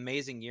he had an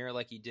amazing year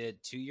like he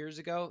did 2 years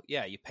ago,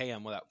 yeah, you pay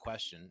him without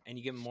question, and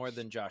you give him more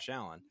than Josh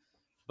Allen.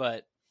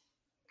 But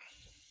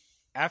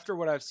after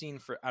what I've seen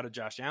out of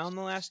Josh Allen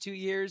the last 2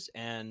 years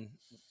and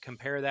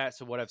compare that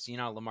to what I've seen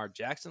out of Lamar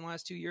Jackson the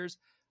last 2 years,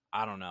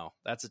 I don't know.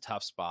 That's a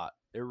tough spot.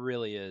 It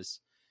really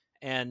is.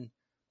 And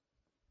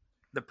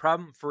the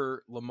problem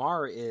for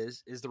Lamar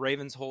is the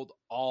Ravens hold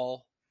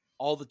all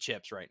the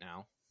chips right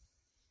now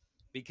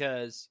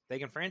because they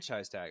can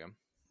franchise tag him.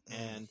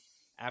 And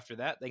after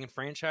that, they can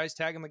franchise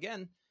tag him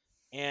again.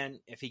 And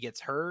if he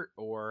gets hurt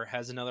or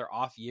has another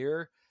off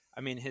year, I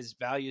mean, his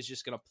value is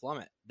just going to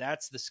plummet.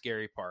 That's the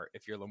scary part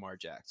if you're Lamar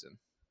Jackson.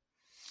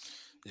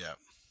 Yeah,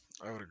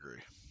 I would agree.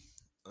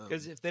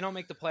 Because if they don't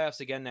make the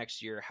playoffs again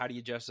next year, how do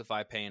you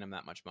justify paying him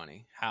that much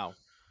money? How?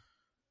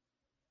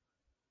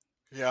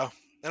 Yeah,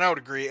 and I would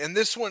agree. And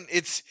this one,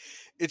 it's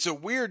a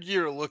weird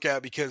year to look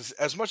at because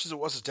as much as it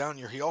was a down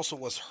year, he also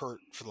was hurt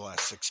for the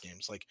last 6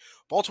 games. Like,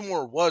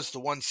 Baltimore was the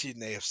 1 seed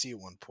in the AFC at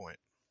one point,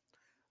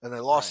 and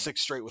they lost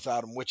 6 straight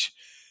without him, which,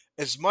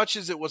 as much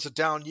as it was a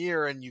down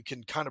year and you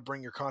can kind of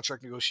bring your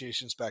contract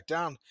negotiations back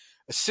down,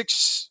 a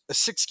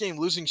 6-game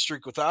losing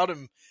streak without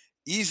him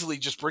easily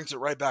just brings it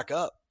right back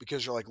up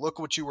because you're like, look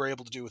what you were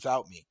able to do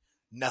without me.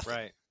 Nothing.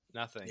 Right.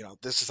 Nothing.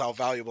 This is how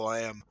valuable I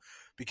am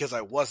because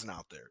I wasn't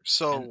out there.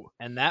 So,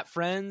 and that,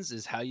 friends,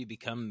 is how you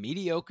become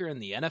mediocre in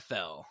the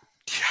NFL.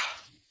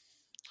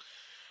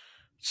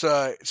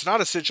 Yeah. It's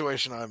not a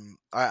situation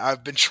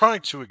I've been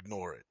trying to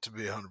ignore it, to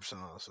be 100%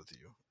 honest with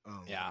you.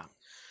 Yeah.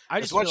 I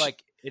just feel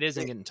like it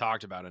isn't getting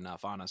talked about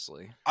enough,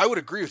 honestly. I would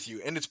agree with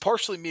you. And it's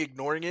partially me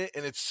ignoring it,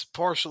 and it's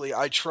partially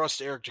I trust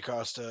Eric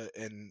DaCosta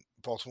and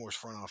Baltimore's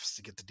front office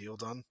to get the deal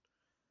done.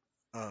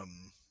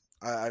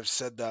 I've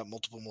said that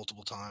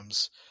multiple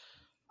times.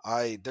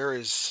 There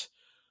is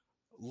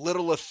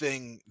little a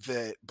thing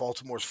that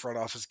Baltimore's front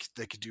office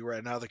they could do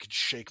right now that could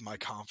shake my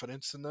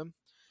confidence in them.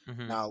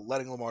 Mm-hmm. Now,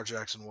 letting Lamar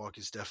Jackson walk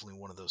is definitely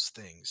one of those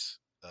things.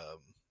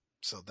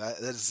 So that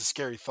is a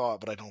scary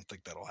thought, but I don't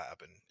think that'll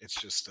happen. It's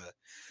just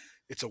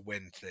it's a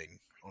win thing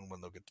on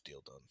when they'll get the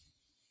deal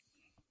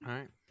done. All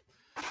right.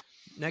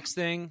 Next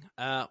thing,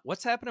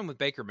 what's happening with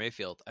Baker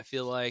Mayfield? I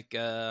feel like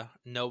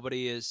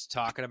nobody is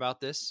talking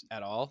about this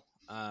at all.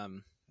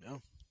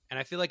 No. And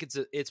I feel like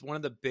it's one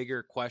of the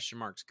bigger question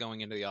marks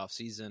going into the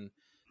offseason.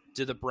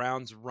 Do the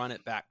Browns run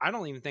it back? I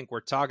don't even think we're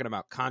talking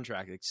about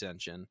contract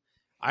extension.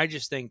 I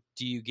just think,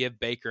 do you give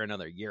Baker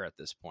another year at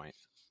this point?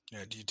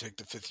 Yeah, do you take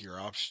the 5th-year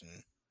option?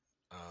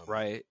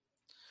 Right.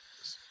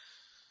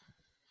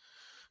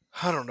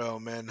 I don't know,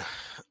 man.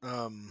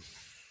 I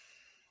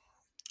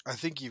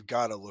think you've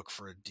got to look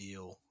for a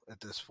deal at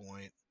this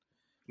point.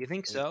 You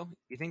think so?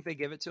 You think they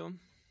give it to him?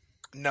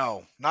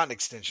 No, not an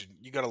extension.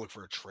 You got to look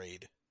for a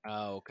trade.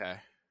 Oh, okay.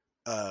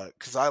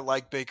 Because I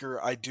like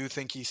Baker. I do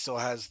think he still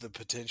has the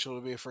potential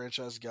to be a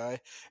franchise guy.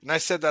 And I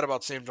said that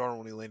about Sam Darnold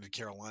when he landed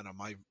Carolina.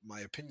 My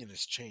opinion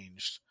has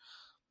changed,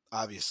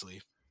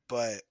 obviously.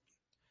 But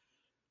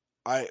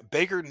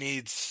Baker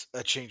needs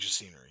a change of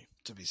scenery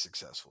to be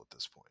successful at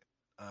this point.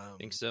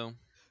 Think so?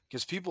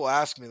 Because people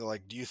ask me, they're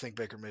like, do you think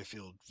Baker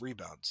Mayfield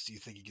rebounds? Do you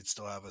think he could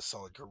still have a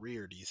solid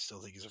career? Do you still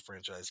think he's a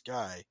franchise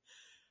guy?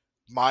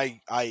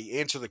 I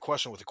answer the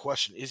question with a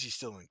question: is he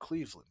still in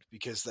Cleveland?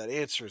 Because that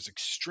answer is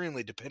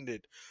extremely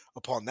dependent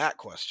upon that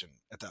question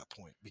at that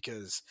point.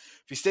 Because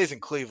if he stays in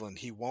Cleveland,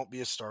 he won't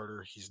be a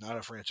starter. He's not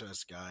a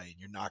franchise guy, and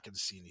you're not going to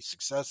see any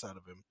success out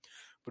of him.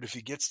 But if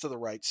he gets to the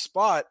right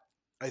spot,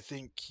 I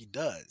think he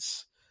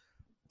does.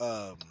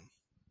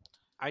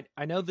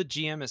 I know the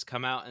GM has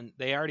come out and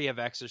they already have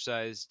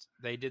exercised.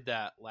 They did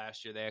that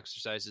last year. They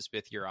exercised his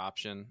 5th-year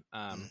option.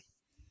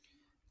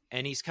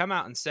 And he's come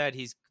out and said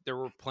they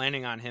were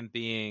planning on him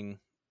being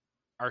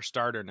our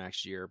starter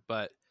next year.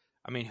 But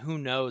I mean, who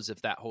knows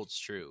if that holds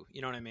true?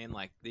 You know what I mean?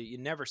 Like you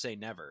never say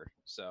never.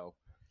 So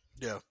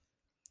yeah,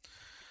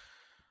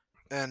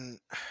 and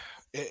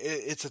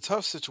it's a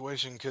tough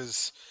situation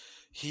because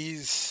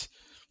he's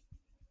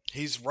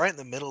right in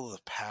the middle of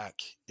the pack.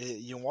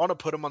 You want to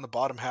put him on the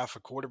bottom half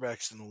of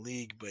quarterbacks in the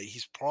league, but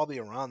he's probably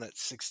around that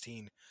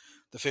 16,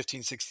 the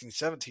 15, 16,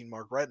 17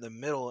 mark, right in the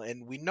middle.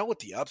 And we know what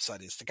the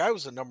upside is. The guy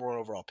was the number 1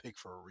 overall pick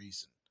for a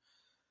reason.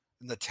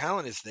 And the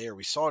talent is there.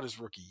 We saw it his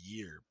rookie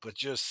year, but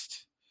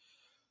just,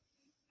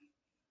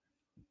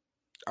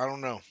 I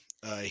don't know.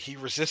 He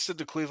resisted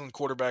the Cleveland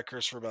quarterback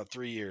curse for about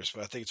 3 years,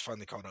 but I think it's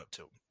finally caught up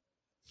to him.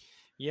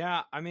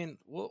 Yeah, I mean,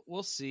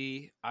 we'll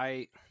see.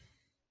 I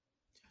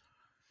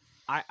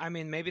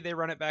mean, maybe they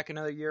run it back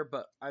another year,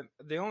 but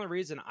the only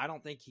reason I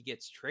don't think he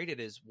gets traded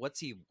is what's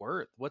he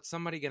worth? What's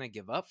somebody going to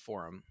give up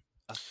for him?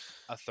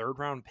 A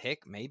 3rd-round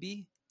pick,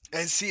 maybe?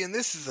 And see, and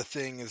this is the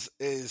thing is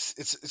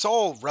it's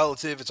all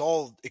relative. It's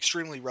all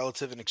extremely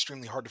relative and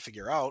extremely hard to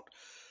figure out.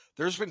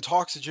 There's been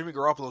talks that Jimmy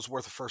Garoppolo is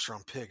worth a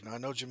 1st-round pick. Now, I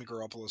know Jimmy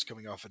Garoppolo is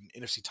coming off an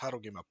NFC title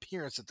game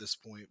appearance at this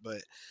point,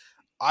 but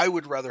I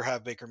would rather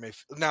have Baker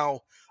Mayfield.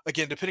 Now,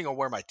 again, depending on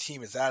where my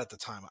team is at the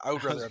time, I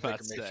would rather have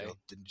Baker Mayfield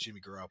than Jimmy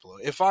Garoppolo.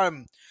 If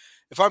I'm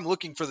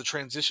looking for the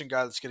transition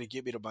guy that's going to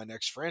get me to my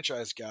next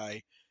franchise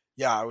guy,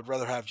 yeah, I would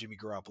rather have Jimmy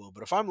Garoppolo.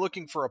 But if I'm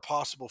looking for a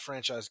possible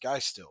franchise guy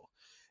still,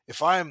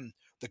 if I'm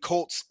the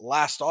Colts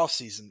last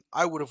offseason,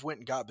 I would have went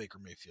and got Baker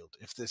Mayfield.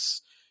 If the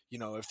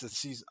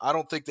season, I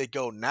don't think they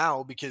go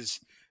now because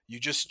you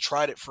just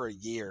tried it for a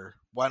year.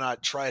 Why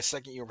not try a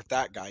 2nd year with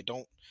that guy?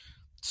 Don't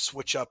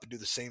switch up and do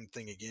the same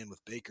thing again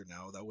with Baker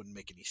now. That wouldn't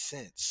make any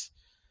sense.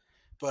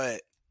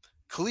 But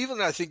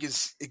Cleveland, I think,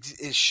 is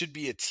should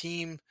be a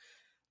team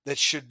that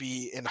should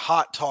be in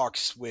hot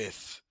talks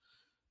with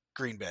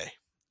Green Bay.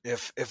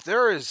 If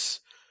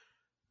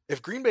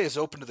Green Bay is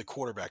open to the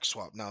quarterback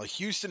swap, now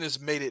Houston has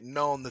made it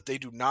known that they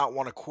do not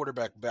want a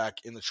quarterback back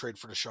in the trade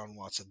for Deshaun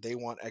Watson. They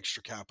want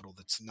extra capital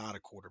that's not a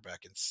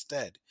quarterback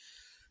instead.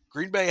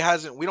 Green Bay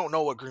hasn't. We don't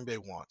know what Green Bay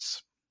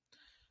wants.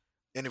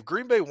 And if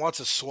Green Bay wants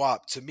a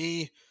swap, to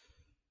me,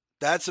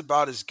 that's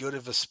about as good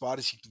of a spot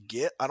as you can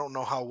get. I don't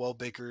know how well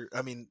Baker.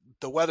 I mean,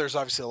 the weather is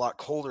obviously a lot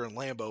colder in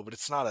Lambeau, but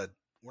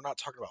we're not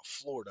talking about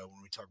Florida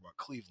when we talk about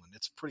Cleveland.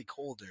 It's pretty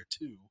cold there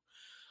too.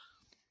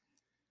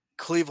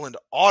 Cleveland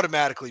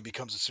automatically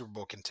becomes a Super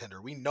Bowl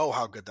contender. We know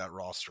how good that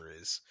roster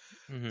is.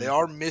 Mm-hmm. They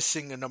are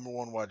missing a number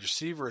 1 wide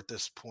receiver at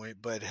this point,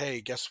 but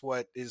hey, guess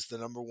what is the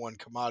number 1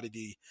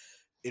 commodity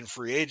in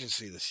free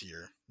agency this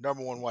year?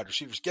 Number 1 wide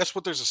receivers. Guess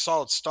what? There's a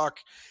solid stock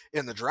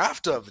in the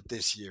draft of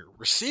this year.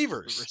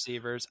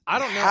 Receivers. I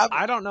don't know.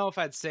 I don't know if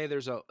I'd say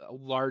there's a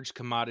large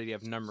commodity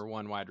of number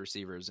 1 wide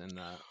receivers in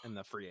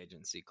the free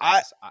agency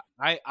class.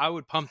 I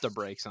would pump the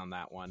brakes on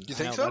that one. You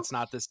think so? That's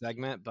not this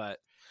segment, but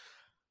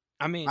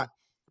I mean,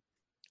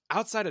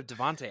 outside of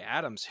Devontae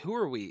Adams, who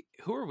are we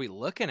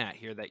looking at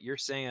here that you're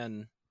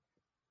saying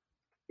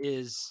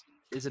is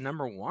a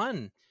number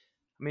 1?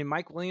 I mean,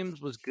 Mike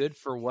Williams was good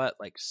for what,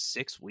 like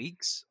 6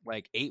 weeks,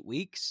 like 8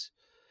 weeks.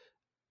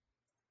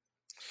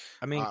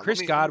 I mean,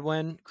 Chris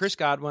Godwin,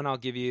 I'll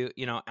give you,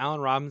 Allen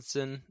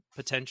Robinson,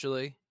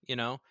 potentially,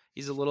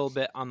 he's a little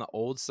bit on the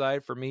old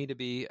side for me to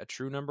be a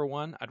true number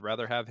 1. I'd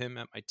rather have him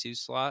at my 2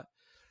 slot.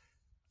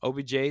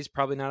 OBJ is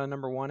probably not a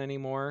number 1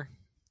 anymore.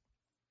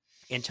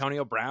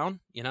 Antonio Brown,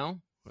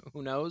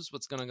 who knows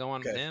what's going to go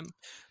on with him.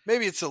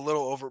 Maybe it's a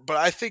little over, but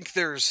I think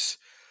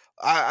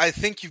I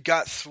think you've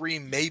got 3,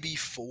 maybe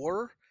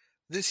 4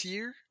 this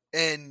year,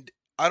 and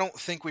I don't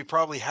think we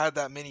probably had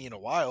that many in a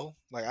while.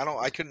 Like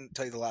I couldn't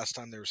tell you the last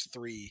time there was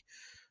 3,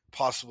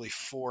 possibly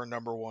 4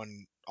 number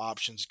 1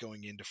 options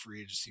going into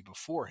free agency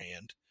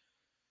beforehand.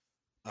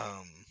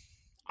 I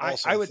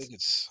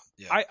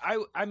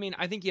mean,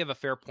 I think you have a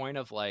fair point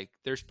of like,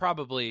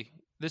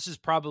 this is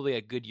probably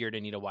a good year to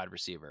need a wide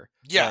receiver.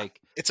 Yeah, like,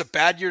 it's a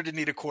bad year to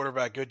need a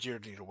quarterback, good year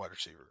to need a wide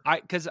receiver.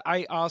 Because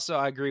I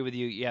agree with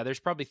you. Yeah, there's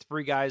probably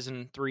 3 guys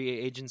in 3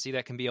 agency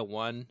that can be a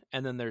 1,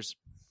 and then there's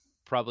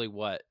probably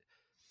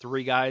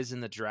 3 guys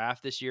in the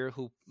draft this year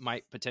who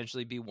might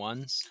potentially be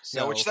 1s.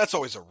 So, yeah, that's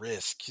always a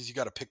risk because you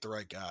got to pick the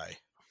right guy.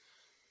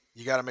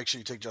 You got to make sure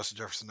you take Justin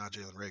Jefferson, not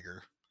Jalen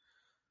Reagor.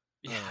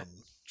 Yeah,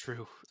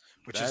 true.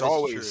 Which is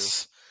always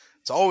true.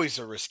 It's always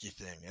a risky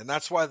thing, and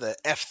that's why the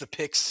F the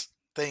picks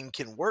thing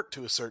can work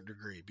to a certain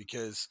degree,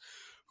 because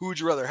who would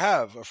you rather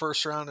have, a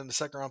 1st round and a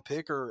 2nd round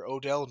pick, or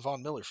Odell and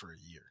Von Miller for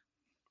a year?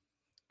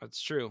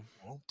 That's true.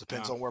 Well,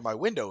 depends on where my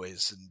window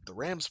is, and the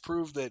Rams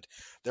proved that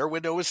their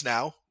window is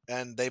now,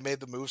 and they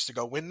made the moves to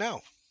go win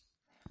now.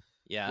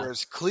 Yeah.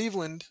 Whereas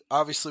Cleveland,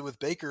 obviously with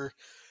Baker,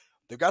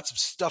 they've got some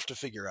stuff to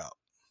figure out.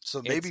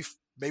 So maybe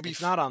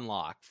it's not on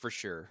lock for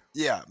sure.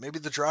 yeah, maybe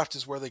the draft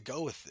is where they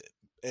go with it,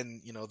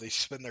 and they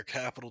spend their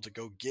capital to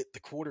go get the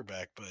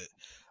quarterback. But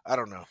I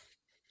don't know.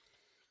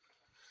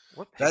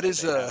 What pick That do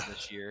is they have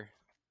this year?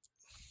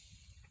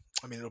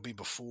 I mean, it'll be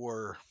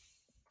before.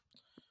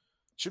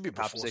 Should be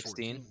Top before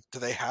 16. 14. Do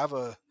they have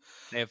a?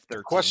 They have 13.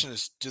 The question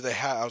is, do they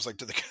have? I was like,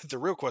 the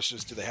real question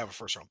is, do they have a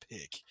first round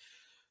pick?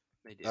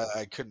 They do.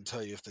 I couldn't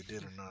tell you if they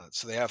did or not.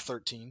 So they have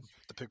 13,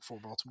 the pick for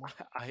Baltimore.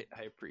 I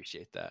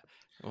appreciate that.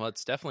 Well,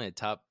 it's definitely a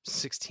top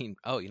 16.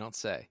 Oh, you don't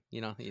say.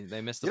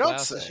 They missed the You don't playoffs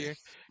say. this year.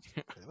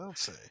 You don't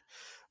say.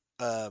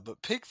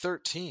 But pick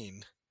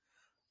 13,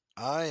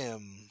 I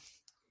am.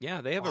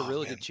 Yeah, they have a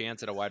really good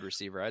chance at a wide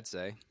receiver, I'd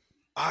say.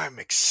 I'm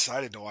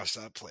excited to watch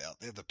that play out.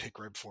 They have the pick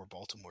right before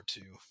Baltimore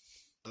too.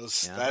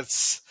 Yeah.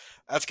 That's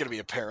going to be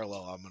a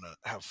parallel I'm going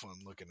to have fun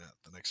looking at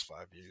the next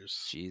 5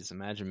 years. Jeez,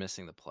 imagine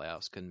missing the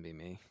playoffs. Couldn't be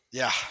me.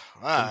 Yeah.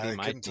 Couldn't be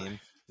my team.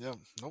 Yeah,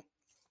 nope.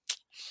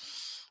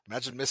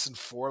 Imagine missing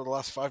 4 of the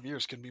last 5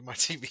 years. Couldn't be my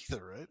team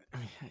either, right?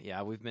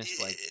 Yeah, we've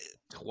missed like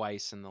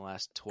twice in the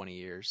last 20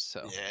 years.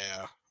 So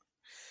yeah.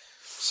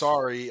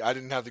 Sorry, I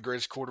didn't have the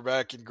greatest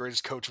quarterback and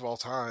greatest coach of all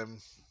time.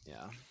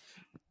 Yeah.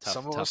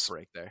 Some of us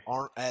break there.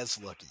 aren't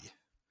as lucky.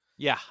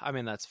 Yeah, I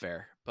mean that's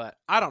fair, but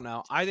I don't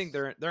know. I think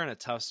they're in a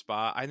tough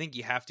spot. I think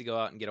you have to go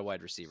out and get a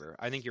wide receiver.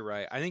 I think you're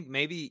right. I think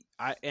maybe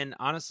and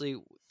honestly,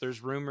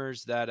 there's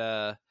rumors that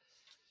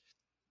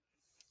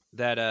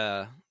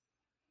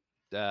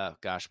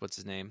gosh, what's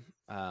his name?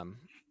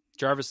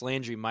 Jarvis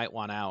Landry might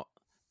want out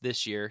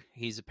this year.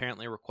 He's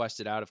apparently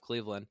requested out of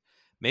Cleveland.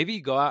 Maybe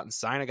you go out and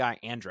sign a guy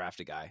and draft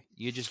a guy.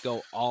 You just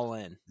go all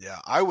in. Yeah,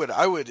 I would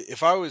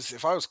if I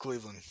was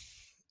Cleveland,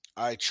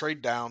 I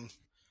trade down,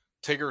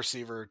 take a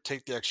receiver,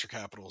 take the extra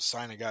capital,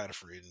 sign a guy to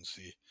free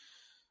agency.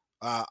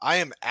 I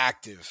am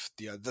active.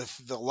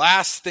 The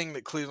last thing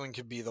that Cleveland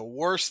could be, the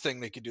worst thing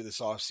they could do this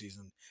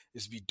offseason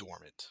is be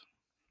dormant.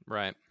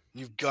 Right.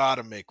 You've got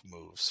to make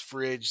moves.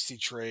 Free agency,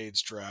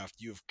 trades, draft.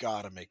 You've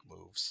got to make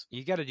moves.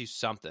 You got to do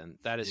something.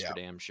 That is for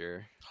damn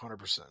sure.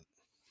 100%.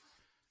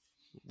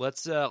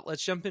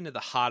 Let's jump into the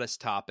hottest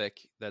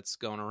topic that's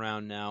going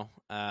around now.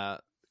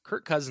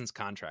 Kirk Cousins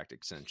contract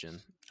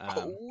extension.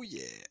 Oh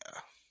yeah.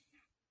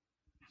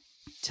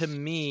 To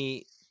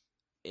me,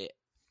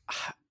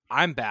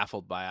 I'm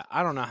baffled by it.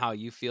 I don't know how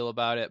you feel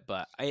about it,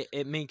 but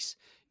it makes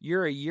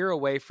you're a year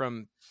away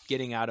from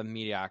getting out of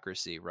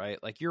mediocrity,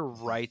 right? Like you're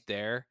right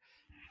there,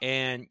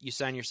 and you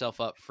sign yourself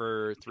up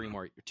for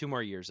 2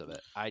 more years of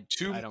it. I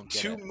don't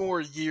get two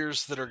more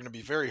years that are going to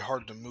be very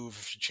hard to move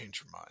if you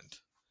change your mind.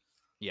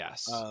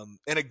 Yes.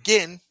 And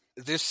again,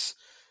 this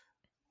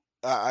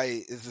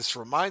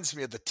reminds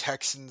me of the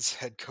Texans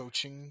head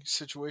coaching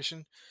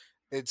situation.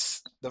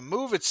 It's the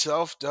move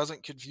itself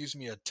doesn't confuse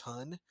me a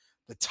ton.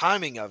 The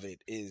timing of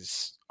it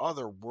is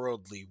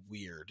otherworldly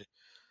weird.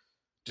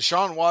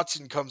 Deshaun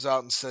Watson comes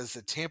out and says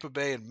that Tampa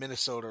Bay and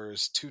Minnesota are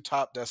his 2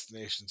 top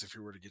destinations if he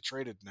were to get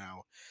traded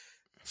now.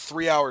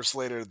 3 hours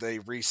later, they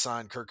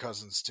re-signed Kirk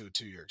Cousins to a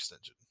 2-year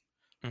extension.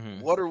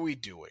 Mm-hmm. What are we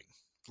doing?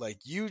 Like,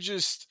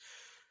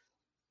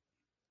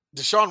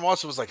 Deshaun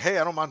Watson was like, hey,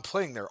 I don't mind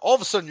playing there. All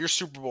of a sudden, your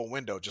Super Bowl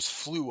window just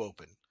flew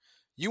open.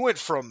 You went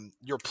from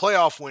your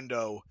playoff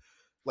window,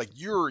 like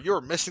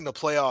you're missing the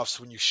playoffs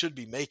when you should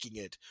be making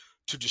it,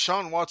 to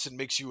Deshaun Watson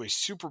makes you a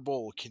Super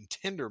Bowl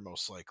contender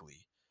most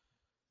likely.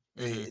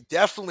 Mm-hmm.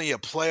 Definitely a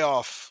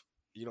playoff,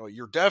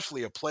 you're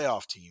definitely a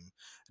playoff team.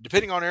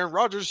 Depending on Aaron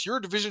Rodgers, you're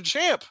a division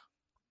champ.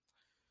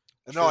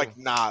 And they're like,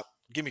 nah,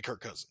 give me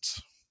Kirk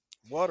Cousins.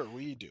 What are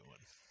we doing?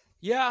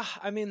 Yeah,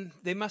 I mean,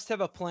 they must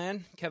have a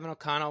plan. Kevin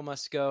O'Connell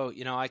must go,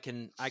 I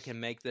can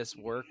make this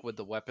work with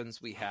the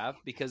weapons we have,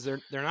 because they're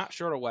not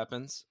short of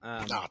weapons.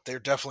 No, they're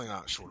definitely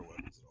not short of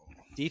weapons at all.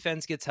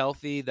 Defense gets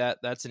healthy.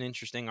 That's an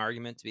interesting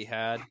argument to be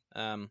had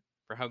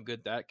for how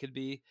good that could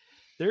be.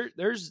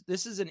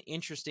 This is an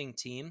interesting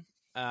team.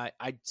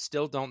 I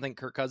still don't think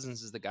Kirk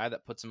Cousins is the guy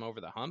that puts him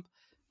over the hump.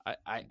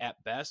 I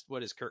at best,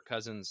 what is Kirk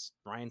Cousins?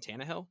 Ryan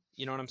Tannehill?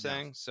 You know what I'm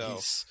saying? Yeah, so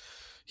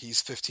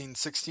he's 15,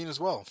 16 as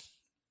well.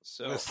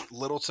 So with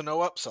little to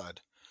no upside.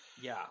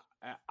 Yeah,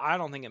 I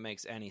don't think it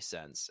makes any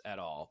sense at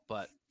all.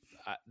 But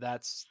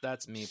that's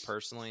me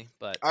personally.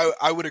 But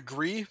I would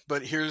agree.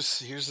 But here's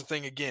the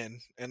thing again,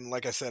 and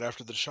like I said,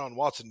 after the Deshaun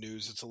Watson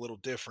news, it's a little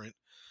different.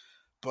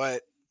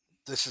 But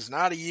this is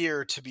not a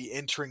year to be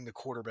entering the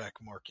quarterback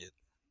market.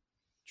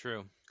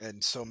 True.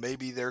 And so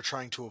maybe they're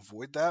trying to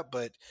avoid that.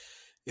 But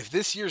if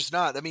this year's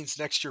not, that means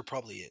next year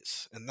probably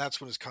is, and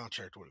that's when his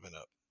contract would have been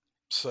up.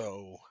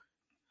 So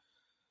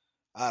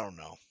I don't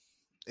know.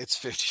 It's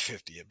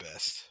 50-50 at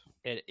best.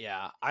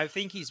 I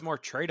think he's more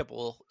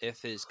tradable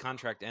if his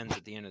contract ends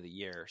at the end of the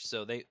year.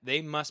 So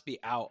they must be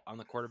out on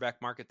the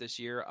quarterback market this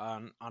year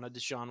on a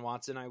Deshaun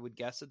Watson, I would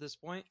guess at this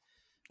point.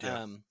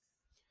 Yeah.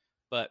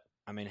 But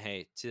I mean,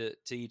 hey, to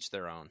each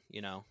their own.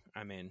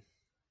 I mean,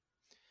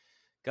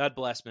 God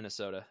bless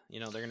Minnesota.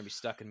 They're going to be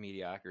stuck in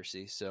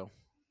mediocrity. So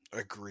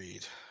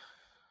agreed.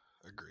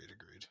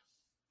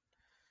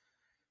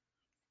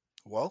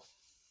 Well,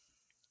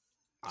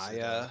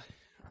 I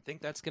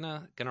think that's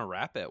gonna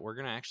wrap it. We're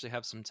gonna actually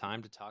have some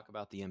time to talk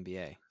about the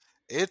NBA.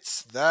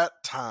 It's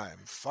that time.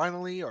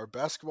 Finally, our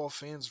basketball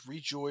fans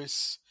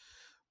rejoice.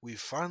 We've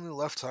finally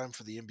left time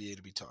for the NBA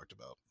to be talked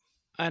about.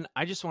 And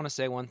I just want to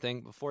say one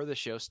thing before the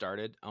show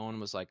started. Owen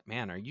was like,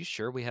 "Man, are you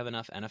sure we have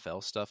enough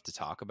NFL stuff to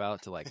talk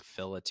about to like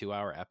fill a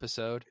 2-hour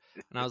episode?"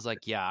 And I was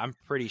like, "Yeah, I'm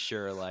pretty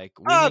sure. Like,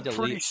 we need to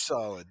Pretty leave."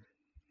 solid.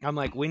 I'm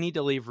like, "We need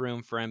to leave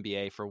room for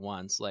NBA for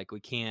once. Like,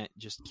 we can't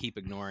just keep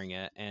ignoring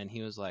it." And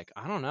he was like,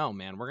 "I don't know,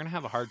 man. We're gonna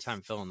have a hard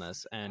time filling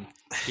this." And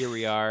here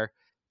we are,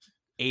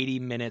 80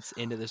 minutes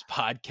into this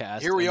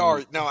podcast. Here we and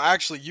are. Now,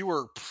 actually, you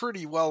were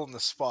pretty well in the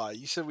spot.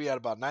 You said we had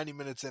about 90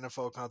 minutes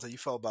NFL content. You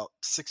fell about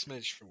 6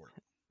 minutes short.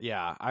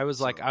 Yeah, I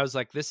was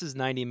like, this is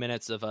 90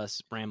 minutes of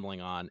us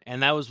rambling on,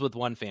 and that was with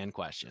one fan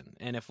question.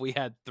 And if we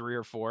had 3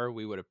 or 4,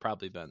 we would have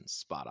probably been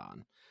spot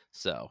on.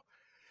 So,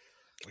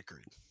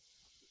 agreed.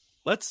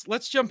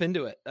 Let's jump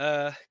into it.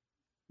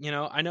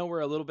 I know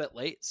we're a little bit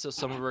late, so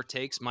some of our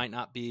takes might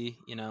not be,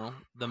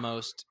 the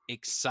most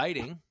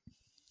exciting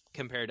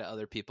compared to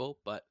other people,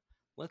 but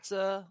let's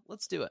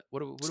do it. What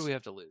do we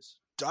have to lose?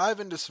 Dive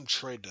into some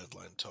trade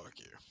deadline talk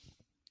here.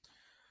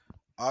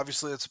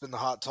 Obviously, it's been the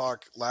hot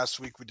talk. Last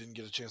week, we didn't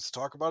get a chance to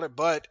talk about it,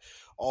 but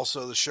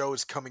also the show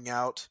is coming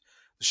out.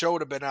 The show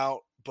would have been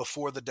out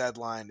before the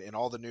deadline, and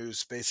all the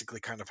news basically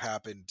kind of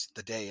happened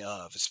the day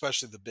of,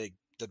 especially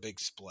the big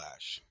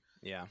splash.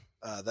 Yeah.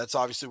 That's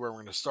obviously where we're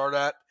going to start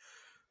at.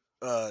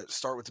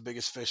 Start with the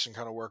biggest fish and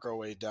kind of work our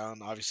way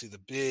down. Obviously, the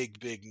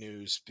big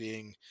news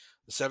being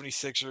the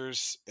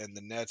 76ers and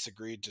the Nets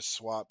agreed to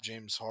swap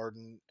James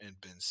Harden and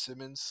Ben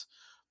Simmons,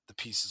 the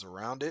pieces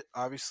around it,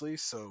 obviously.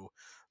 So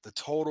the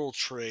total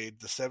trade,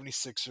 the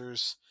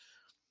 76ers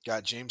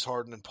got James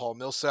Harden and Paul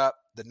Millsap.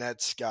 The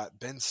Nets got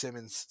Ben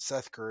Simmons,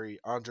 Seth Curry,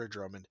 Andre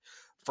Drummond,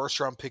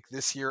 first-round pick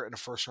this year and a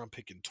first-round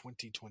pick in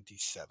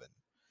 2027.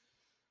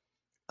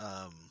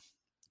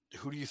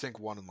 Who do you think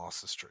won and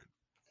lost this trade?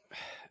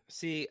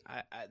 See,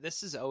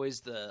 this is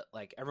always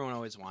everyone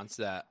always wants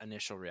that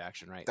initial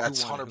reaction, right?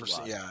 That's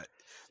 100%. Yeah.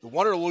 The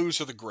win or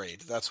lose or the grade.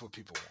 That's what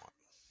people want.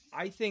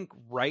 I think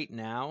right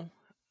now,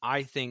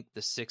 the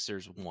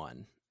Sixers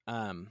won.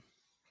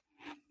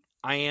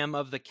 I am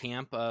of the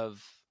camp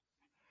of,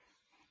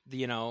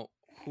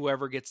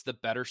 whoever gets the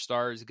better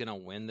star is going to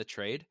win the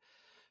trade.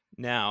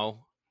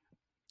 Now,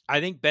 I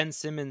think Ben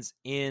Simmons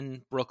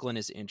in Brooklyn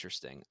is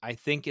interesting. I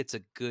think it's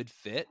a good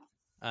fit.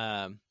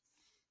 I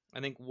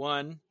think,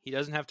 one, he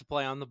doesn't have to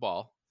play on the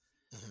ball.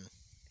 Mm-hmm.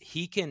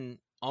 He can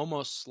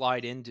almost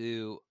slide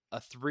into a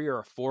 3 or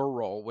a 4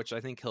 role, which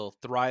I think he'll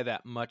thrive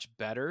at much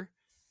better.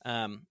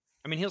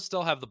 He'll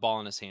still have the ball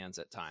in his hands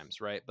at times,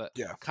 right? But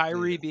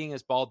Kyrie being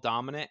as ball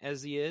dominant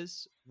as he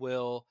is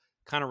will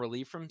kind of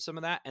relieve from some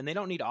of that. And they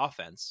don't need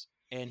offense.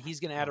 And he's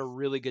going to add a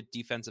really good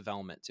defensive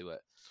element to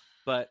it.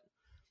 But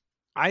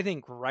I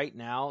think right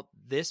now,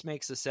 this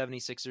makes the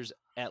 76ers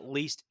at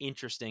least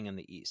interesting in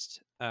the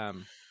East.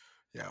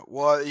 Yeah,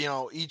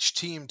 well, each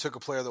team took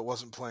a player that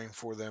wasn't playing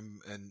for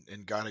them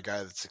and got a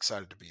guy that's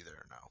excited to be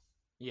there now.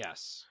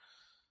 Yes.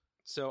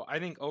 So I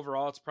think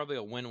overall it's probably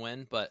a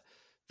win-win, but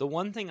the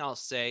one thing I'll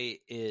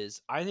say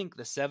is I think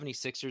the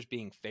 76ers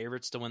being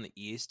favorites to win the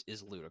East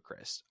is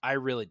ludicrous. I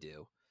really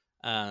do.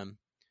 I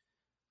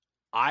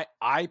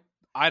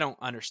don't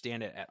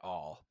understand it at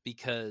all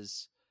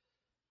because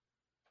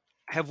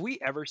have we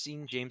ever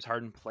seen James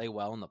Harden play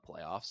well in the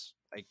playoffs?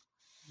 Like,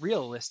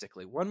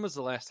 realistically, when was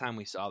the last time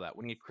we saw that?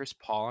 When he had Chris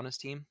Paul on his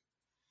team?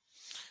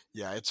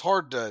 Yeah, it's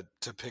hard to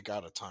pick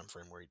out a time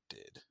frame where he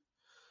did.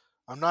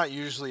 I'm not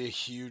usually a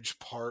huge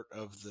part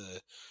of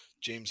the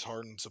James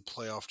Harden's a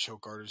playoff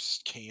choke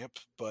artist camp,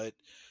 but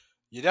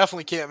you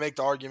definitely can't make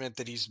the argument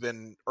that he's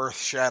been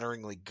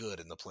earth-shatteringly good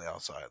in the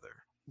playoffs either.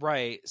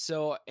 Right.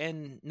 So,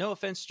 and no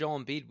offense, Joel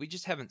Embiid, we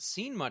just haven't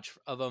seen much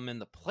of him in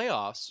the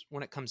playoffs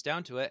when it comes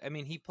down to it.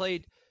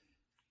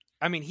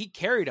 He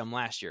carried him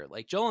last year.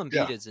 Like, Joel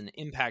Embiid is an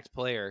impact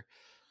player,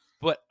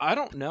 but I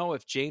don't know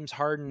if James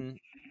Harden,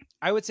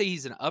 I would say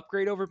he's an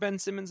upgrade over Ben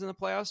Simmons in the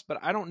playoffs, but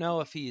I don't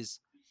know if he's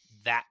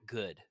that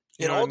good.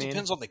 It all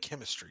depends on the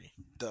chemistry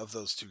of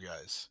those two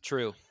guys.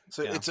 True.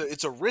 So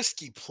it's a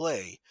risky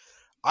play.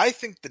 I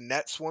think the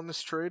Nets won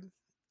this trade.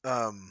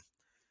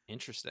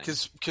 Interesting.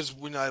 Because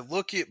when I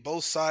look at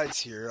both sides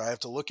here, I have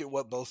to look at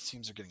what both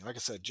teams are getting. Like I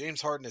said,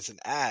 James Harden is an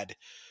ad,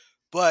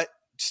 but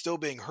still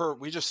being hurt.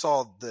 We just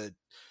saw the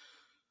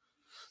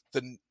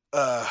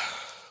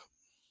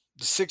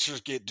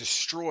Sixers get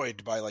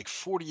destroyed by like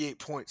 48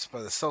 points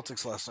by the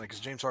Celtics last night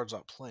because James Harden's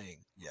not playing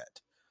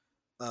yet.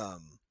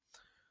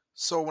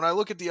 So when I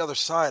look at the other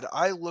side,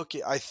 I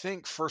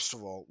think, first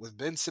of all, with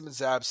Ben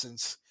Simmons'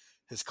 absence,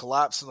 his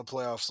collapse in the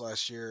playoffs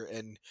last year,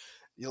 and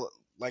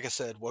like I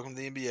said, welcome to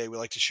the NBA. We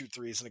like to shoot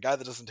threes, and a guy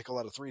that doesn't take a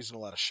lot of threes and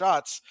a lot of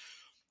shots,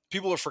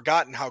 people have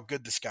forgotten how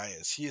good this guy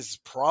is. He is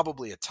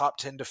probably a top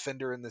 10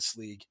 defender in this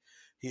league.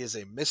 He is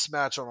a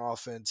mismatch on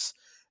offense,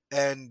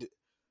 and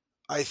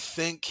I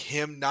think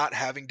him not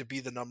having to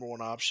be the number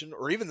one option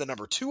or even the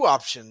number 2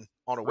 option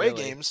on away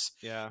games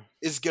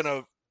is going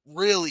to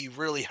really,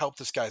 really help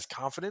this guy's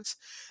confidence.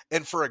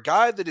 And for a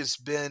guy that has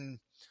been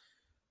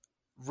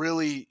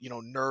really,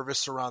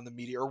 nervous around the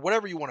media or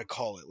whatever you want to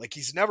call it, like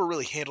he's never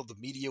really handled the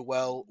media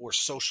well or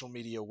social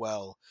media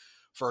well.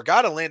 For a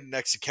guy to land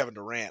next to Kevin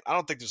Durant, I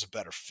don't think there's a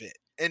better fit.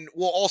 And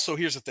well, also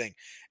here's the thing: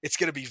 it's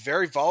going to be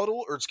very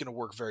volatile or it's going to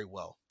work very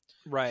well.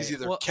 Because Right.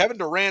 either Well, Kevin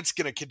Durant's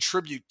going to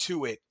contribute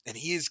to it and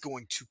he is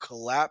going to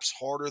collapse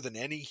harder than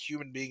any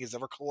human being has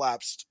ever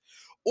collapsed,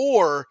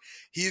 or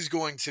he's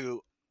going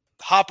to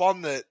hop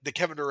on the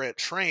Kevin Durant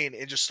train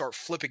and just start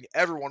flipping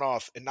everyone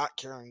off and not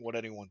caring what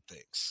anyone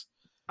thinks.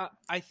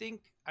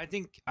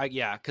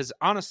 yeah, because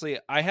honestly,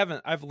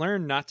 I've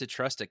learned not to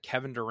trust a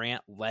Kevin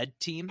Durant led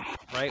team,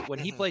 right? When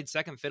he played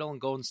second fiddle in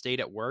Golden State,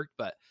 it worked,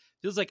 but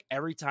feels like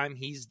every time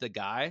he's the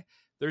guy,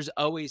 there's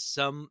always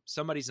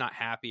somebody's not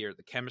happy or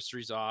the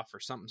chemistry's off or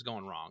something's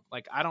going wrong.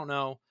 Like, I don't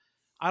know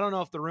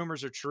if the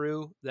rumors are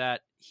true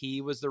that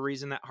he was the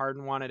reason that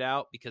Harden wanted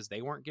out because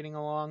they weren't getting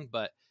along,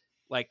 but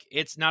like,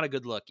 it's not a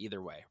good look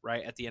either way,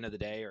 right? At the end of the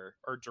day,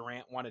 or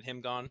Durant wanted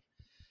him gone.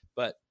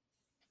 But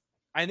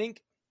I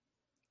think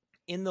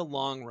in the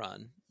long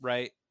run,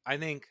 right? I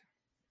think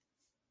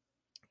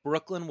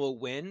Brooklyn will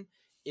win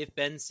if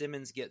Ben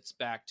Simmons gets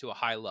back to a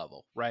high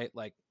level, right?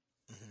 Like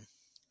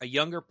a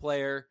younger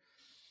player,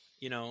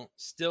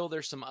 still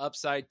there's some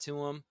upside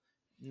to him.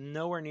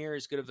 Nowhere near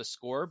as good of a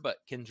scorer, but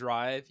can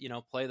drive,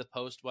 play the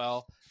post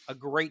well. A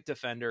great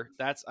defender.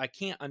 I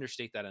can't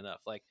understate that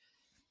enough. Like,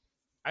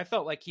 I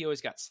felt like he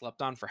always got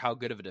slept on for how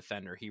good of a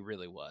defender he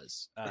really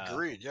was.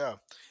 Agreed, yeah.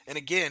 And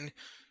again,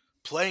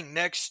 playing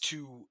next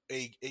to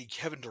a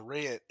Kevin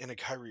Durant and a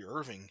Kyrie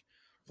Irving,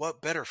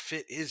 what better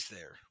fit is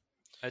there?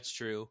 That's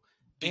true.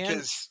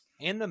 Because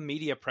and the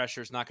media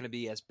pressure is not going to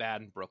be as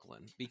bad in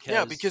Brooklyn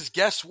because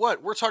guess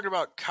what? We're talking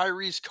about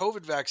Kyrie's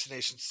COVID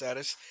vaccination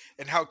status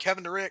and how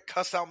Kevin Durant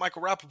cussed out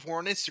Michael Rappaport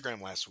on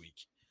Instagram last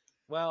week.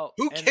 Well,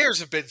 who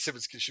cares if Ben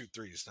Simmons can shoot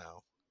threes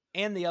now?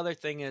 And the other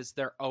thing is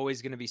they're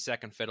always going to be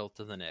second fiddle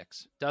to the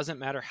Knicks. Doesn't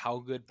matter how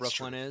good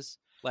Brooklyn is.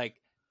 Like,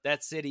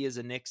 that city is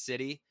a Knicks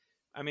city.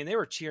 I mean, they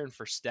were cheering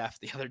for Steph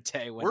the other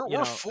day when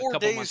we're 4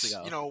 days, months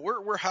ago.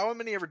 We're how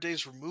many ever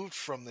days removed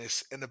from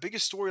this, and the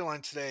biggest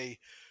storyline today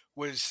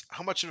was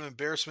how much of an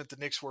embarrassment the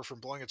Knicks were from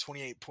blowing a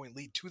 28-point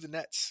lead to the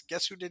Nets.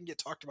 Guess who didn't get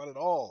talked about at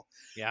all?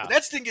 Yeah. The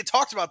Nets didn't get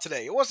talked about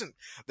today. It wasn't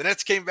the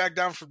Nets came back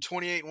down from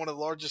 28, one of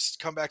the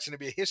largest comebacks in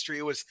NBA history.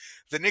 It was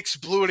the Knicks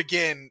blew it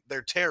again.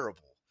 They're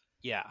terrible.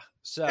 Yeah.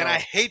 So, and I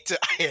hate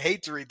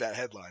to read that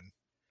headline.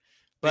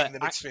 But being the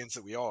Knicks fans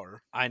that we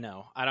are. I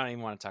know. I don't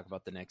even want to talk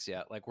about the Knicks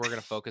yet. Like, we're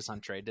going to focus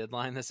on trade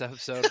deadline this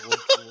episode.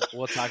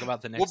 We'll talk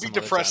about the Knicks. We'll be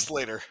depressed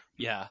later.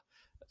 Yeah.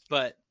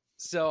 But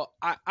so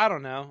I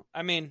don't know.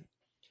 I mean,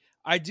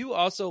 I do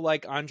also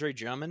like Andre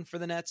Drummond for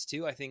the Nets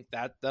too. I think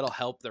that'll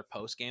help their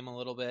post game a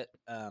little bit.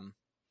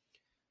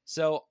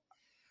 So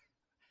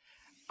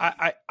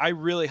I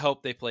really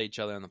hope they play each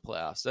other in the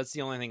playoffs. That's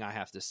the only thing I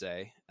have to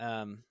say.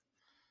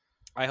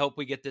 I hope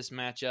we get this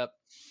matchup.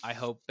 I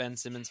hope Ben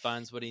Simmons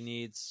finds what he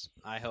needs.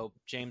 I hope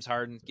James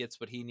Harden gets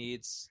what he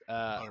needs.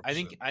 I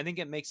think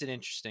it makes it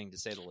interesting, to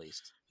say the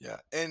least. Yeah,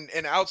 and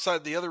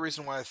outside, the other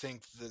reason why I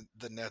think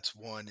the Nets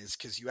won is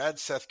because you add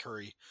Seth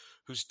Curry,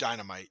 who's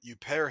dynamite. You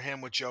pair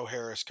him with Joe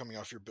Harris coming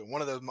off your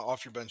one of them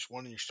off your bench,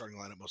 one in your starting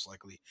lineup most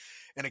likely.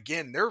 And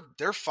again,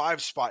 their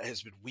 5 spot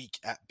has been weak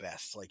at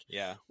best. Like,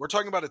 yeah, we're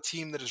talking about a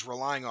team that is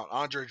relying on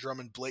Andre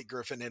Drummond, Blake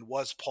Griffin, and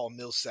was Paul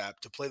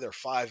Millsap to play their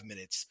 5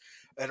 minutes.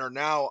 And are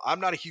now, I'm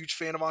not a huge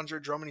fan of Andre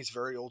Drummond. He's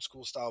very old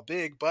school style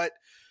big, but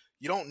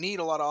you don't need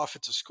a lot of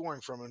offensive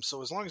scoring from him.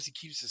 So as long as he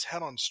keeps his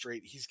head on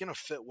straight, he's going to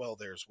fit well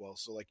there as well.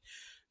 So, like,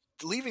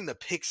 leaving the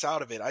picks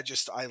out of it,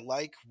 I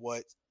like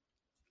what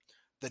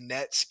the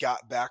Nets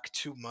got back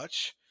too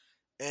much.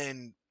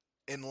 And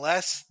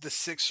unless the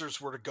Sixers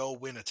were to go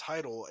win a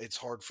title, it's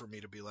hard for me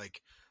to be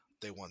like,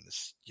 they won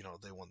this,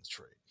 they won the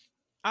trade.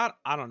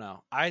 I don't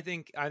know. I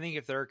think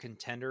if they're a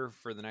contender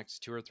for the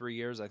next 2 or 3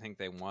 years, I think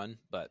they won.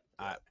 But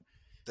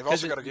they've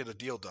also got to get a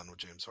deal done with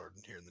James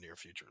Harden here in the near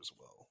future as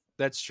well.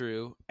 That's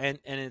true, and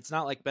it's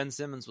not like Ben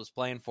Simmons was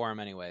playing for him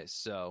anyways.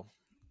 So,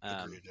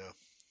 agreed, yeah.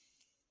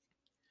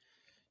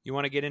 You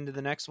want to get into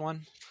the next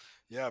one?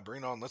 Yeah,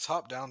 bring it on. Let's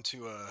hop down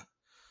to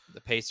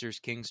the Pacers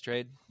Kings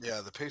trade. Yeah,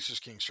 the Pacers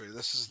Kings trade.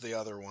 This is the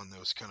other one that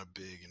was kind of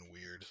big and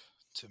weird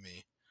to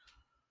me.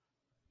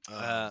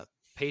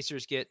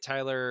 Pacers get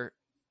Tyler.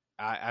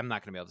 I'm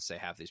not going to be able to say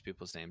half these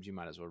people's names. You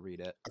might as well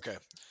read it. Okay.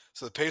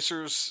 So the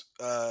Pacers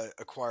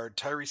acquired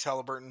Tyrese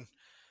Halliburton,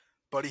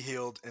 Buddy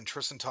Hield, and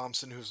Tristan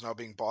Thompson, who's now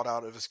being bought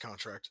out of his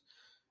contract.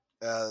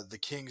 The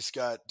Kings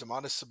got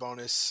Domantas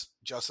Sabonis,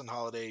 Justin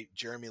Holiday,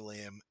 Jeremy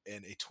Lamb,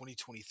 and a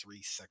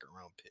 2023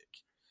 second-round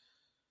pick.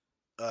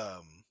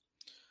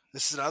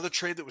 This is another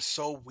trade that was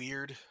so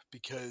weird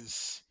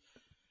because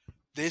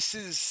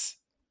it's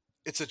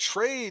a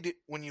trade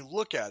when you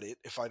look at it.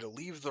 If I to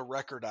leave the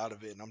record out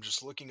of it and I'm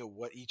just looking at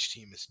what each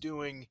team is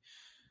doing,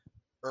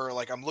 or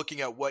like I'm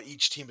looking at what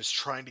each team is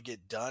trying to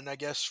get done, I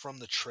guess, from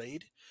the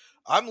trade,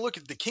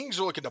 The Kings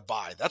are looking to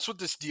buy. That's what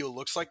this deal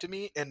looks like to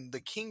me. And the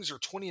Kings are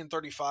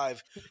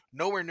 20-35,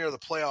 nowhere near the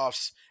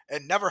playoffs,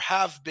 and never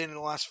have been in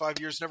the last 5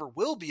 years, never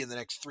will be in the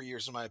next 3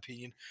 years, in my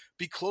opinion,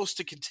 be close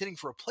to contending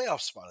for a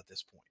playoff spot at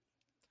this point.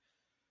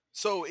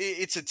 So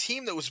it's a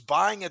team that was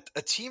buying at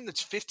a team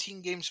that's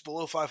 15 games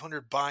below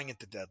 500 buying at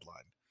the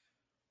deadline.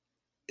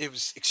 It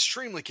was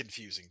extremely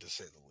confusing, to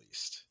say the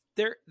least.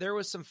 There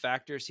was some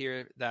factors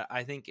here that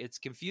I think it's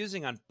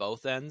confusing on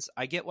both ends.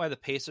 I get why the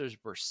Pacers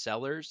were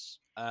sellers.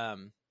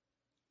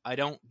 I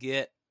don't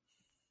get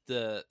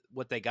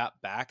what they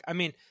got back. I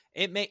mean,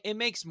 it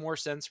makes more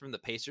sense from the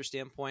Pacer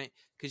standpoint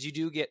because you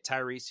do get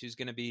Tyrese, who's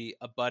going to be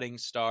a budding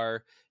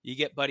star. You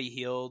get Buddy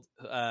Hield,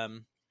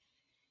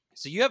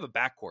 so you have a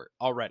backcourt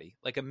already,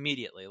 like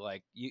immediately.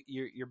 Like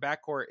your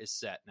backcourt is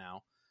set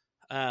now.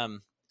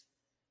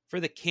 For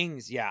the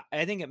Kings, yeah,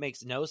 I think it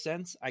makes no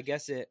sense. I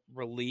guess it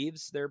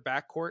relieves their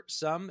backcourt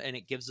some, and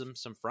it gives them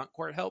some front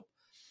court help.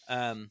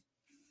 But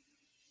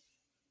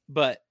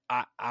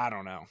I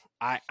don't know.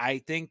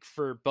 I think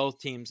for both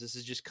teams, this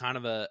is just kind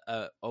of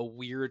a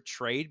weird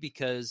trade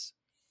because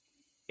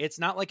it's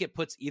not like it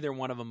puts either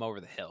one of them over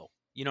the hill.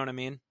 You know what I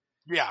mean?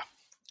 Yeah.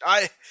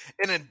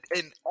 And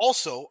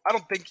also, I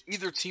don't think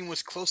either team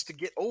was close to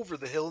get over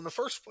the hill in the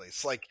first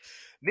place. Like,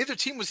 neither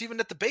team was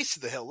even at the base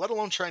of the hill, let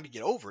alone trying to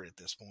get over it at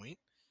this point.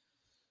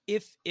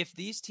 If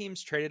these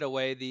teams traded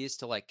away these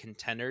to like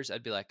contenders,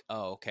 I'd be like,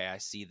 oh, okay, I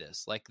see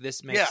this. Like,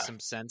 this makes some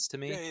sense to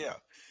me. Yeah.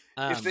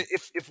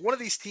 If one of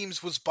these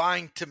teams was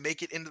buying to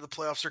make it into the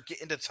playoffs or get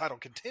into title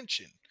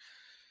contention,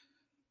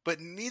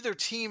 but neither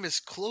team is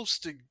close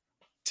to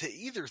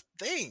either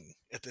thing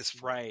at this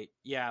point. Right.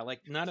 Yeah,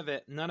 like none of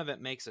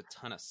it makes a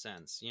ton of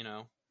sense, you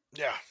know?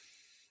 Yeah.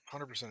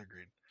 100%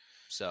 agreed.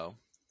 So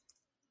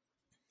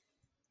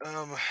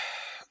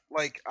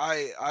like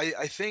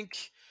I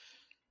think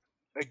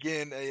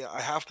again,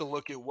 I have to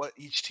look at what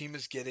each team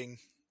is getting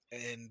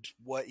and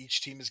what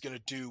each team is going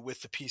to do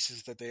with the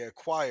pieces that they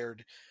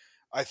acquired.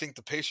 I think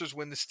the Pacers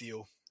win this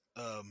deal.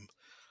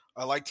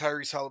 I like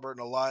Tyrese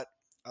Halliburton a lot.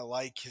 I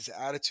like his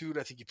attitude.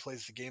 I think he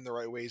plays the game the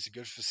right way. He's a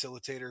good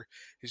facilitator.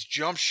 His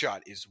jump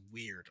shot is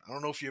weird. I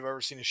don't know if you've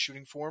ever seen his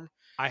shooting form.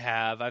 I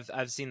have.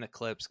 I've seen the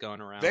clips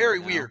going around. Very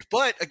weird.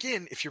 But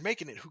again, if you're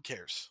making it, who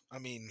cares? I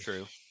mean,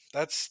 true.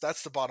 That's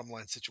the bottom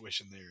line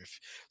situation there.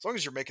 As long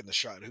as you're making the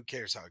shot, who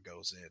cares how it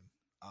goes in?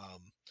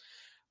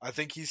 I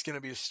think he's going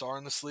to be a star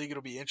in this league.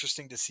 It'll be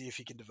interesting to see if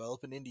he can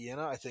develop in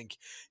Indiana. I think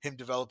him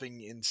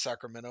developing in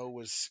Sacramento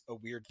was a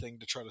weird thing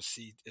to try to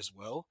see as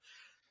well.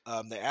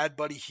 They add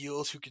Buddy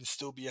Hield, who can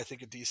still be, I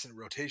think, a decent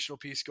rotational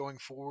piece going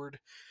forward.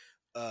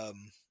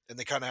 And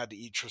they kind of had to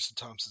eat Tristan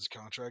Thompson's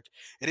contract.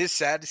 It is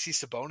sad to see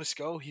Sabonis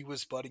go. He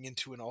was budding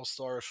into an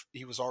all-star.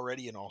 He was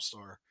already an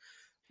all-star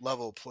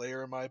level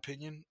player, in my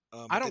opinion.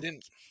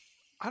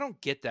 I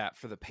don't get that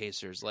for the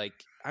Pacers. Like,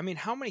 I mean,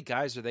 how many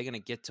guys are they going to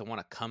get to want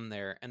to come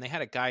there? And they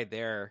had a guy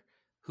there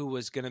who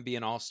was going to be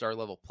an all-star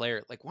level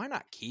player. Like, why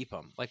not keep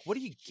him? Like, what are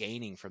you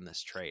gaining from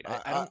this trade?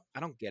 I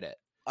don't get it.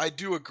 I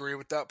do agree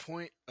with that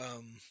point. I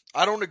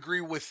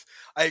agree with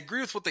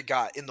what they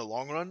got in the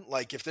long run.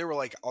 Like, if they were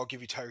like, I'll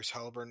give you Tyrese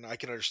Halliburton, I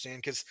can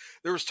understand, because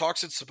there was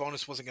talks that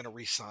Sabonis wasn't going to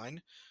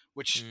re-sign,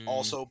 which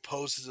also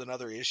poses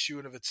another issue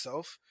in of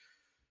itself.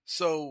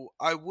 So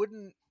I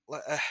wouldn't.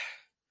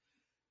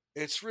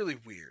 It's really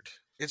weird.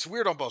 It's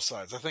weird on both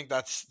sides. I think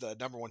that's the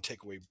number one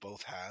takeaway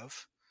both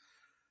have.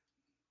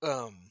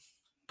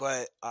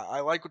 But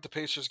I like what the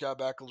Pacers got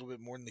back a little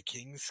bit more than the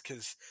Kings,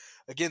 because,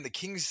 again, the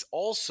Kings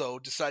also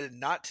decided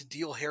not to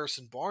deal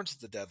Harrison Barnes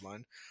at the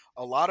deadline.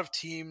 A lot of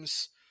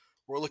teams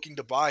were looking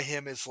to buy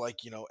him as, like,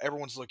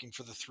 everyone's looking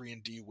for the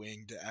 3-and-D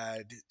wing to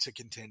add to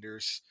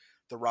contenders,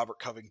 the Robert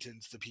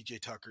Covingtons, the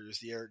PJ Tuckers,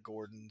 the Eric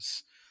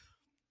Gordons.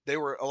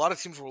 A lot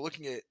of teams were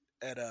looking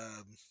at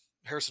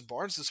Harrison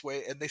Barnes this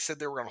way, and they said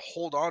they were going to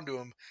hold on to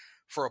him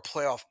for a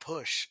playoff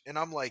push. And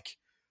I'm like,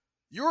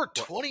 you're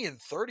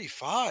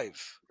 20-35.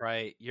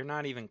 Right. You're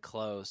not even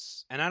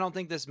close. And I don't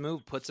think this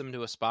move puts them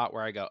to a spot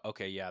where I go,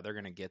 okay, yeah, they're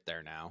going to get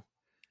there now.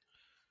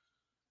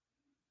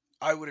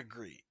 I would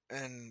agree.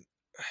 And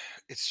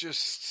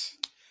it's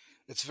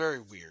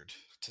very weird,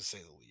 to say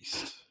the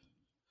least.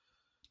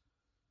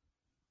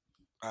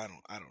 I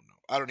don't know.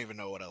 I don't even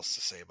know what else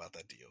to say about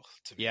that deal.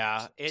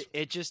 Yeah,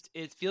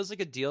 it feels like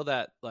a deal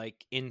that,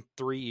 like, in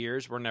 3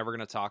 years we're never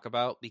going to talk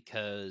about,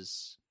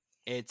 because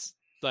it's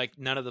like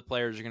none of the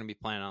players are going to be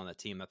playing on the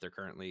team that they're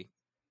currently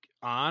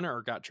on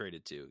or got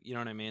traded to. You know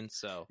what I mean?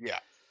 So yeah,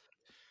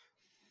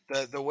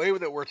 the way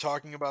that we're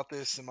talking about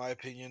this, in my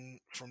opinion,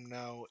 from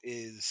now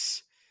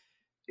is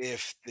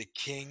if the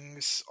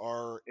Kings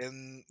are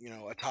in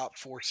a top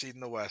 4 seed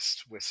in the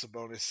West with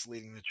Sabonis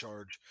leading the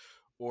charge,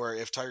 or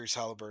if Tyrese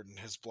Halliburton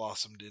has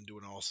blossomed into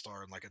an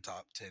all-star and like a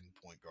top 10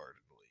 point guard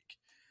in the league.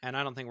 And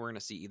I don't think we're going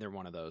to see either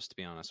one of those, to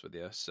be honest with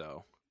you.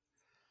 So,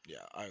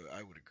 yeah, I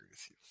would agree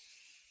with you.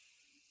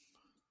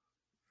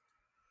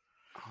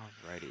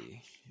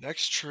 Alrighty.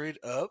 Next trade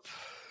up.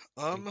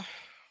 Let's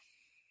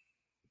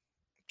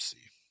see.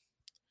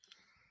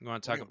 You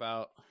want to talk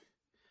about?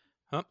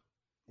 Huh?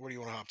 What do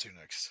you want to hop to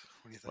next?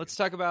 What do you think? Let's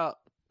talk about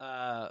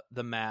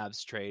the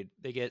Mavs trade.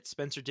 They get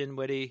Spencer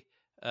Dinwiddie,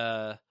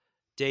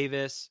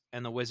 Davis,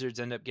 and the Wizards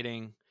end up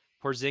getting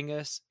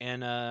Porzingis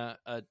and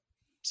a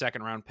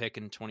second round pick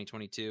in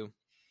 2022.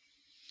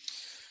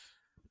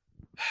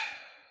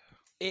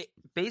 It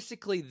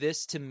basically,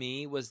 this to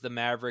me was the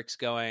Mavericks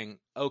going,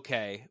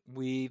 okay,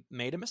 we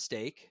made a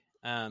mistake.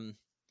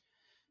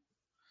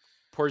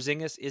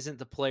 Porzingis isn't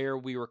the player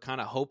we were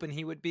kind of hoping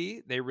he would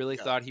be. They really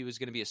thought he was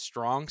going to be a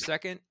strong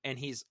second. And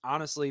he's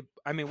honestly,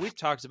 I mean, we've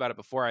talked about it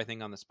before, I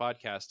think, on this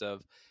podcast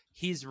of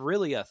he's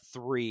really a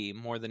 3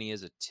 more than he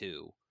is a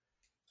 2.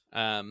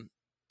 And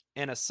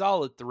a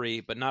solid 3,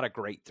 but not a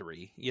great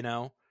 3, you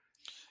know?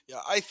 Yeah,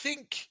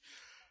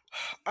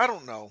 I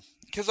don't know.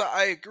 Because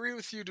I agree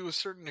with you to a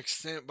certain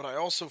extent, but I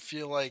also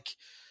feel like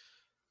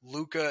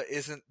Luka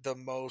hasn't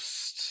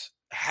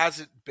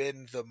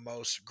been the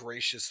most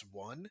gracious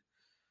one.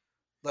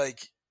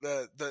 Like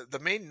the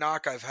main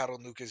knock I've had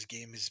on Luka's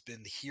game has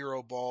been the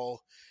hero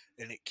ball,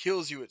 and it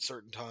kills you at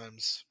certain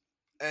times.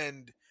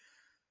 And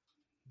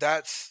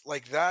that's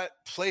like that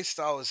play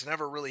style has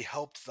never really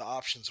helped the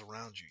options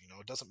around you.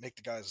 It doesn't make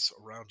the guys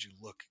around you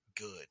look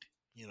good.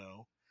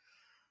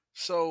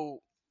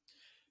 So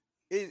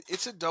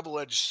it's a double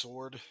edged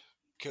sword.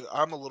 Because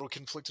I'm a little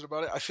conflicted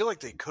about it. I feel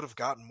like they could have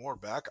gotten more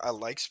back. I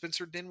like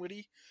Spencer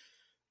Dinwiddie.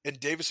 And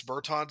Davis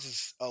Bertans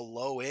is a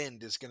low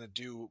end is going to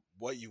do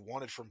what you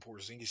wanted from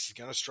Porzingis. He's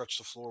going to stretch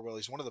the floor well.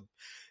 He's one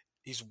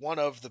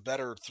of the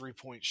better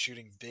 3-point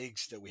shooting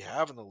bigs that we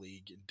have in the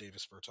league in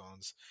Davis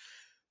Bertans.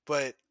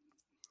 But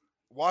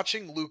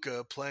watching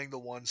Luka playing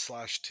the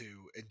 1/2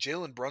 and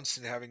Jalen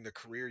Brunson having the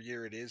career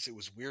year it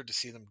was weird to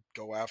see them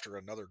go after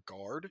another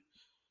guard.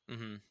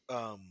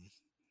 Mm-hmm.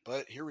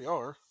 But here we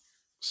are.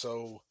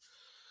 So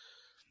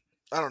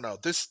I don't know.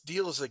 This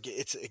deal is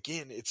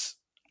it's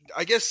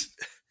I guess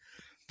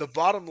the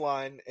bottom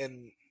line,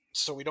 and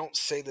so we don't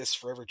say this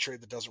for every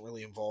trade that doesn't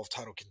really involve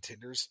title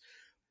contenders.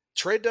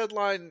 Trade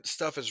deadline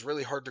stuff is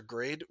really hard to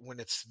grade when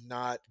it's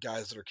not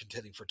guys that are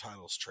contending for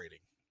titles trading.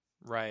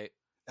 Right.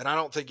 And I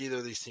don't think either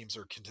of these teams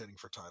are contending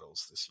for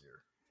titles this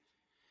year.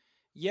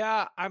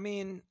 Yeah, I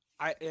mean,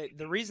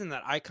 the reason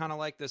that I kind of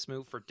like this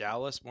move for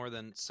Dallas more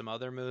than some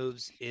other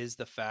moves is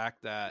the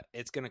fact that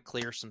it's going to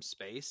clear some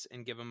space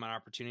and give them an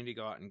opportunity to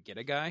go out and get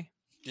a guy.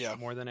 Yeah.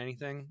 More than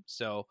anything.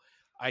 So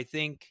I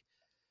think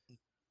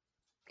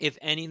if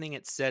anything,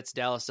 it sets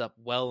Dallas up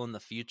well in the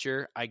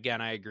future.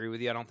 Again, I agree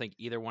with you. I don't think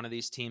either one of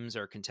these teams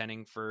are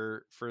contending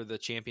for the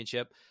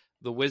championship.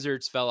 The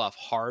Wizards fell off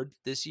hard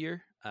this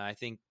year. I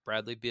think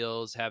Bradley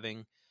Beal's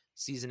having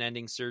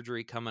season-ending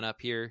surgery coming up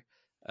here.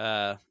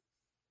 But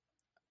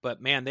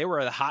man, they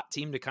were the hot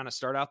team to kind of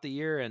start out the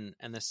year, and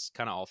this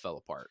kind of all fell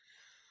apart.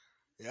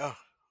 Yeah.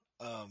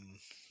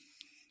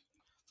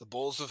 The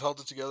Bulls have held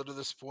it together to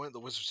this point. The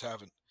Wizards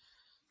haven't.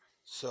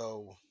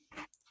 So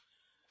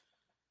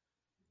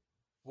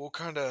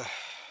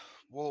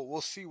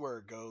we'll see where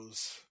it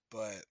goes,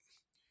 but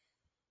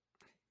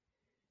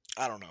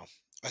I don't know.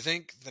 I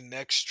think the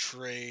next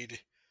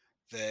trade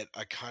that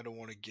I kind of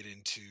want to get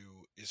into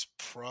is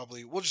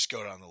probably we'll just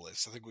go down the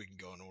list. I think we can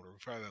go in order. We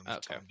probably have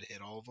enough time to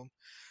hit all of them,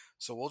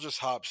 so we'll just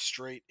hop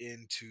straight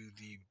into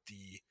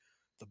the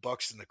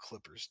Bucks and the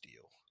Clippers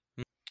deal.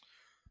 Mm-hmm.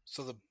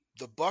 So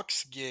the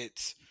Bucks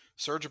get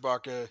Serge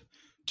Ibaka,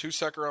 2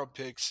 second-round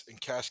picks, and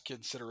cash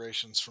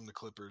considerations from the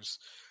Clippers,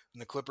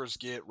 and the Clippers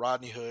get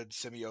Rodney Hood,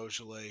 Semi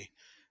Ojeleye,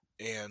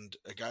 and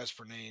a guy's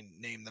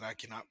name that I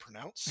cannot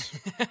pronounce,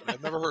 that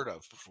I've never heard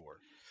of before.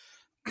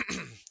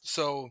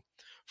 So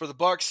for the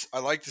Bucks, I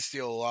like this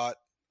deal a lot.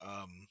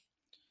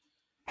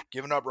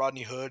 Giving up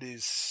Rodney Hood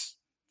is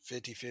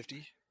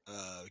 50-50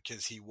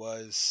 because he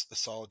was a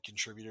solid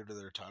contributor to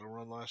their title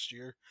run last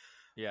year.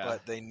 Yeah.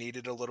 But they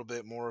needed a little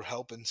bit more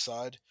help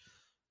inside.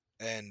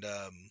 And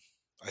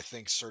I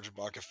think Serge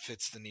Ibaka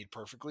fits the need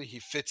perfectly. He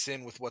fits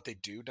in with what they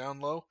do down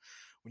low.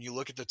 When you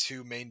look at the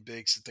 2 main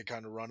bigs that they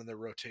kind of run in their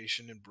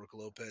rotation in Brook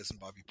Lopez and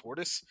Bobby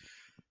Portis,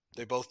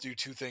 they both do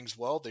 2 things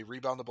well. They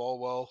rebound the ball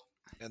well,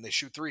 and they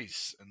shoot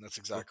threes, and that's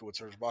exactly what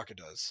Serge Ibaka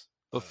does.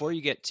 Before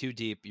you get too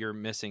deep, you're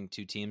missing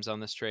 2 teams on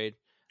this trade.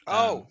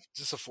 Is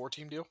this a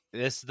 4-team deal?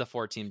 This is the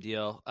 4-team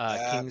deal.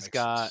 Kings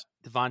got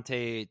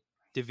Devontae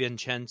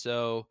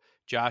DiVincenzo,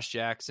 Josh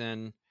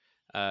Jackson,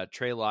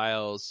 Trey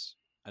Lyles,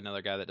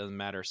 another guy that doesn't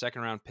matter,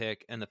 second-round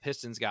pick, and the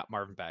Pistons got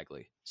Marvin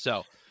Bagley.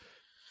 So,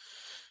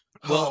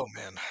 oh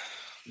man,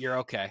 you're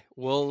okay.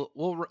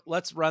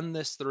 Let's run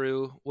this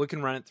through. We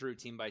can run it through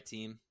team by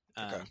team.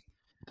 Okay.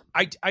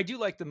 I do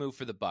like the move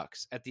for the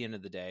Bucks at the end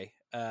of the day.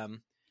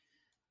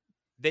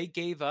 They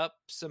gave up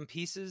some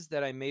pieces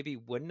that I maybe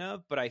wouldn't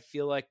have, but I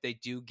feel like they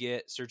do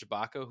get Serge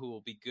Ibaka, who will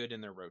be good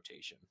in their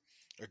rotation.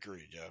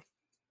 Agreed, yeah.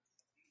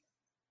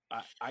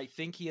 I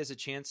think he has a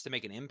chance to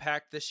make an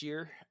impact this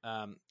year.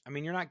 I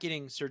mean, you're not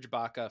getting Serge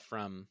Ibaka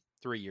from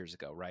 3 years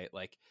ago, right?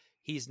 Like,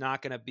 he's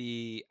not going to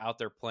be out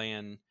there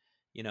playing,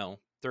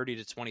 30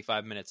 to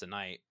 25 minutes a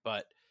night,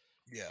 but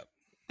yeah,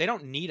 they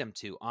don't need him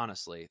to,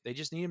 honestly. They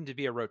just need him to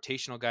be a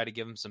rotational guy to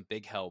give him some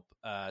big help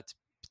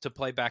to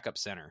play backup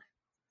center.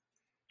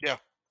 Yeah.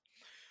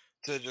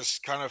 to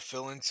just kind of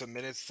fill in some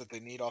minutes that they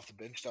need off the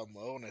bench down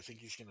low, and I think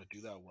he's going to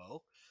do that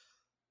well.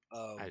 I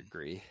Um,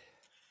 agree.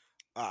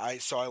 I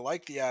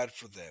like the ad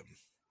for them.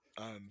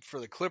 For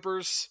the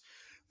Clippers,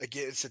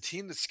 again, it's a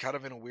team that's kind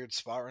of in a weird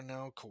spot right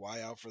now.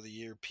 Kawhi out for the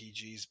year.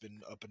 PG's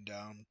been up and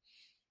down.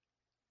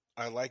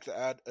 I like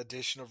the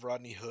addition of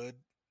Rodney Hood.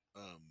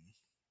 Um,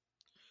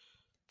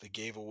 they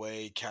gave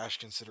away cash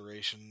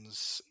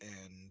considerations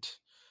and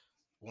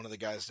one of the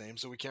guys'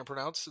 names that we can't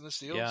pronounce in this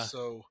deal. Yeah.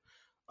 So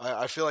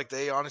I feel like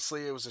they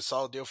honestly, it was a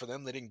solid deal for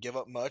them. They didn't give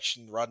up much,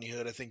 and Rodney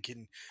Hood, I think,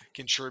 can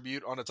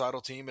contribute on a title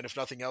team, and if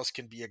nothing else,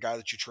 can be a guy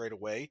that you trade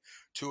away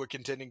to a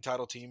contending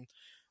title team.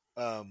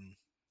 Um,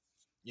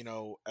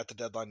 at the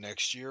deadline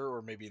next year,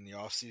 or maybe in the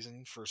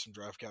offseason for some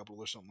draft capital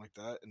or something like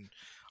that. And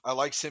I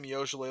like Semi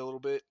Ojeleye a little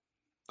bit.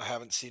 I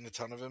haven't seen a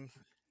ton of him.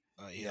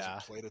 He hasn't Yeah.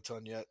 played a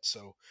ton yet,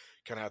 so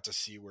kind of have to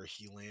see where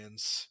he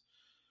lands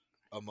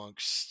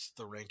amongst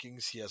the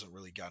rankings. He hasn't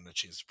really gotten a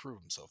chance to prove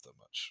himself that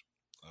much.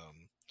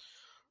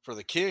 For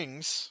the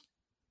Kings,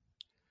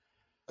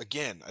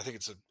 again, I think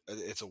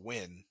it's a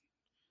win.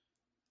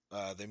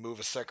 They move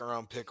a second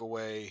round pick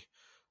away.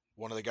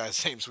 One of the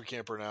guys' names we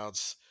can't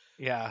pronounce,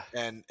 Yeah.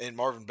 and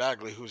Marvin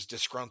Bagley, who's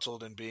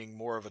disgruntled and being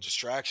more of a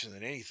distraction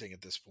than anything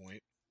at this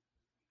point.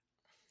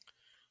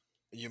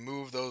 You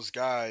move those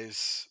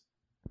guys.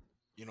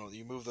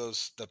 You move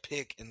the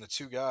pick and the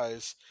two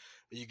guys.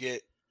 You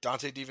get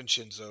Dante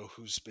DiVincenzo,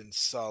 who's been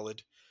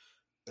solid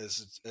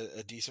as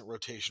a decent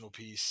rotational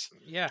piece.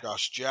 Yeah.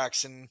 Josh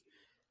Jackson,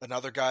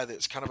 another guy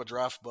that's kind of a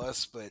draft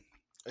bust, but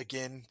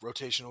again,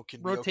 rotational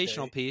can be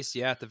Rotational okay. piece,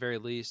 yeah, at the very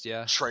least,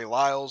 yeah. Trey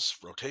Lyles,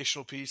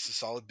 rotational piece, a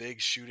solid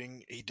big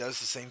shooting. He does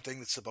the same thing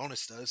that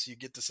Sabonis does. You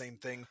get the same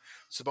thing.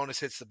 Sabonis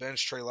hits the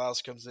bench. Trey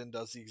Lyles comes in,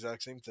 does the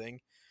exact same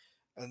thing,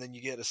 and then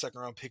you get a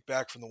second round pick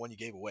back from the one you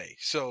gave away.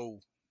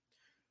 So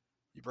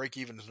you break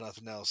even to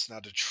nothing else. Now,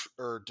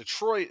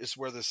 Detroit is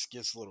where this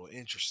gets a little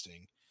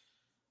interesting.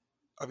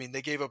 I mean,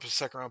 they gave up a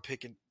second round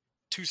pick and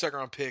 2 second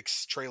round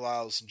picks, Trey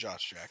Lyles and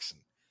Josh Jackson.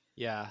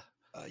 Yeah.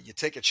 You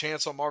take a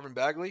chance on Marvin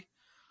Bagley.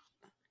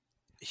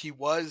 He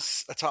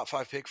was a top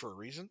 5 pick for a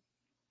reason.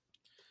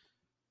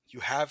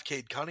 You have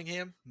Cade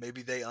Cunningham.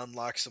 Maybe they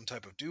unlock some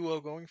type of duo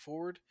going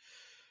forward.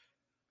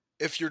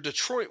 If you're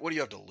Detroit, what do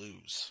you have to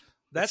lose?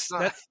 That's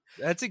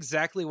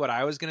exactly what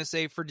I was going to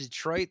say. For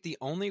Detroit, the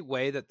only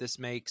way that this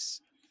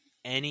makes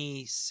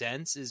any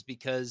sense is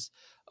because,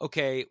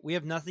 okay, we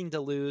have nothing to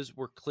lose.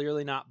 We're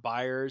clearly not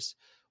buyers.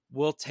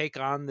 We'll take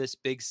on this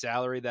big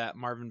salary that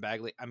Marvin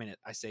Bagley, I mean,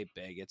 I say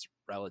big, it's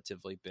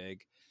relatively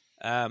big.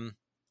 And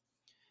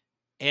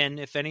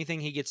if anything,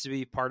 he gets to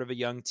be part of a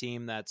young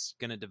team that's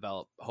going to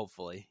develop,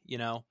 hopefully,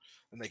 And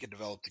they can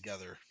develop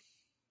together.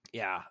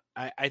 Yeah,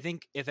 I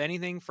think if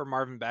anything for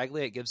Marvin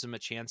Bagley, it gives him a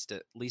chance to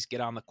at least get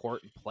on the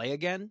court and play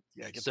again.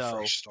 Yeah, get the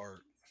fresh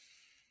start.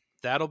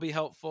 That'll be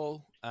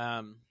helpful.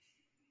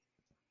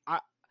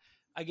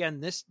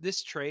 Again,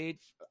 this trade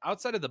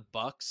outside of the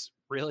Bucks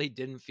really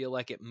didn't feel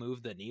like it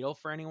moved the needle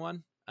for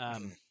anyone.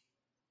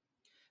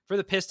 For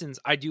the Pistons,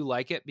 I do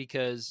like it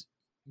because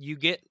you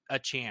get a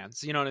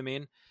chance. You know what I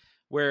mean?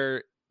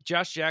 Where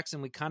Josh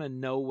Jackson, we kind of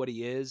know what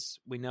he is.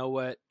 We know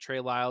what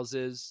Trey Lyles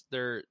is.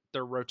 They're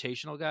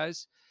rotational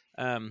guys.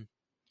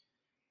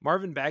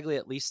 Marvin Bagley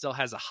at least still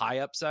has a high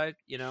upside.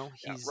 He's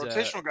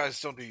rotational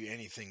guys don't do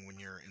anything when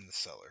you're in the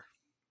cellar.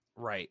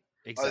 Right.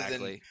 Exactly.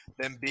 Other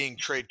than them being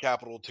trade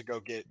capital to go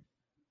get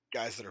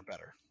guys that are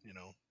better,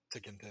 to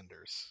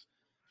contenders.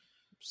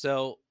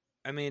 So,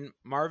 I mean,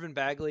 Marvin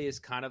Bagley is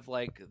kind of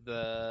like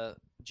the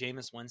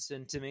Jameis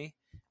Winston to me,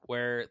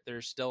 where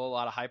there's still a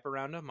lot of hype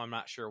around him. I'm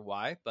not sure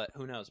why, but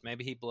who knows?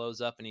 Maybe he blows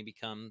up and he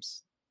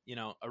becomes,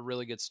 a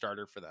really good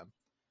starter for them.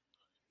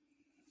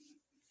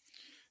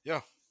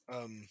 Yeah.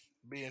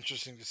 Be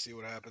interesting to see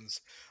what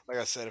happens. Like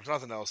I said, if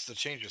nothing else, the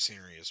change of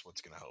scenery is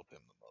what's going to help him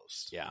the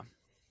most. Yeah.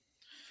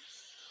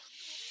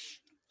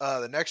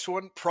 The next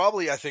one,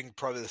 probably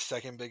the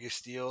second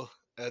biggest deal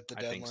at the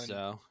deadline. I think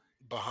so.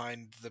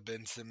 Behind the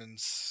Ben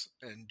Simmons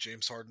and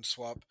James Harden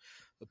swap.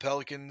 The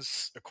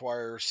Pelicans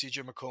acquire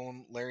CJ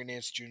McCollum, Larry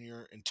Nance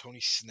Jr., and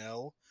Tony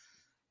Snell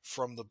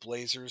from the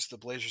Blazers. The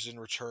Blazers, in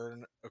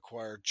return,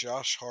 acquire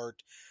Josh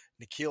Hart,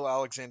 Nickeil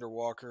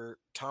Alexander-Walker,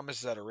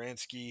 Thomas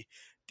Zatoransky,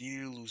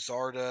 Didi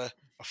Luzarda,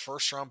 a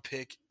first-round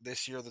pick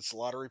this year that's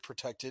lottery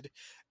protected,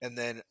 and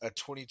then a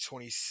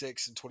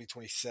 2026 and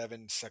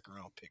 2027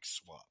 second-round pick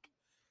swap.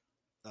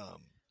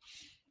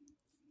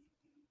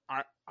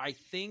 I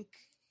think,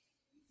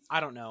 I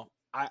don't know.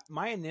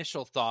 My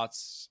initial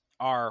thoughts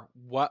are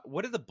what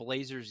do the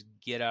Blazers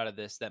get out of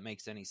this that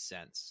makes any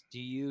sense?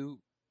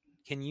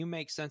 Can you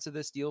make sense of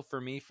this deal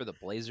for me for the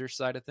Blazers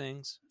side of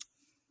things?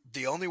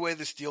 The only way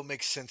this deal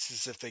makes sense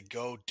is if they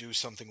go do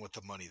something with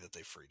the money that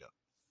they freed up.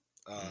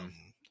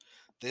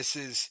 This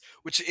is,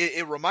 which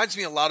it reminds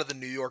me a lot of the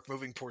New York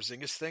moving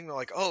Porzingis thing. They're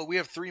like, oh, we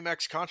have 3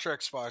 max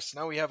contract spots.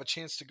 Now we have a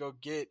chance to go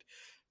get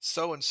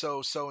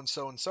so-and-so,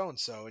 so-and-so, and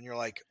so-and-so. And you're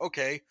like,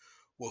 okay,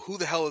 well, who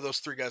the hell are those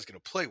 3 guys going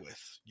to play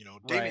with?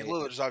 Damian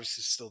Lillard is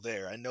obviously still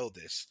there. I know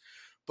this.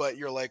 but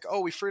you're like,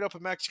 oh, we freed up a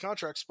max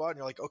contract spot, and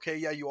you're like, okay,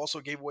 yeah, you also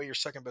gave away your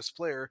second best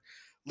player,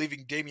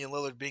 leaving Damian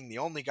Lillard being the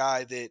only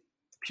guy that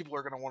people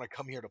are going to want to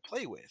come here to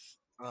play with.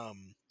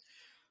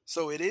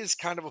 So it is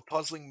kind of a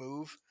puzzling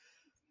move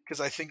because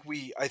I think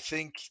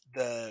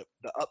the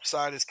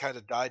upside has kind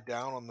of died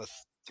down on the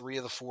three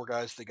of the four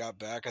guys they got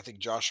back. I think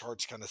Josh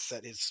Hart's kind of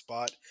set his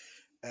spot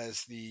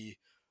as the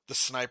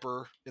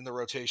sniper in the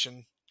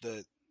rotation,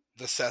 the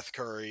Seth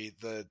Curry,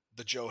 the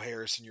Joe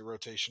Harris in your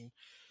rotation.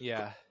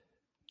 Yeah.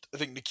 I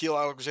think Nickeil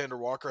Alexander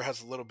Walker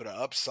has a little bit of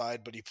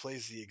upside, but he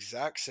plays the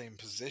exact same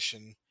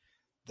position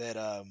that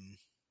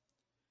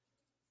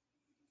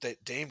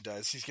that Dame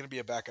does. He's going to be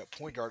a backup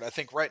point guard. I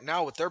think right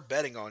now what they're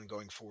betting on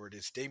going forward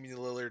is Damian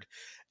Lillard,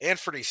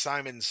 Anthony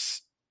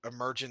Simons'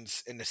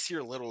 emergence, and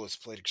Nasir Little has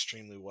played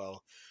extremely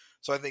well.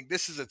 So I think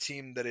this is a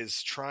team that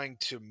is trying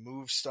to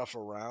move stuff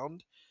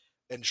around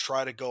and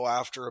try to go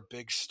after a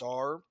big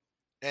star.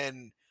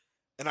 And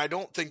I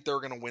don't think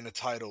they're going to win a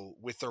title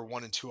with their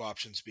 1 and 2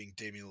 options being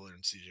Damian Lillard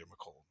and CJ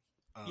McCollum.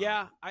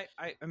 Yeah,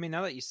 I mean,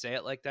 now that you say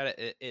it like that,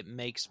 it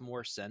makes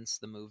more sense.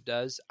 The move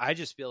does. I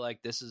just feel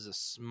like this is a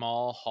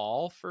small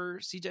haul for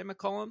CJ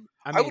McCollum.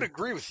 I would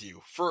agree with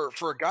you for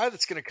a guy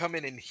that's going to come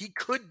in and he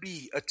could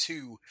be a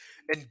 2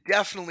 and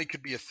definitely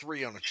could be a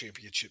 3 on a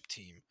championship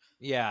team.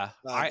 Yeah,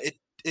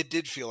 it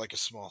did feel like a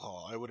small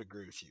haul. I would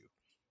agree with you.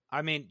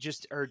 I mean,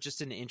 just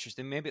an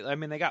interesting. Maybe I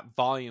mean they got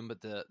volume, but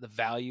the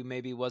value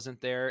maybe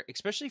wasn't there,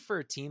 especially for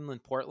a team in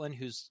Portland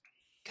who's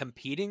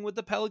competing with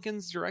the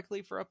Pelicans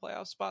directly for a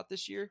playoff spot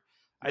this year.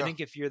 Yeah. I think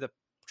if you're the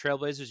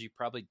Trailblazers, you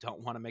probably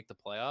don't want to make the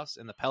playoffs,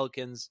 and the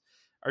Pelicans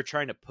are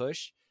trying to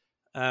push.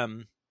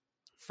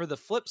 For the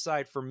flip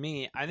side, for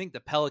me, I think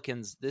the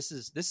Pelicans. This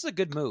is a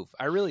good move.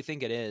 I really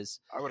think it is.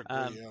 I would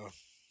agree. Yeah.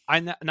 I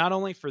not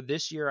only for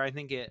this year, I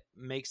think it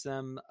makes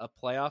them a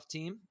playoff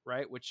team,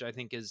 right? Which I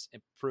think is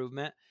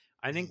improvement.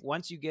 I think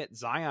once you get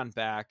Zion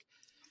back,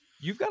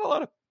 you've got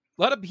a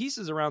lot of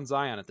pieces around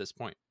Zion at this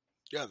point.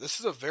 Yeah, this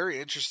is a very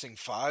interesting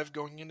 5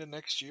 going into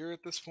next year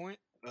at this point,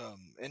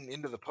 and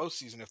into the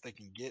postseason if they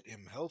can get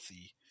him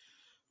healthy.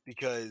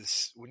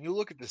 Because when you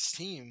look at this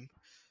team,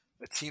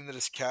 a team that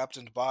is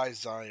captained by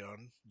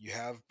Zion, you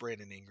have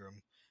Brandon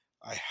Ingram.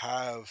 I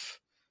have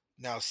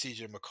now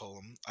CJ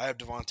McCollum. I have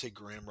Devontae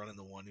Graham running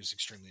the 1, who's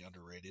extremely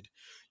underrated.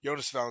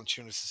 Jonas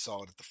Valanciunas is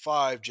solid at the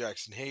 5.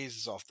 Jackson Hayes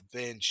is off the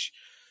bench.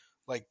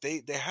 Like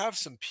they have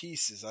some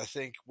pieces. I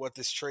think what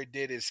this trade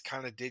did is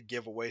kind of did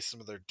give away some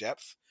of their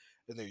depth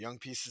and their young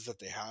pieces that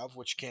they have,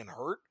 which can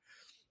hurt.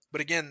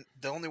 But again,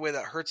 the only way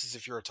that hurts is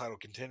if you're a title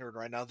contender. And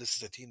right now, this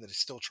is a team that is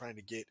still trying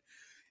to get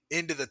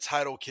into the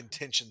title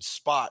contention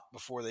spot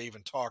before they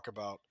even talk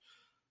about,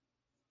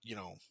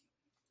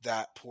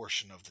 that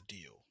portion of the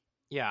deal.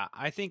 Yeah,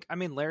 I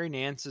mean Larry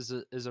Nance is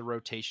a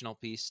rotational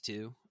piece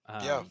too.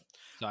 Yeah.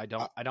 So I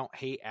don't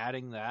hate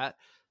adding that.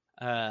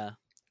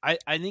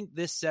 I think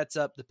this sets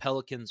up the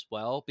Pelicans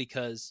well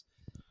because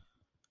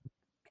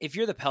if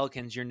you're the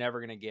Pelicans, you're never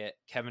going to get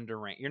Kevin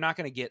Durant. You're not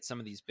going to get some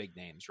of these big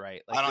names,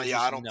 right? Like,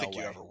 I don't think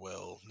you ever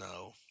will.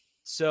 No.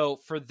 So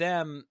for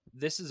them,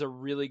 this is a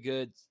really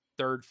good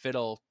third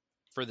fiddle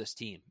for this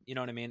team. You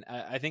know what I mean?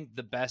 I think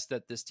the best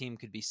that this team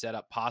could be set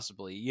up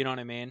possibly. You know what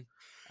I mean?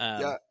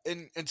 Yeah,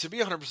 and to be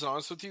 100%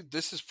 honest with you,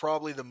 this is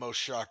probably the most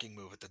shocking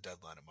move at the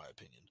deadline, in my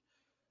opinion.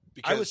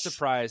 Because I was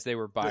surprised they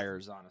were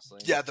buyers, honestly.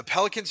 Yeah, the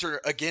Pelicans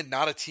are, again,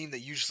 not a team that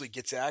usually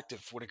gets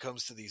active when it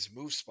comes to these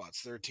move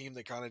spots. They're a team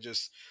that kind of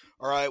just,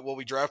 all right, well,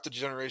 we drafted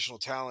generational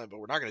talent, but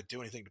we're not going to do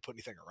anything to put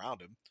anything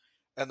around him.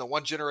 And the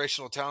one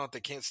generational talent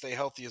that can't stay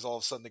healthy is all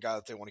of a sudden the guy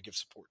that they want to give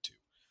support to.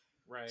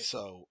 Right.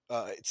 So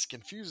it's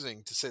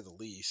confusing to say the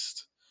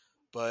least.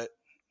 But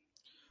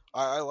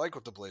I like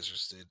what the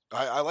Blazers did.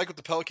 I like what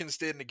the Pelicans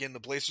did. And again, the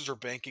Blazers are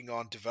banking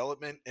on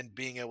development and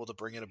being able to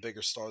bring in a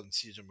bigger star than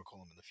CJ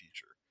McCollum in the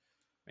future.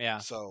 Yeah.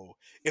 So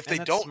if they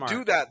don't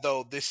do that,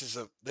 though, this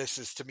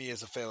is to me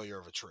is a failure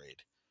of a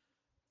trade.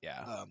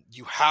 Yeah.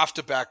 You have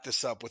to back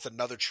this up with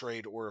another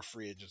trade or a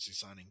free agency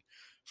signing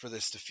for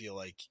this to feel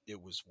like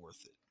it was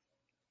worth it.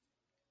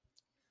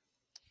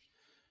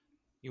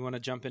 You want to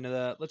jump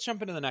into let's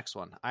jump into the next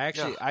one. I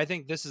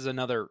think this is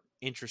another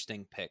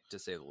interesting pick to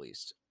say the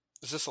least.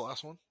 Is this the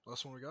last one?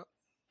 Last one we got?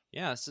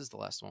 Yeah, this is the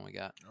last one we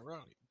got. All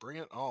right. Bring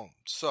it on.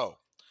 So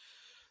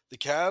the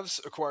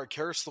Cavs acquired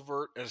Caris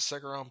LeVert and a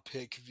second-round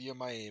pick via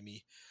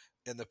Miami,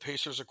 and the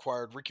Pacers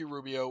acquired Ricky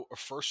Rubio, a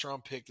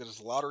first-round pick that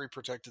is lottery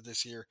protected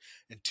this year,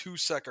 and 2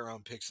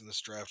 second-round picks in this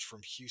draft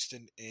from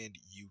Houston and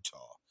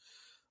Utah.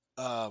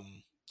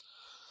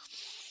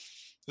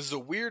 This is a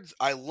weird.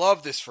 I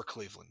love this for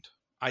Cleveland.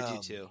 I do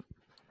too.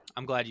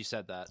 I'm glad you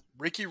said that.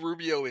 Ricky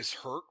Rubio is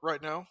hurt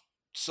right now,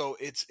 so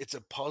it's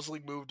a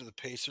puzzling move to the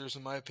Pacers,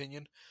 in my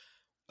opinion.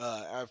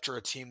 After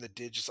a team that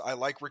did I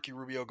like Ricky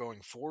Rubio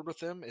going forward with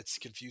them. It's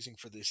confusing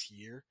for this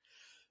year,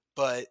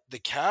 but the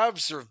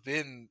Cavs have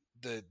been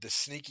the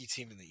sneaky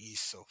team in the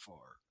East so far.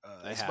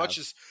 Much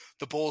as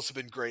the Bulls have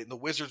been great and the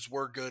Wizards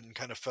were good and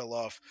kind of fell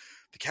off,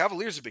 the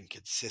Cavaliers have been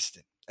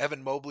consistent.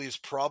 Evan Mobley is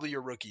probably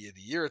your rookie of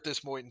the year at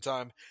this point in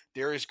time.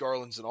 Darius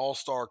Garland's an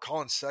all-star.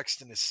 Colin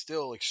Sexton is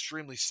still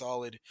extremely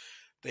solid.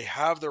 They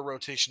have their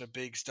rotation of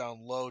bigs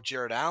down low.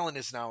 Jared Allen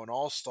is now an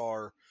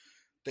all-star.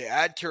 They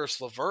add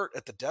Karis LeVert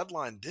at the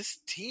deadline. This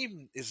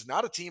team is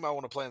not a team I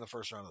want to play in the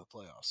first round of the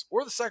playoffs,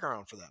 or the second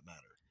round for that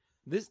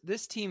matter.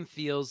 This team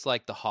feels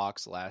like the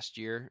Hawks last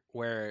year,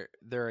 where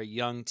they're a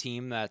young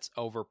team that's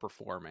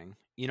overperforming.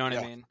 You know what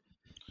I mean?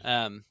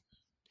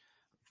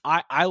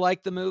 I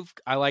like the move.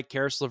 I like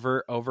Karis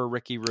LeVert over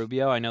Ricky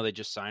Rubio. I know they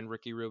just signed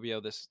Ricky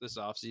Rubio this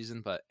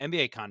offseason, but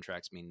NBA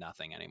contracts mean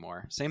nothing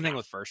anymore. Same thing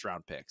with first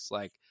round picks.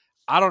 Like,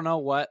 I don't know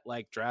what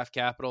like draft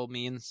capital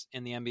means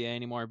in the NBA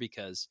anymore,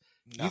 because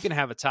you can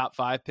have a top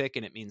 5 pick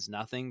and it means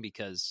nothing,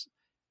 because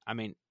I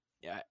mean,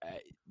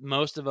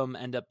 most of them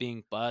end up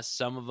being busts.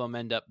 Some of them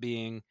end up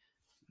being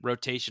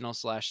rotational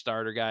 /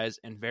 starter guys,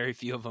 and very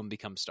few of them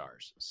become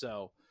stars.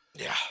 So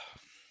yeah,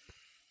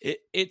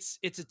 it's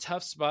a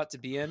tough spot to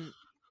be in.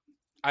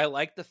 I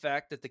like the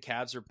fact that the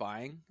Cavs are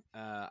buying.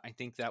 I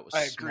think that was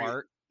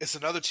smart. It's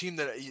another team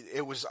that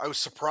I was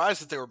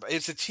surprised that they were.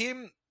 It's a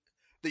team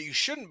that you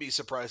shouldn't be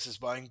surprised as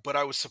buying, but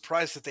I was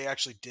surprised that they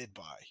actually did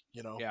buy.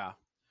 You know. Yeah,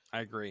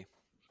 I agree.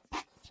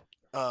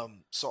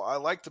 So I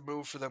like the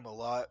move for them a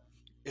lot.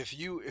 If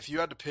you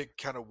had to pick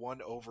kind of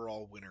one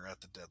overall winner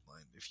at the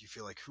deadline, if you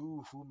feel like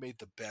who made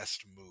the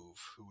best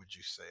move, who would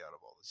you say out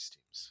of all these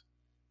teams?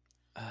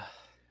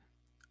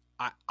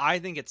 I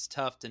think it's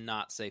tough to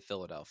not say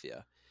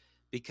Philadelphia,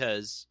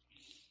 because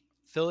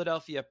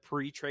Philadelphia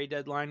pre-trade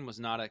deadline was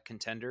not a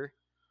contender,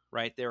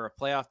 right? They were a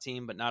playoff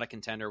team, but not a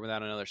contender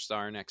without another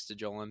star next to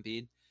Joel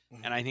Embiid.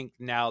 Mm-hmm. And I think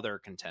now they're a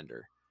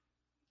contender.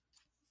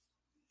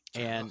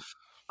 Fair enough.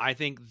 I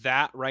think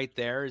that right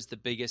there is the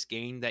biggest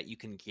gain that you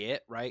can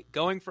get, right?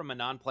 Going from a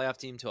non-playoff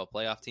team to a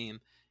playoff team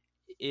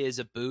is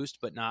a boost,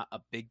 but not a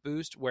big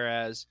boost.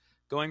 Whereas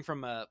going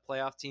from a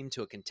playoff team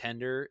to a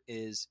contender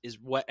is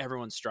what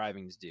everyone's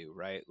striving to do,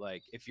 right?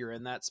 Like, if you're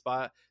in that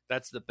spot,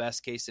 that's the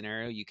best case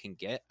scenario you can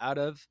get out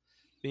of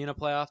being a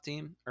playoff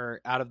team or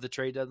out of the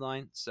trade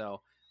deadline.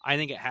 So I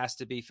think it has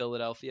to be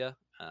Philadelphia.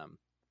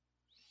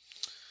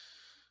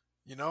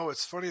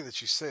 It's funny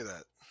that you say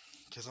that,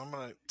 because I'm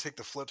going to take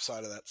the flip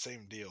side of that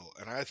same deal.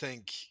 And I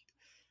think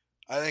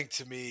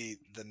to me,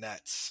 the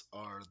Nets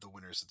are the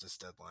winners of this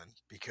deadline,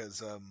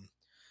 because,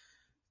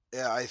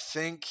 I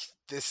think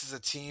this is a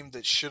team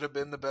that should have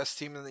been the best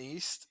team in the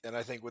East. And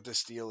I think with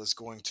this deal is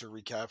going to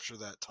recapture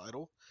that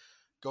title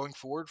going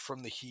forward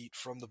from the Heat,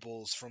 from the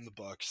Bulls, from the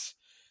Bucks.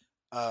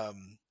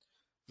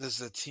 This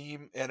is a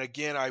team, and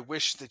again, I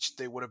wish that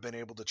they would have been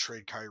able to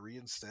trade Kyrie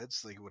instead,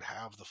 so they would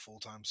have the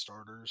full-time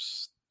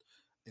starters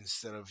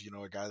instead of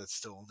a guy that's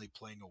still only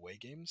playing away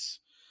games.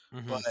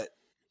 Mm-hmm.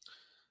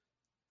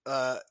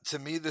 But to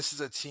me, this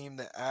is a team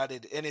that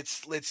added, and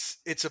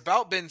it's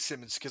about Ben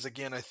Simmons, because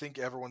again, I think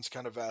everyone's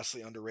kind of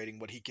vastly underrating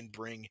what he can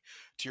bring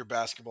to your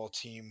basketball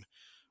team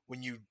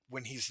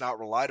when he's not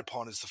relied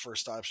upon as the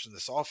first option in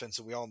this offense,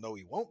 and we all know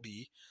he won't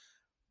be.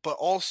 But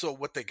also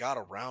what they got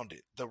around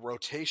it. The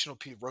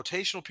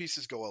rotational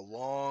pieces go a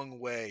long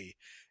way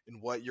in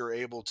what you're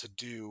able to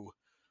do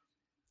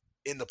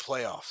in the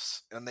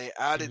playoffs. And they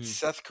added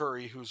Seth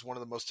Curry, who's one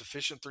of the most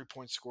efficient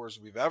three-point scorers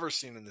we've ever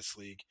seen in this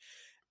league,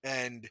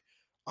 and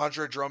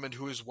Andre Drummond,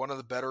 who is one of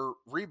the better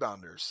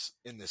rebounders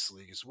in this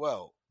league as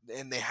well.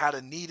 And they had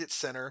a need at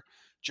center.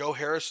 Joe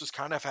Harris was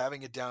kind of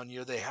having a down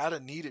year. They had a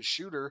need at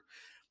shooter.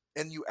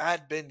 And you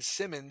add Ben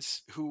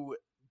Simmons, who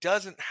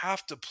doesn't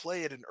have to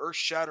play at an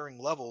earth-shattering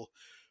level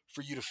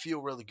for you to feel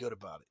really good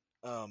about it.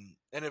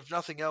 And if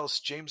nothing else,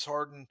 James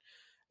Harden,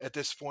 at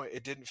this point,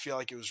 it didn't feel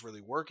like it was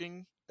really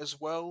working as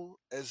well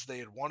as they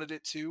had wanted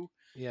it to.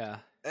 Yeah.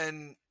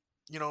 And,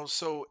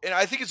 and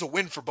I think it's a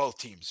win for both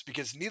teams,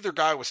 because neither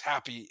guy was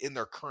happy in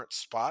their current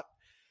spot.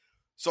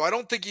 So I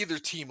don't think either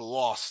team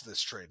lost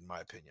this trade, in my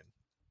opinion.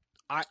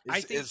 I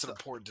think it's an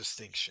important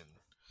distinction.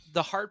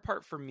 The hard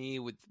part for me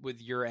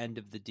with your end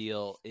of the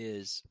deal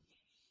is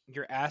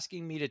you're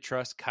asking me to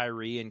trust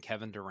Kyrie and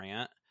Kevin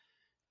Durant,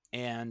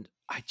 and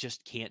I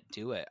just can't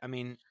do it. I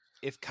mean,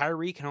 if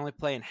Kyrie can only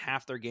play in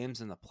half their games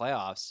in the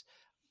playoffs,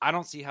 I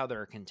don't see how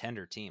they're a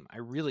contender team. I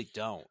really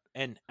don't.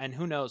 And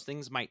who knows,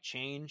 things might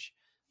change.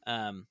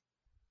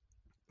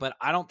 But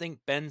I don't think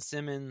Ben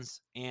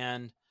Simmons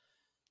and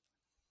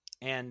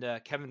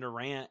Kevin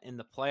Durant in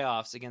the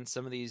playoffs against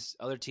some of these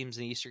other teams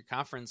in the Eastern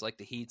Conference, like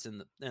the Heats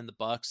and the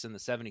Bucks and the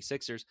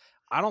 76ers,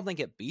 I don't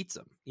think it beats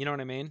them. You know what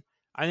I mean?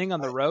 I think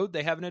on the road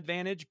they have an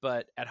advantage,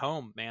 but at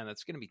home, man,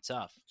 that's going to be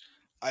tough.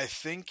 I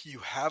think you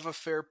have a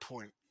fair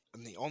point,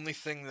 and the only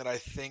thing that I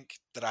think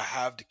that I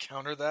have to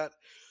counter that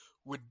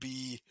would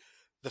be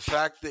the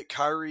fact that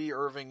Kyrie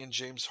Irving and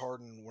James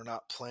Harden were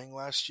not playing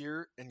last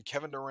year, and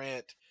Kevin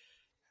Durant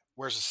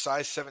wears a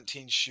size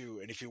 17 shoe,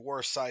 and if he wore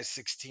a size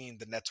 16,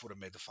 the Nets would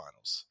have made the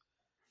finals.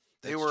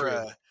 They That's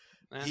were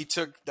he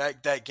took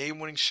that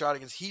game-winning shot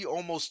against. He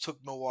almost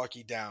took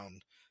Milwaukee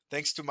down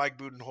thanks to Mike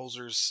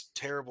Budenholzer's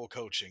terrible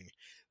coaching.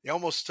 They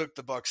almost took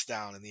the Bucks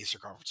down in the Eastern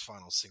Conference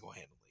Finals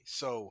single-handedly.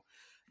 So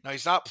now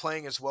he's not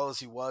playing as well as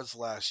he was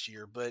last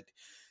year, but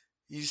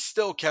he's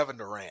still Kevin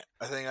Durant.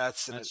 I think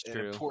that's an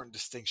important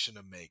distinction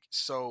to make.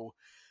 So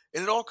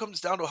And it all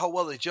comes down to how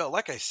well they gel.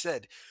 Like I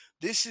said,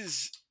 this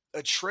is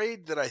a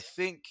trade that I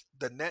think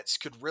the Nets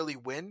could really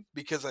win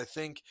because I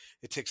think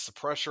it takes the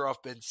pressure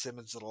off Ben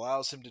Simmons. It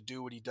allows him to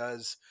do what he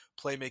does,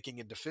 playmaking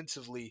and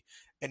defensively,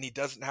 and he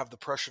doesn't have the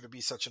pressure to be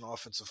such an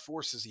offensive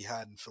force as he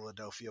had in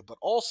Philadelphia. But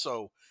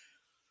also,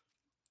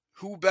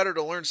 who better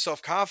to learn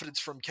self-confidence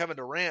from Kevin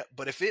Durant?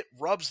 But if it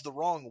rubs the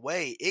wrong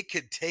way, it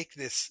could take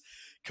this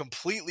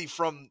completely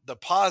from the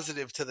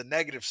positive to the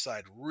negative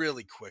side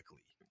really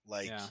quickly.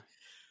 Like, Yeah.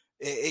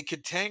 it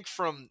could tank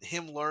from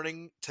him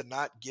learning to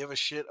not give a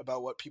shit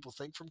about what people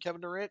think from Kevin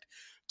Durant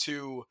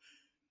to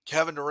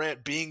Kevin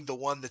Durant being the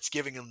one that's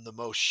giving him the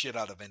most shit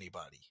out of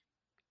anybody.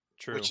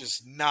 True. Which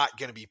is not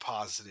going to be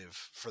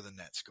positive for the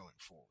Nets going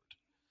forward.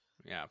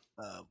 Yeah.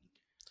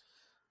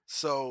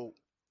 So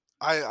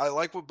I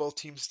like what both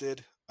teams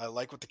did. I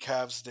like what the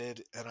Cavs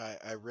did, and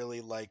I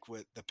really like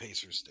what the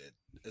Pacers did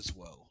as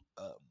well.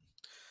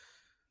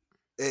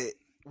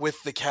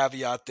 With the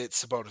caveat that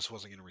Sabonis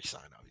wasn't going to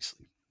resign,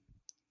 obviously.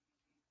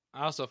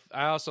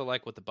 I also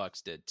like what the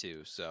Bucks did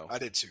too. So I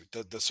did too.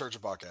 The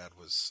Serge Ibaka ad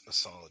was a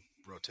solid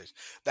rotation.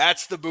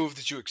 That's the move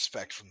that you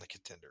expect from the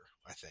contender,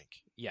 I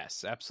think.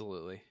 yes,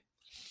 absolutely.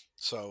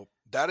 So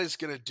that is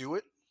going to do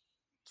it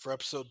for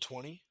episode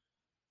 20.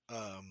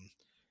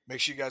 Make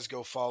sure you guys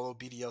go follow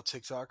BDL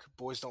TikTok,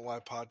 Boys Don't Lie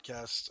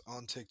podcast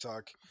on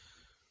TikTok.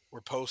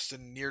 We're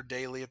posting near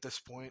daily at this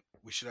point.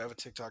 We should have a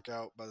TikTok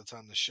out by the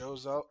time the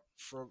show's out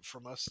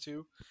from us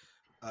too.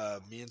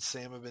 Me and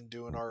Sam have been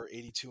doing our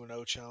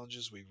 82-0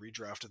 challenges. We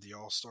redrafted the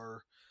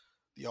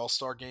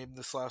All-Star game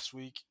this last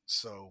week.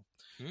 So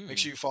make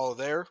sure you follow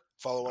there.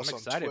 Follow us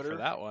on Twitter. I'm excited for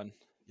that one.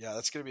 Yeah,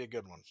 that's going to be a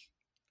good one.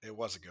 It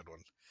was a good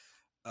one.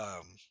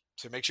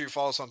 So make sure you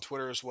follow us on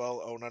Twitter as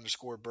well,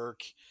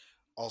 Owen_Burke.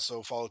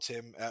 Also follow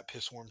Tim at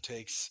Pissworm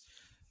Takes.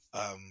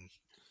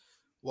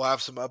 We'll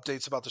have some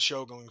updates about the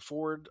show going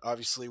forward.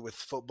 Obviously, with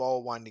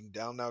football winding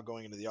down now,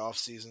 going into the off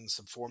season,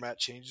 some format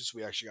changes.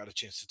 We actually got a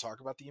chance to talk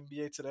about the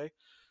NBA today.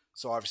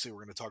 So obviously,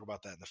 we're going to talk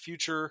about that in the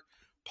future.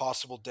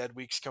 Possible dead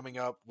weeks coming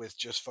up with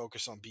just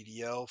focus on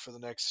BDL for the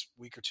next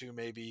week or two,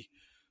 maybe.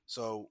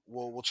 So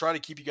we'll try to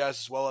keep you guys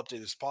as well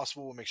updated as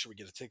possible. We'll make sure we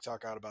get a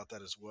TikTok out about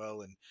that as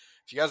well. And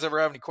if you guys ever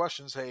have any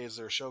questions, hey, is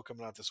there a show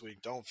coming out this week?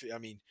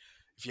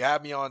 If you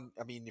have me on,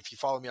 if you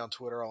follow me on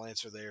Twitter, I'll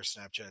answer there,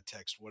 Snapchat,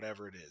 text,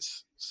 whatever it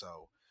is.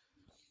 So,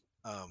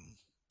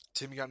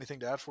 Tim, you got anything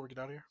to add before we get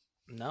out of here?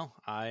 No,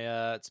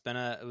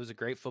 it was a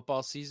great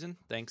football season.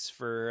 Thanks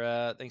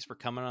for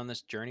coming on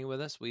this journey with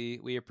us.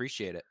 We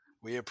appreciate it.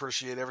 We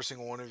appreciate every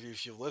single one of you.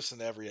 If you've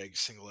listened to every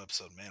single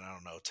episode, man, I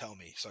don't know, tell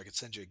me so I could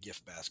send you a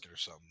gift basket or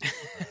something.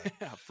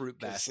 A fruit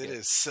basket.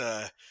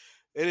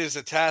 It is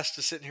a task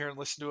to sit in here and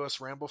listen to us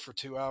ramble for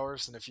 2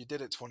 hours. And if you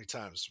did it 20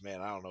 times,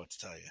 man, I don't know what to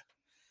tell you.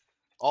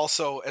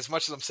 Also, as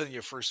much as I'm sending you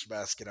a fruit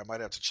basket, I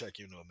might have to check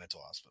you into a mental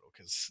hospital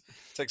because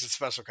it takes a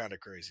special kind of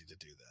crazy to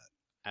do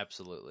that.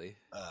 Absolutely.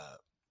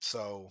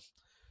 So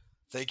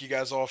thank you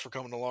guys all for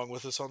coming along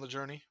with us on the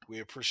journey. We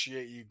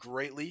appreciate you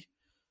greatly.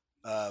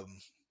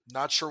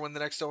 Not sure when the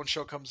next Owen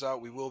show comes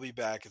out. We will be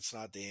back. It's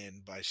not the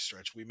end by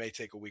stretch. We may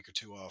take a week or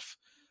two off.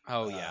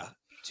 Oh yeah.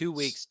 2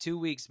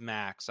 weeks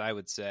max, I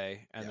would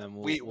say. And then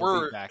we'll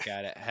be back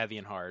at it heavy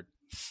and hard.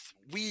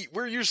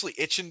 We're usually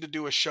itching to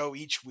do a show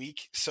each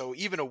week. So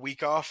even a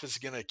week off is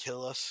going to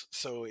kill us.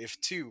 So if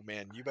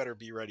man, you better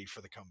be ready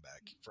for the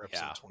comeback for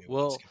episode 21.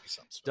 Well,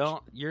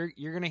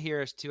 you're going to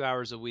hear us 2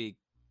 hours a week.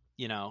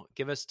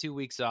 Give us 2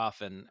 weeks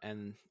off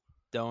and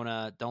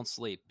don't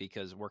sleep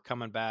because we're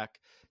coming back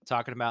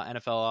talking about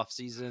NFL off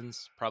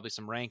seasons, probably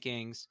some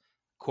rankings,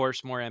 of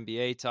course, more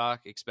NBA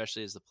talk,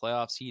 especially as the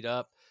playoffs heat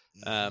up.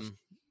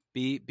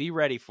 Be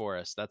ready for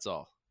us. That's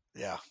all.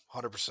 Yeah,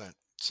 100%.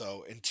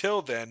 So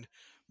until then,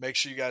 make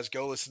sure you guys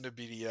go listen to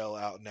BDL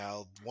out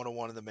now.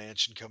 101 in the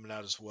Mansion coming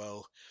out as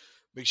well.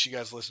 Make sure you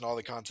guys listen to all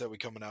the content we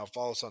coming out.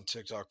 Follow us on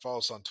TikTok. Follow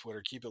us on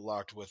Twitter. Keep it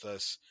locked with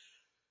us.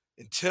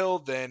 Until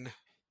then,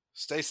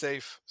 stay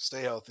safe.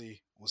 Stay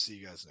healthy. We'll see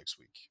you guys next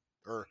week.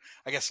 Or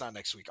I guess not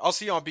next week. I'll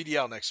see you on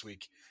BDL next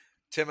week.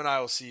 Tim and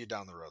I will see you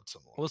down the road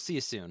somewhere. We'll see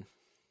you soon.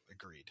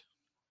 Agreed.